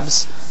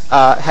Labs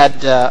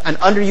had an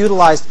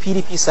underutilized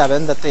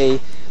PDP-7 that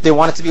they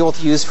wanted to be able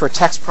to use for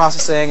text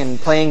processing and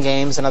playing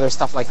games and other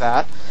stuff like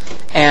that.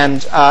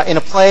 And in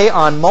a play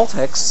on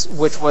Multics,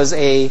 which was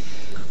a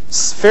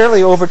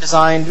fairly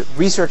over-designed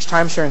research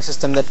time-sharing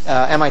system that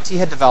MIT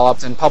had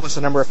developed and published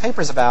a number of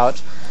papers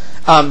about,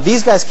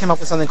 these guys came up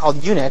with something called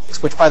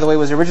Unix, which, by the way,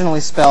 was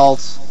originally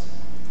spelled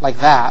like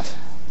that.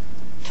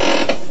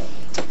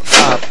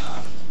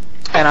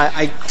 And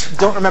I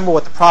don't remember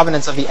what the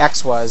provenance of the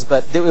X was,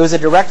 but it was a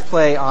direct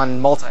play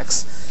on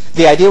Multics.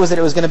 The idea was that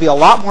it was going to be a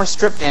lot more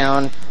stripped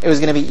down. It was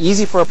going to be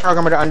easy for a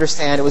programmer to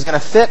understand. It was going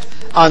to fit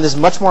on this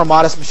much more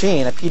modest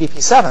machine, a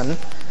PDP-7.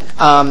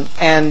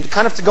 And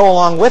kind of to go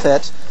along with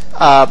it,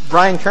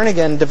 Brian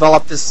Kernighan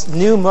developed this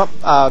new,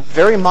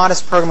 very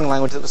modest programming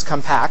language that was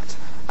compact.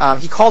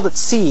 He called it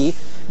C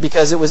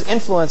because it was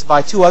influenced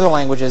by two other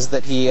languages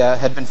that he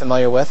had been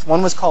familiar with.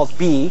 One was called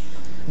B.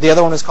 The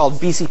other one was called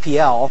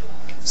BCPL.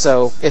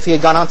 So if he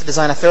had gone on to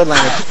design a third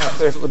language, it's not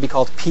clear if it would be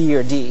called P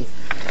or D.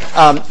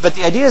 But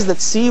the idea is that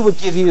C would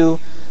give you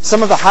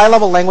some of the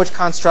high-level language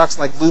constructs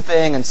like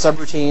looping and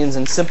subroutines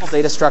and simple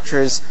data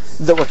structures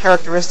that were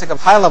characteristic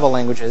of high-level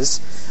languages,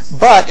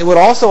 but it would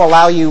also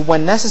allow you,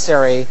 when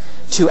necessary,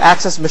 to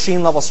access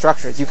machine-level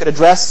structures. You could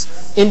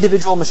address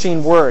individual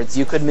machine words.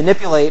 You could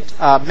manipulate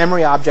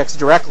memory objects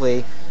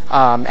directly,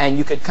 and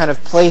you could kind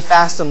of play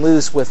fast and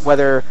loose with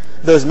whether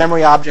those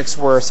memory objects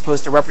were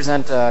supposed to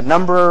represent a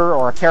number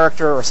or a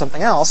character or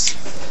something else.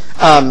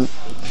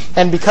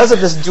 And because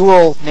of this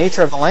dual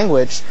nature of the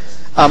language,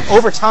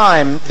 over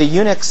time, the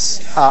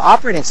Unix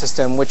operating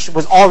system, which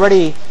was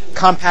already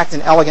compact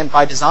and elegant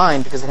by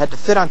design because it had to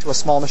fit onto a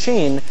small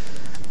machine,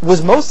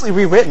 was mostly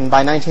rewritten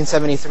by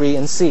 1973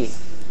 in C.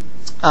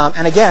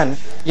 And again,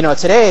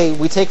 today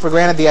we take for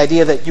granted the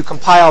idea that you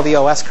compile the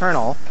OS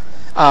kernel,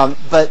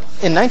 but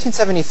in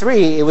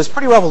 1973 it was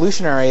pretty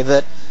revolutionary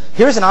that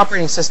here's an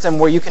operating system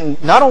where you can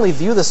not only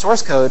view the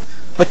source code,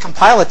 but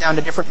compile it down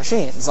to different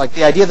machines. Like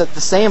the idea that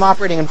the same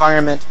operating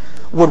environment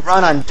would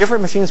run on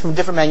different machines from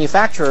different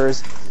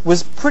manufacturers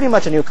was pretty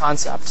much a new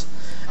concept.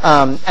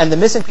 And the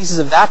missing pieces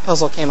of that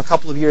puzzle came a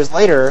couple of years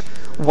later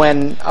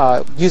when,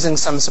 using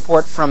some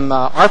support from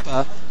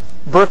ARPA,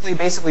 Berkeley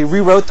basically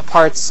rewrote the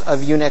parts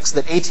of Unix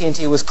that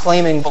AT&T was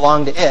claiming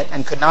belonged to it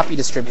and could not be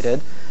distributed.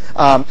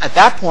 At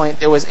that point,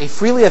 there was a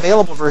freely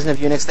available version of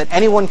Unix that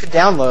anyone could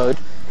download,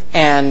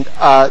 and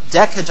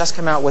DEC had just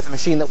come out with a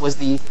machine that was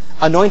the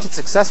anointed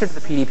successor to the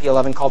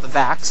PDP-11 called the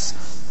VAX,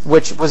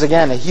 which was,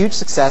 again, a huge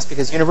success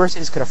because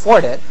universities could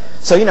afford it.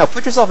 So,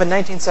 put yourself in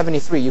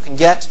 1973. You can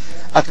get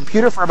a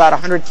computer for about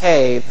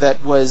 $100K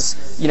that was,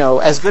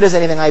 as good as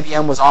anything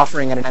IBM was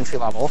offering at an entry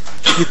level.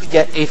 You could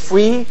get a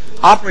free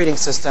operating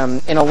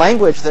system in a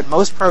language that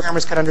most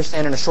programmers could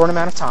understand in a short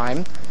amount of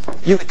time.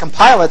 You could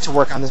compile it to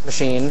work on this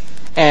machine,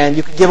 and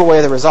you could give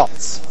away the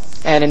results.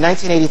 And in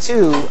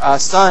 1982,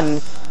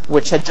 Sun,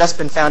 which had just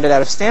been founded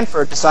out of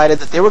Stanford, decided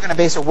that they were going to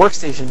base a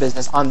workstation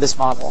business on this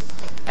model.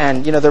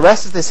 And, the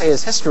rest, as they say,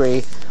 is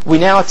history. We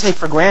now take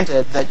for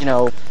granted that,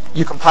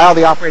 you compile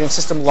the operating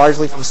system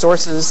largely from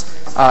sources.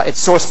 It's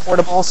source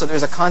portable, so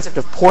there's a concept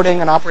of porting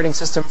an operating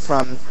system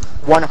from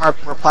one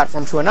hardware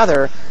platform to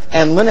another.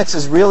 And Linux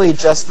is really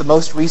just the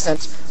most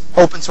recent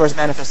open source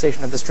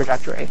manifestation of this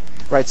trajectory,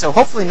 right? So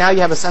hopefully now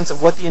you have a sense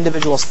of what the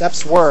individual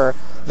steps were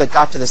that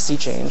got to the sea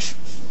change.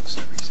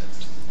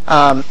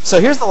 So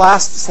here's the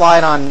last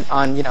slide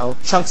on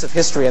chunks of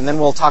history, and then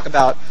we'll talk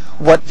about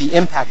what the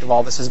impact of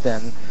all this has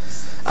been.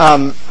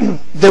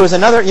 There was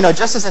another,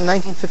 just as in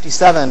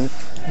 1957,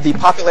 the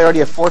popularity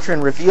of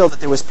Fortran revealed that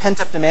there was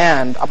pent-up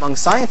demand among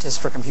scientists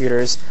for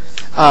computers.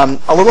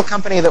 A little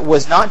company that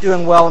was not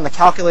doing well in the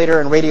calculator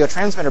and radio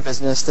transmitter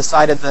business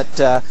decided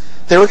that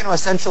they were going to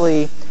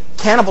essentially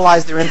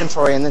cannibalize their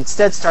inventory and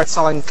instead start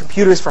selling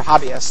computers for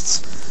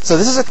hobbyists. So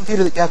this is a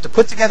computer that you have to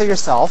put together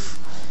yourself.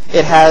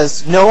 It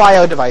has no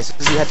I/O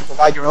devices. You have to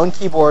provide your own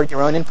keyboard,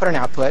 your own input and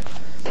output.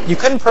 You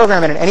couldn't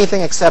program it in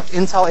anything except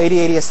Intel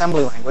 8080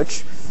 assembly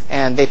language,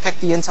 and they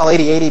picked the Intel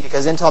 8080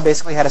 because Intel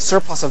basically had a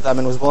surplus of them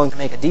and was willing to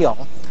make a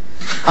deal.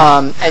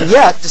 And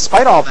yet,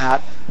 despite all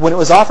that, when it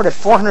was offered at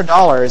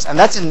 $400, and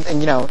that's in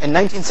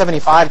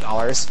 1975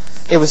 dollars,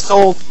 it was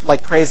sold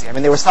like crazy. I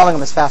mean, they were selling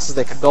them as fast as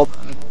they could build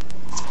them.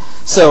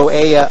 So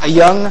a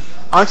young,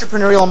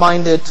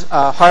 entrepreneurial-minded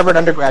Harvard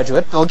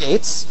undergraduate, Bill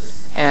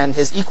Gates, and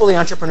his equally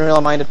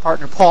entrepreneurial-minded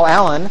partner, Paul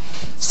Allen,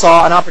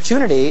 saw an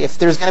opportunity. If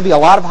there's going to be a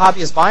lot of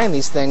hobbyists buying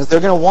these things, they're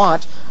going to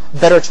want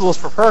better tools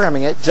for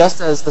programming it,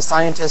 just as the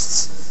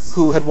scientists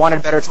who had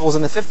wanted better tools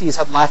in the 50s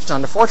had latched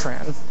onto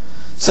Fortran.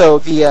 So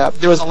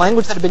there was a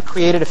language that had been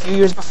created a few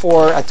years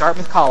before at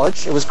Dartmouth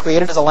College. It was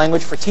created as a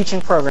language for teaching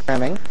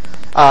programming.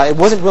 It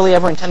wasn't really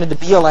ever intended to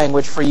be a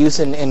language for use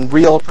in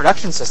real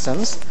production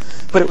systems,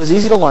 but it was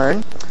easy to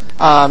learn.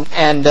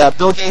 And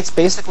Bill Gates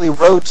basically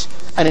wrote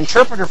an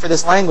interpreter for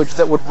this language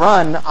that would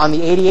run on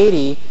the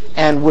 8080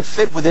 and would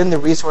fit within the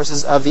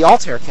resources of the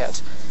Altair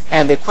kit.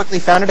 And they quickly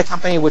founded a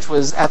company which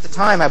was, at the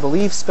time, I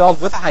believe,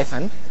 spelled with a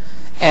hyphen,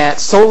 and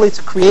solely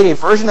to create a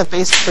version of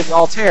BASIC for the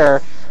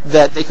Altair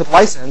that they could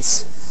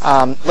license.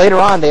 Later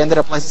on, they ended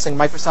up licensing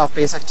Microsoft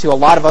BASIC to a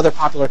lot of other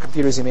popular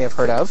computers you may have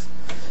heard of.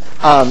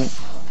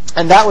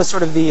 And that was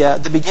sort of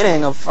the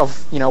beginning of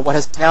what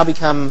has now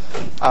become,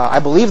 I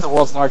believe, the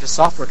world's largest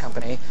software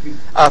company.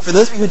 For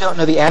those of you who don't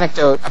know the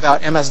anecdote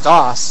about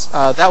MS-DOS,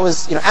 that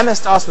was,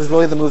 MS-DOS was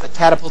really the move that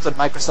catapulted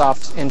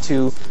Microsoft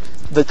into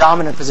the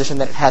dominant position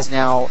that it has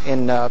now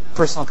in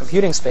personal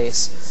computing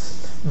space.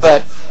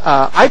 But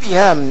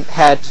IBM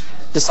had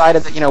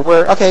decided that,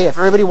 if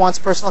everybody wants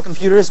personal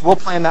computers, we'll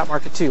play in that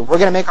market too. We're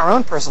going to make our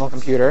own personal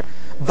computer,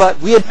 but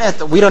we admit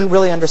that we don't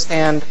really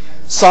understand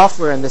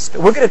software in this.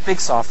 We're good at big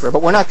software,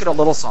 but we're not good at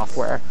little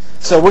software.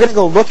 So we're going to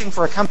go looking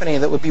for a company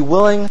that would be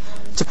willing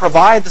to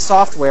provide the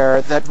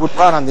software that would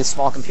run on these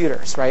small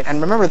computers, right?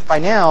 And remember that by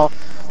now,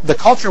 the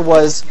culture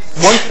was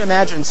one could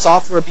imagine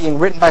software being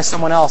written by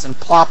someone else and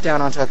plopped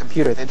down onto a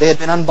computer. They had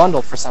been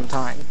unbundled for some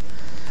time.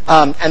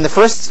 And the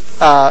first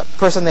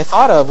person they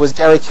thought of was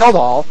Gary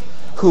Kildall,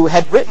 who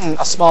had written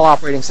a small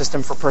operating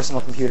system for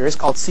personal computers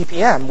called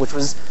CP/M, which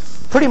was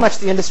pretty much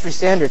the industry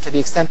standard to the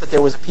extent that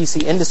there was a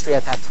PC industry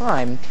at that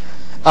time.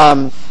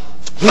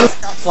 He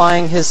was out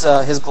flying his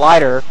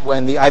glider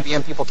when the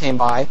IBM people came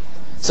by,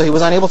 so he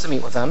was unable to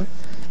meet with them.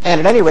 And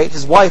at any rate,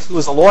 his wife, who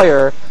was a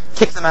lawyer,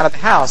 kicked them out of the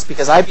house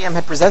because IBM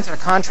had presented a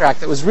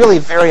contract that was really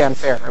very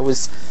unfair. It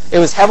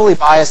was heavily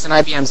biased in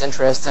IBM's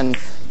interest, and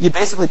you'd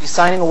basically be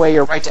signing away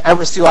your right to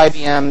ever sue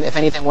IBM if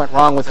anything went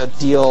wrong with a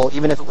deal,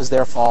 even if it was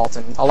their fault,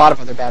 and a lot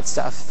of other bad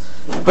stuff.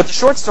 But the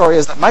short story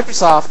is that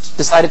Microsoft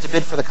decided to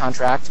bid for the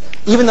contract,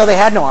 even though they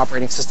had no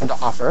operating system to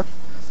offer.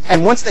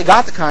 And once they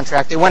got the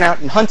contract, they went out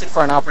and hunted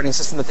for an operating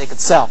system that they could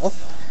sell.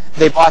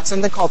 They bought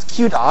something called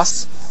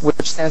QDOS,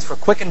 which stands for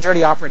Quick and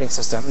Dirty Operating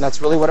System, and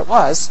that's really what it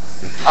was,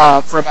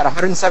 for about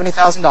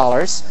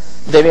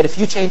 $170,000. They made a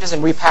few changes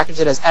and repackaged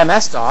it as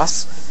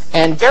MS-DOS.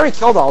 And Gary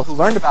Kildall, who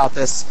learned about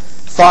this,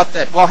 thought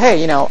that, well,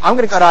 hey, I'm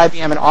going to go to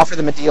IBM and offer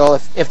them a deal.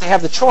 If they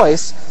have the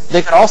choice,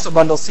 they could also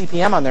bundle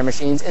CP/M on their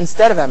machines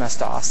instead of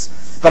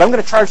MS-DOS. But I'm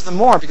going to charge them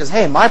more because,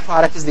 hey, my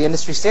product is the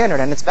industry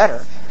standard and it's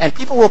better. And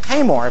people will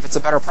pay more if it's a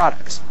better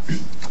product.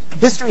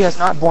 History has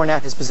not borne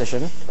out his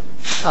position.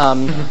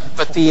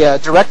 But the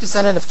direct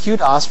descendant of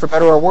QDOS, for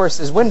better or worse,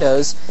 is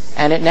Windows,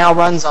 and it now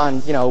runs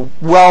on,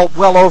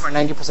 well over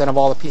 90% of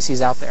all the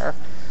PCs out there.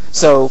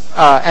 So,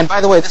 and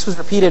by the way, this was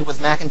repeated with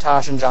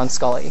Macintosh and John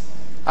Scully.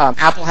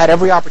 Apple had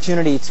every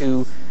opportunity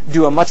to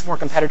do a much more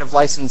competitive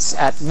license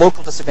at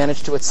local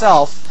disadvantage to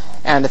itself,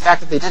 and the fact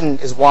that they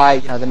didn't is why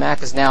the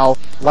Mac is now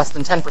less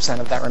than 10%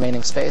 of that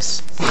remaining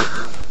space.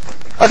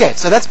 Okay,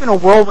 so that's been a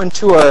whirlwind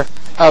tour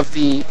of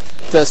the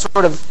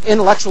sort of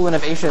intellectual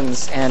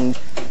innovations and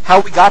how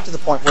we got to the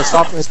point where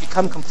software has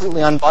become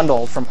completely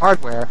unbundled from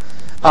hardware.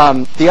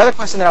 The other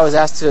question that I was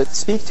asked to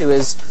speak to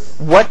is,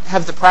 what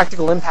have the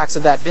practical impacts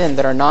of that been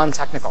that are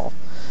non-technical?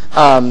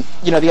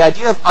 The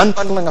idea of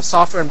unbundling of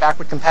software and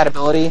backward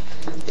compatibility,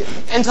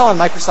 Intel and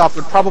Microsoft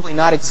would probably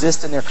not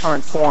exist in their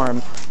current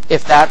form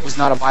if that was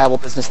not a viable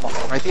business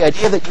model, right? The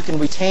idea that you can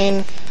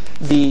retain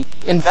the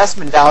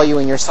investment value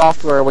in your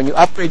software when you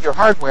upgrade your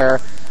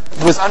hardware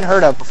was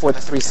unheard of before the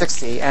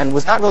 360 and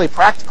was not really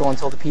practical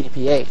until the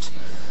PDP-8.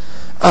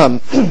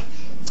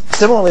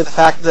 Similarly, the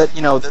fact that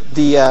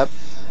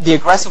the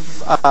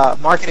aggressive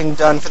marketing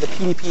done for the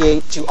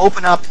PDP-8 to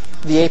open up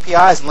the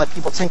APIs and let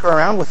people tinker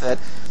around with it,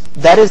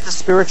 that is the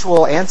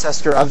spiritual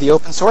ancestor of the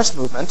open source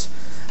movement.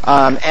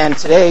 And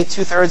today,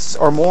 2/3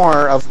 or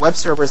more of web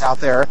servers out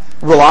there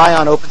rely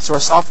on open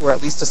source software,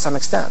 at least to some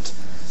extent.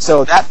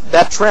 So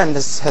that trend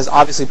has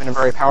obviously been a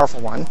very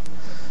powerful one.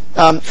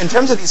 In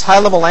terms of these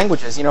high-level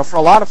languages, for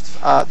a lot of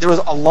there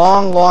was a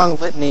long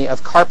litany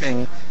of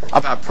carping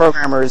about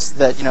programmers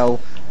that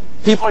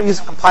people are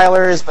using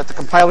compilers, but the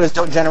compilers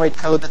don't generate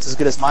code that's as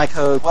good as my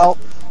code. Well,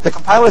 the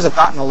compilers have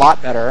gotten a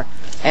lot better,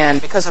 and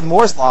because of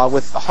Moore's law,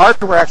 with the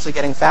hardware actually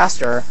getting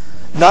faster,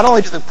 not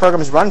only do the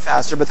programs run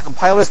faster, but the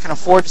compilers can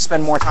afford to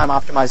spend more time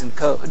optimizing the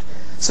code.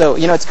 So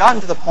it's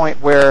gotten to the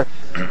point where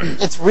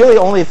it's really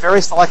only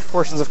very select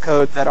portions of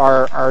code that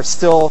are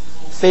still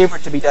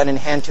favorite to be done in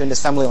hand-tuned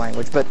assembly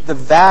language, but the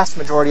vast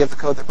majority of the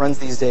code that runs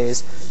these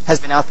days has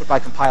been output by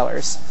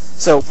compilers.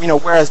 So,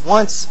 whereas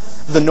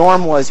once the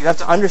norm was you have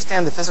to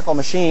understand the physical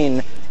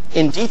machine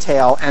in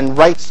detail and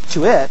write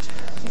to it,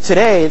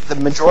 today the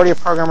majority of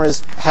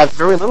programmers have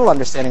very little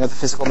understanding of the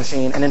physical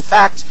machine, and in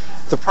fact,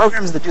 the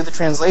programs that do the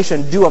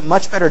translation do a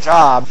much better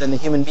job than the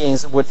human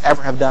beings would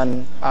ever have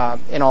done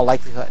in all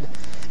likelihood.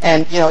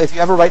 And if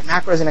you ever write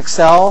macros in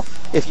Excel,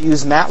 if you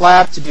use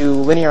MATLAB to do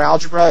linear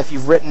algebra, if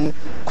you've written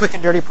quick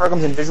and dirty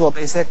programs in Visual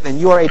Basic, then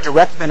you are a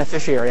direct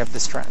beneficiary of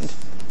this trend.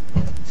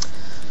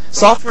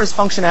 Software's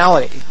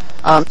functionality.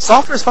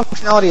 Software's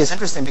functionality is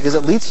interesting because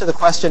it leads to the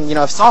question,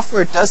 if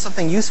software does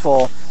something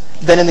useful,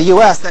 then in the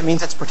US that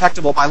means it's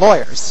protectable by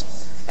lawyers.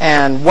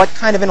 And what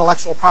kind of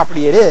intellectual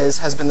property it is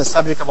has been the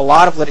subject of a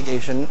lot of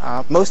litigation,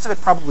 most of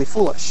it probably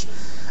foolish.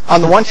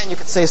 On the one hand, you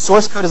could say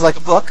source code is like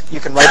a book. You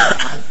can write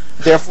it,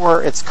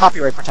 therefore it's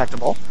copyright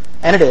protectable,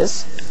 and it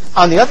is.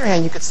 On the other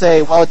hand, you could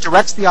say, well, it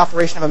directs the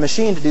operation of a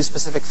machine to do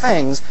specific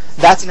things.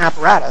 That's an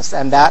apparatus,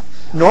 and that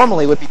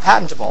normally would be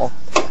patentable.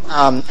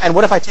 And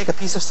what if I take a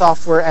piece of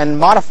software and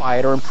modify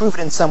it or improve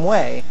it in some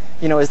way?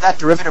 Is that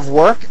derivative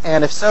work?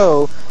 And if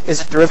so, is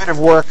it derivative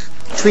work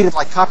treated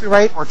like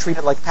copyright or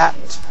treated like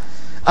patent?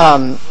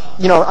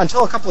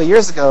 Until a couple of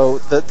years ago,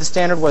 the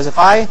standard was if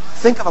I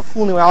think of a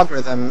cool new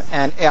algorithm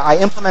and I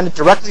implement it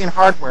directly in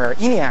hardware,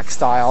 ENIAC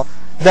style,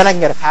 then I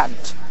can get a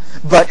patent.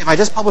 But if I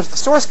just publish the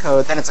source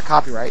code, then it's a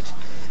copyright.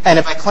 And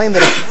if I claim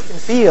that a look and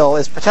feel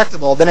is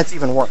protectable, then it's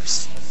even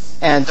worse.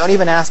 And don't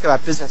even ask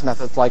about business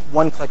methods like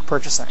one-click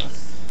purchasing.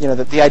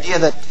 The idea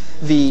that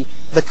the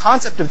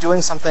concept of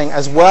doing something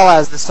as well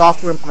as the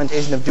software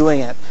implementation of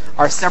doing it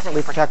are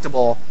separately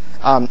protectable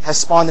has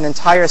spawned an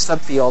entire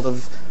subfield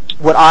of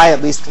what I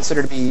at least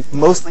consider to be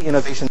mostly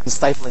innovation and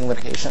stifling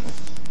litigation.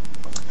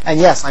 And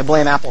yes, I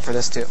blame Apple for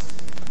this too.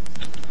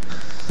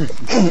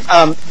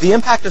 The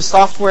impact of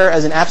software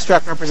as an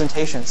abstract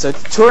representation. So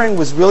Turing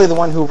was really the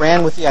one who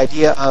ran with the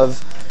idea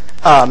of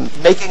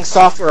making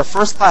software a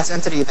first-class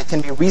entity that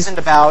can be reasoned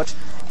about,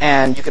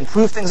 and you can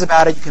prove things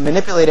about it, you can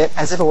manipulate it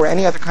as if it were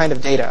any other kind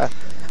of data.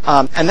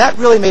 And that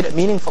really made it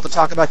meaningful to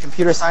talk about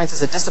computer science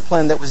as a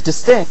discipline that was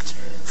distinct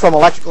from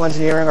electrical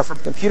engineering or from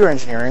computer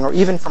engineering or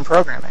even from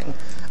programming.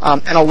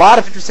 And a lot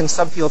of interesting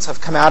subfields have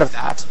come out of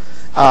that.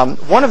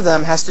 One of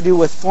them has to do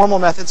with formal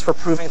methods for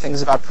proving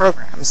things about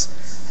programs.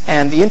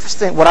 And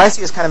what I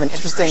see as kind of an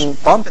interesting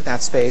bump in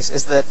that space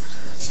is that,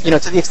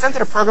 to the extent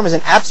that a program is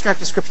an abstract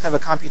description of a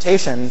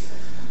computation,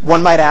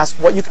 one might ask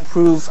what you can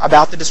prove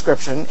about the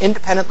description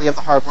independently of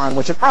the hardware on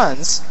which it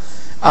runs.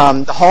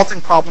 The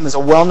halting problem is a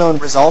well-known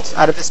result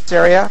out of this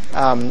area,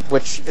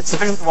 which it's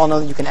sufficiently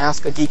well-known that you can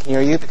ask a geek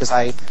near you because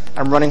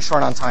I'm running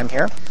short on time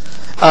here.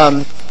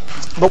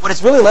 But what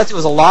it's really led to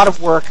is a lot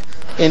of work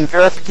in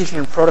verification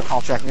and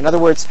protocol checking. In other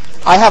words,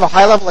 I have a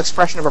high-level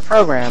expression of a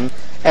program,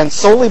 and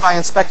solely by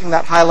inspecting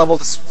that high-level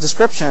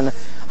description,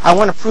 I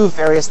want to prove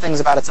various things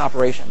about its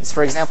operations.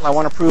 For example, I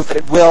want to prove that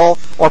it will,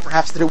 or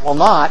perhaps that it will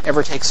not,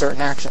 ever take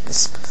certain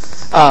actions.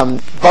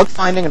 Bug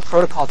finding and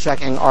protocol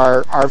checking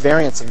are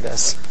variants of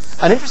this.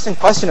 An interesting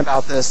question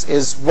about this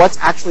is what's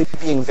actually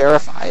being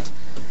verified.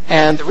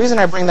 And the reason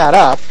I bring that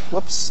up,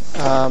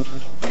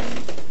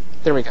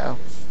 there we go.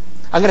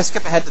 I'm going to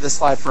skip ahead to this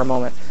slide for a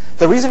moment.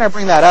 The reason I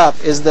bring that up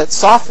is that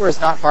software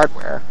is not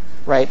hardware,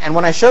 right? And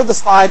when I showed the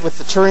slide with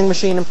the Turing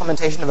machine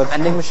implementation of a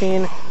vending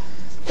machine,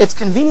 it's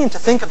convenient to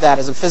think of that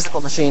as a physical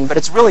machine, but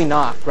it's really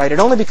not, right? It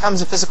only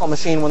becomes a physical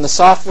machine when the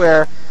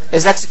software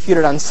is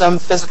executed on some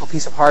physical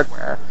piece of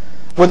hardware.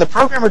 When the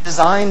programmer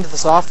designed the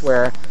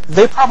software,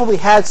 they probably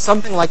had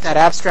something like that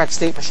abstract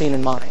state machine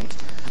in mind.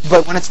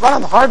 But when it's run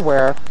on the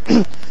hardware,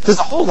 there's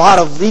a whole lot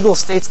of legal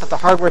states that the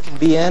hardware can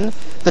be in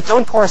that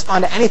don't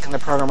correspond to anything the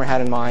programmer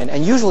had in mind.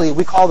 And usually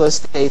we call those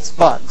states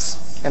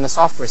bugs in the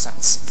software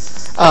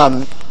sense.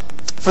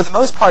 For the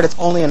most part, it's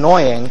only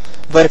annoying.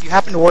 But if you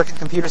happen to work in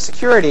computer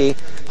security,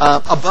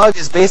 a bug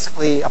is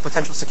basically a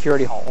potential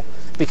security hole.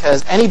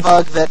 Because any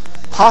bug that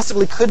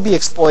possibly could be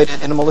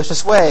exploited in a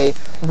malicious way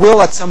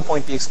will at some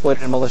point be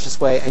exploited in a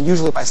malicious way, and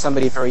usually by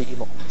somebody very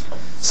evil.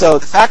 So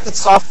the fact that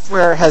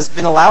software has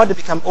been allowed to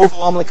become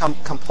overwhelmingly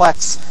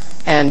complex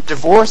and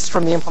divorced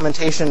from the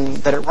implementation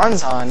that it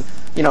runs on,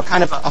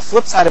 kind of a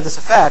flip side of this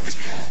effect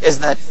is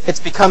that it's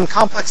become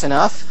complex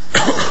enough.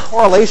 The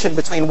correlation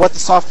between what the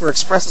software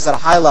expresses at a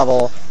high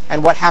level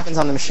and what happens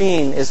on the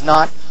machine is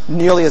not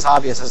nearly as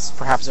obvious as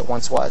perhaps it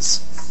once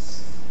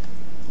was.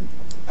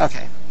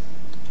 Okay.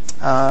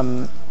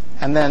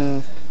 And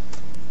then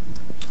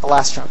the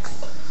last chunk.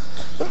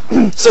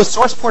 So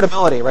source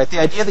portability, right? The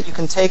idea that you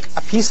can take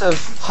a piece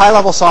of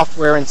high-level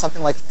software in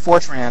something like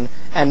Fortran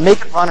and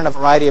make it run on a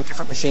variety of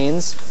different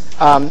machines,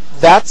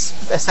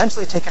 that's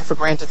essentially taken for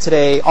granted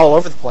today all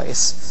over the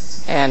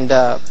place. And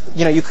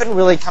you couldn't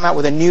really come out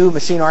with a new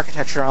machine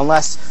architecture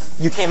unless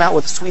you came out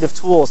with a suite of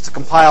tools to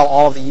compile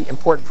all of the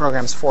important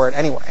programs for it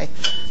anyway.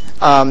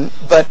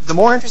 But the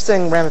more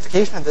interesting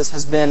ramification of this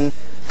has been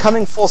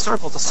coming full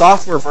circle to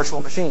software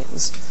virtual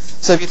machines.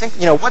 So if you think,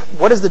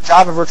 what is the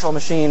Java virtual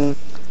machine?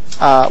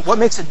 What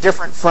makes it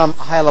different from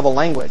a high-level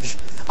language?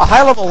 a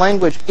high-level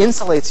language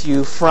insulates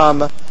you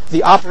from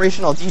the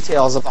operational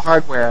details of the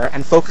hardware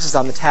and focuses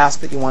on the task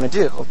that you want to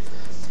do.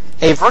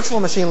 A virtual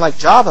machine like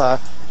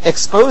Java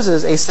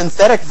exposes a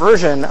synthetic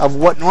version of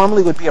what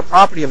normally would be a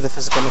property of the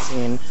physical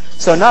machine.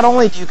 So not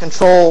only do you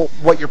control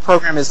what your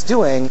program is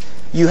doing,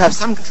 you have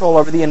some control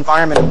over the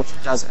environment in which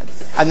it does it.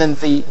 And then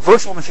the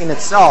virtual machine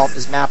itself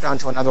is mapped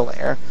onto another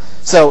layer.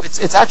 So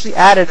it's actually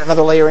added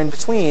another layer in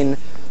between,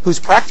 whose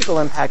practical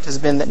impact has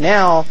been that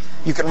now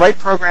you can write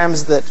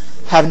programs that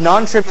have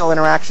non-trivial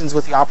interactions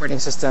with the operating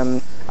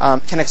system,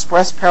 can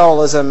express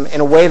parallelism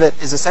in a way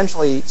that is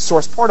essentially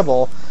source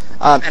portable.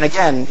 And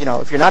again,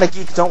 if you're not a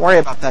geek, don't worry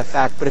about that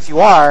fact. But if you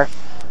are,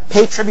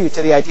 pay tribute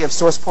to the idea of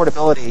source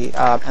portability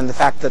and the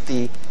fact that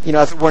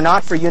if it were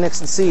not for Unix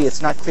and C,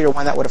 it's not clear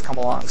when that would have come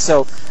along.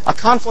 So a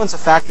confluence of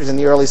factors in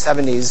the early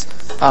 70s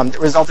that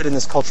resulted in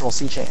this cultural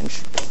sea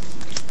change.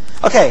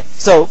 Okay,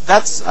 so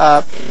that's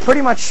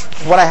pretty much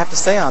what I have to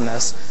say on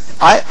this.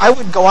 I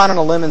would go out on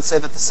a limb and say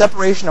that the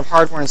separation of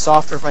hardware and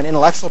software from an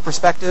intellectual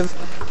perspective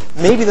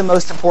may be the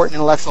most important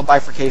intellectual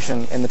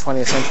bifurcation in the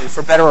 20th century,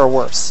 for better or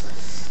worse.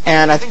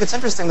 And I think it's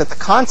interesting that the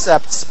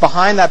concepts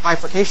behind that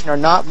bifurcation are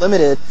not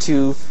limited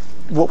to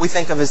what we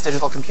think of as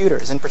digital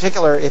computers. In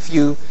particular, if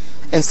you,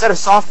 instead of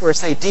software,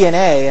 say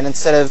DNA, and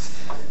instead of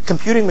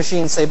computing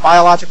machines, say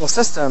biological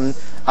system,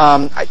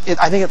 I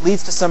think it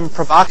leads to some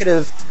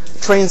provocative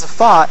trains of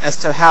thought as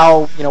to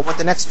how, what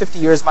the next 50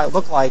 years might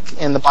look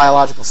like in the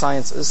biological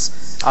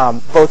sciences,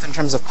 both in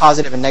terms of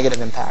positive and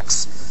negative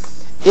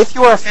impacts. If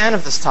you are a fan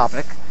of this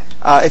topic,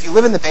 if you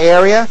live in the Bay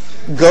Area,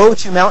 go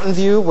to Mountain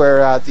View,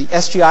 where the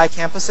SGI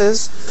campus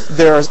is.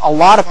 There's a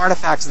lot of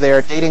artifacts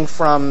there dating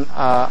from,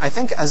 I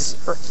think,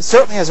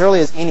 certainly as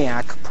early as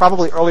ENIAC,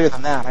 probably earlier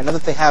than that. I know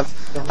that they have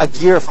a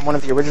gear from one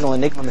of the original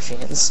Enigma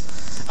machines.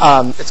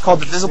 It's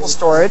called the Visible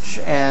Storage,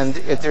 and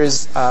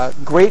there's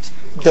great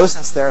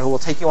docents there who will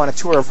take you on a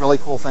tour of really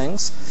cool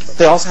things.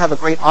 They also have a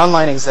great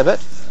online exhibit.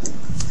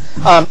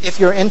 If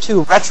you're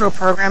into retro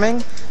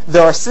programming,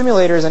 there are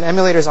simulators and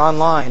emulators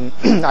online.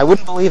 I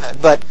wouldn't believe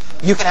it, but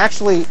you can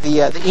actually, the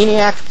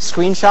ENIAC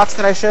screenshots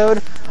that I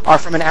showed are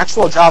from an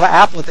actual Java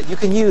applet that you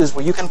can use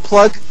where you can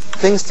plug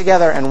things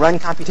together and run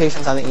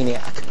computations on the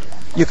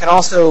ENIAC. You can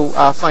also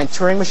find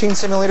Turing machine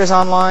simulators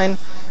online.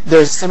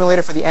 There's a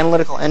simulator for the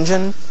analytical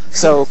engine.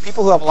 So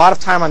people who have a lot of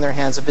time on their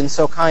hands have been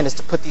so kind as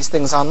to put these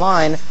things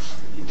online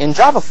in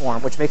Java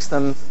form, which makes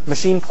them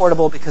machine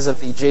portable because of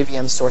the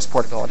JVM source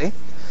portability.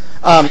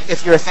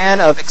 If you're a fan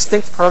of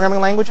extinct programming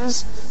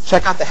languages,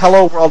 check out the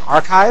Hello World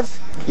archive.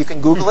 You can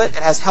Google it.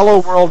 It has Hello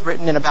World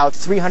written in about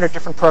 300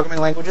 different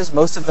programming languages,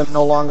 most of them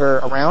no longer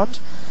around.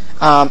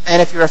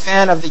 And if you're a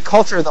fan of the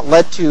culture that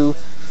led to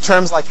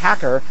terms like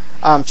hacker,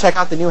 check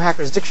out the New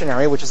Hackers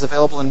Dictionary, which is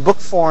available in book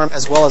form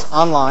as well as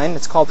online.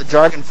 It's called the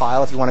Jargon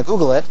File if you want to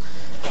Google it.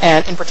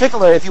 And in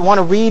particular, if you want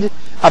to read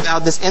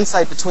about this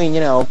insight between,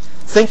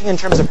 thinking in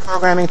terms of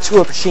programming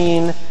to a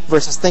machine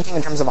versus thinking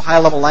in terms of a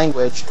high-level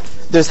language,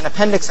 there's an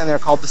appendix in there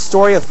called The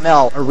Story of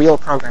Mel, a Real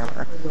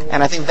Programmer.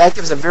 And I think that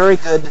gives a very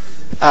good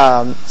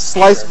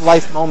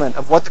slice-of-life moment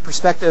of what the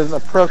perspective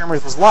of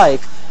programmers was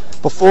like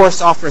before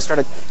software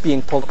started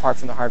being pulled apart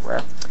from the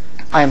hardware.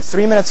 I am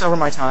 3 minutes over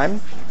my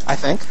time, I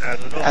think,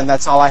 and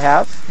that's all I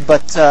have.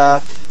 But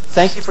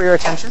thank you for your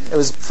attention. It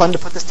was fun to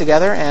put this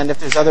together, and if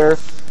there's other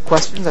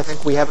questions, I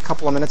think we have a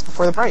couple of minutes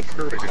before the break.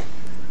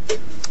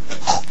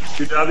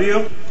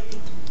 UW,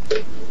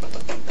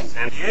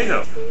 San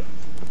Diego,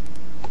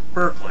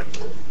 Berkeley.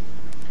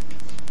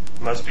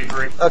 Must be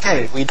very.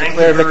 Okay, we Thank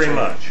declare you very victory.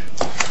 much.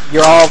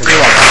 You're all welcome.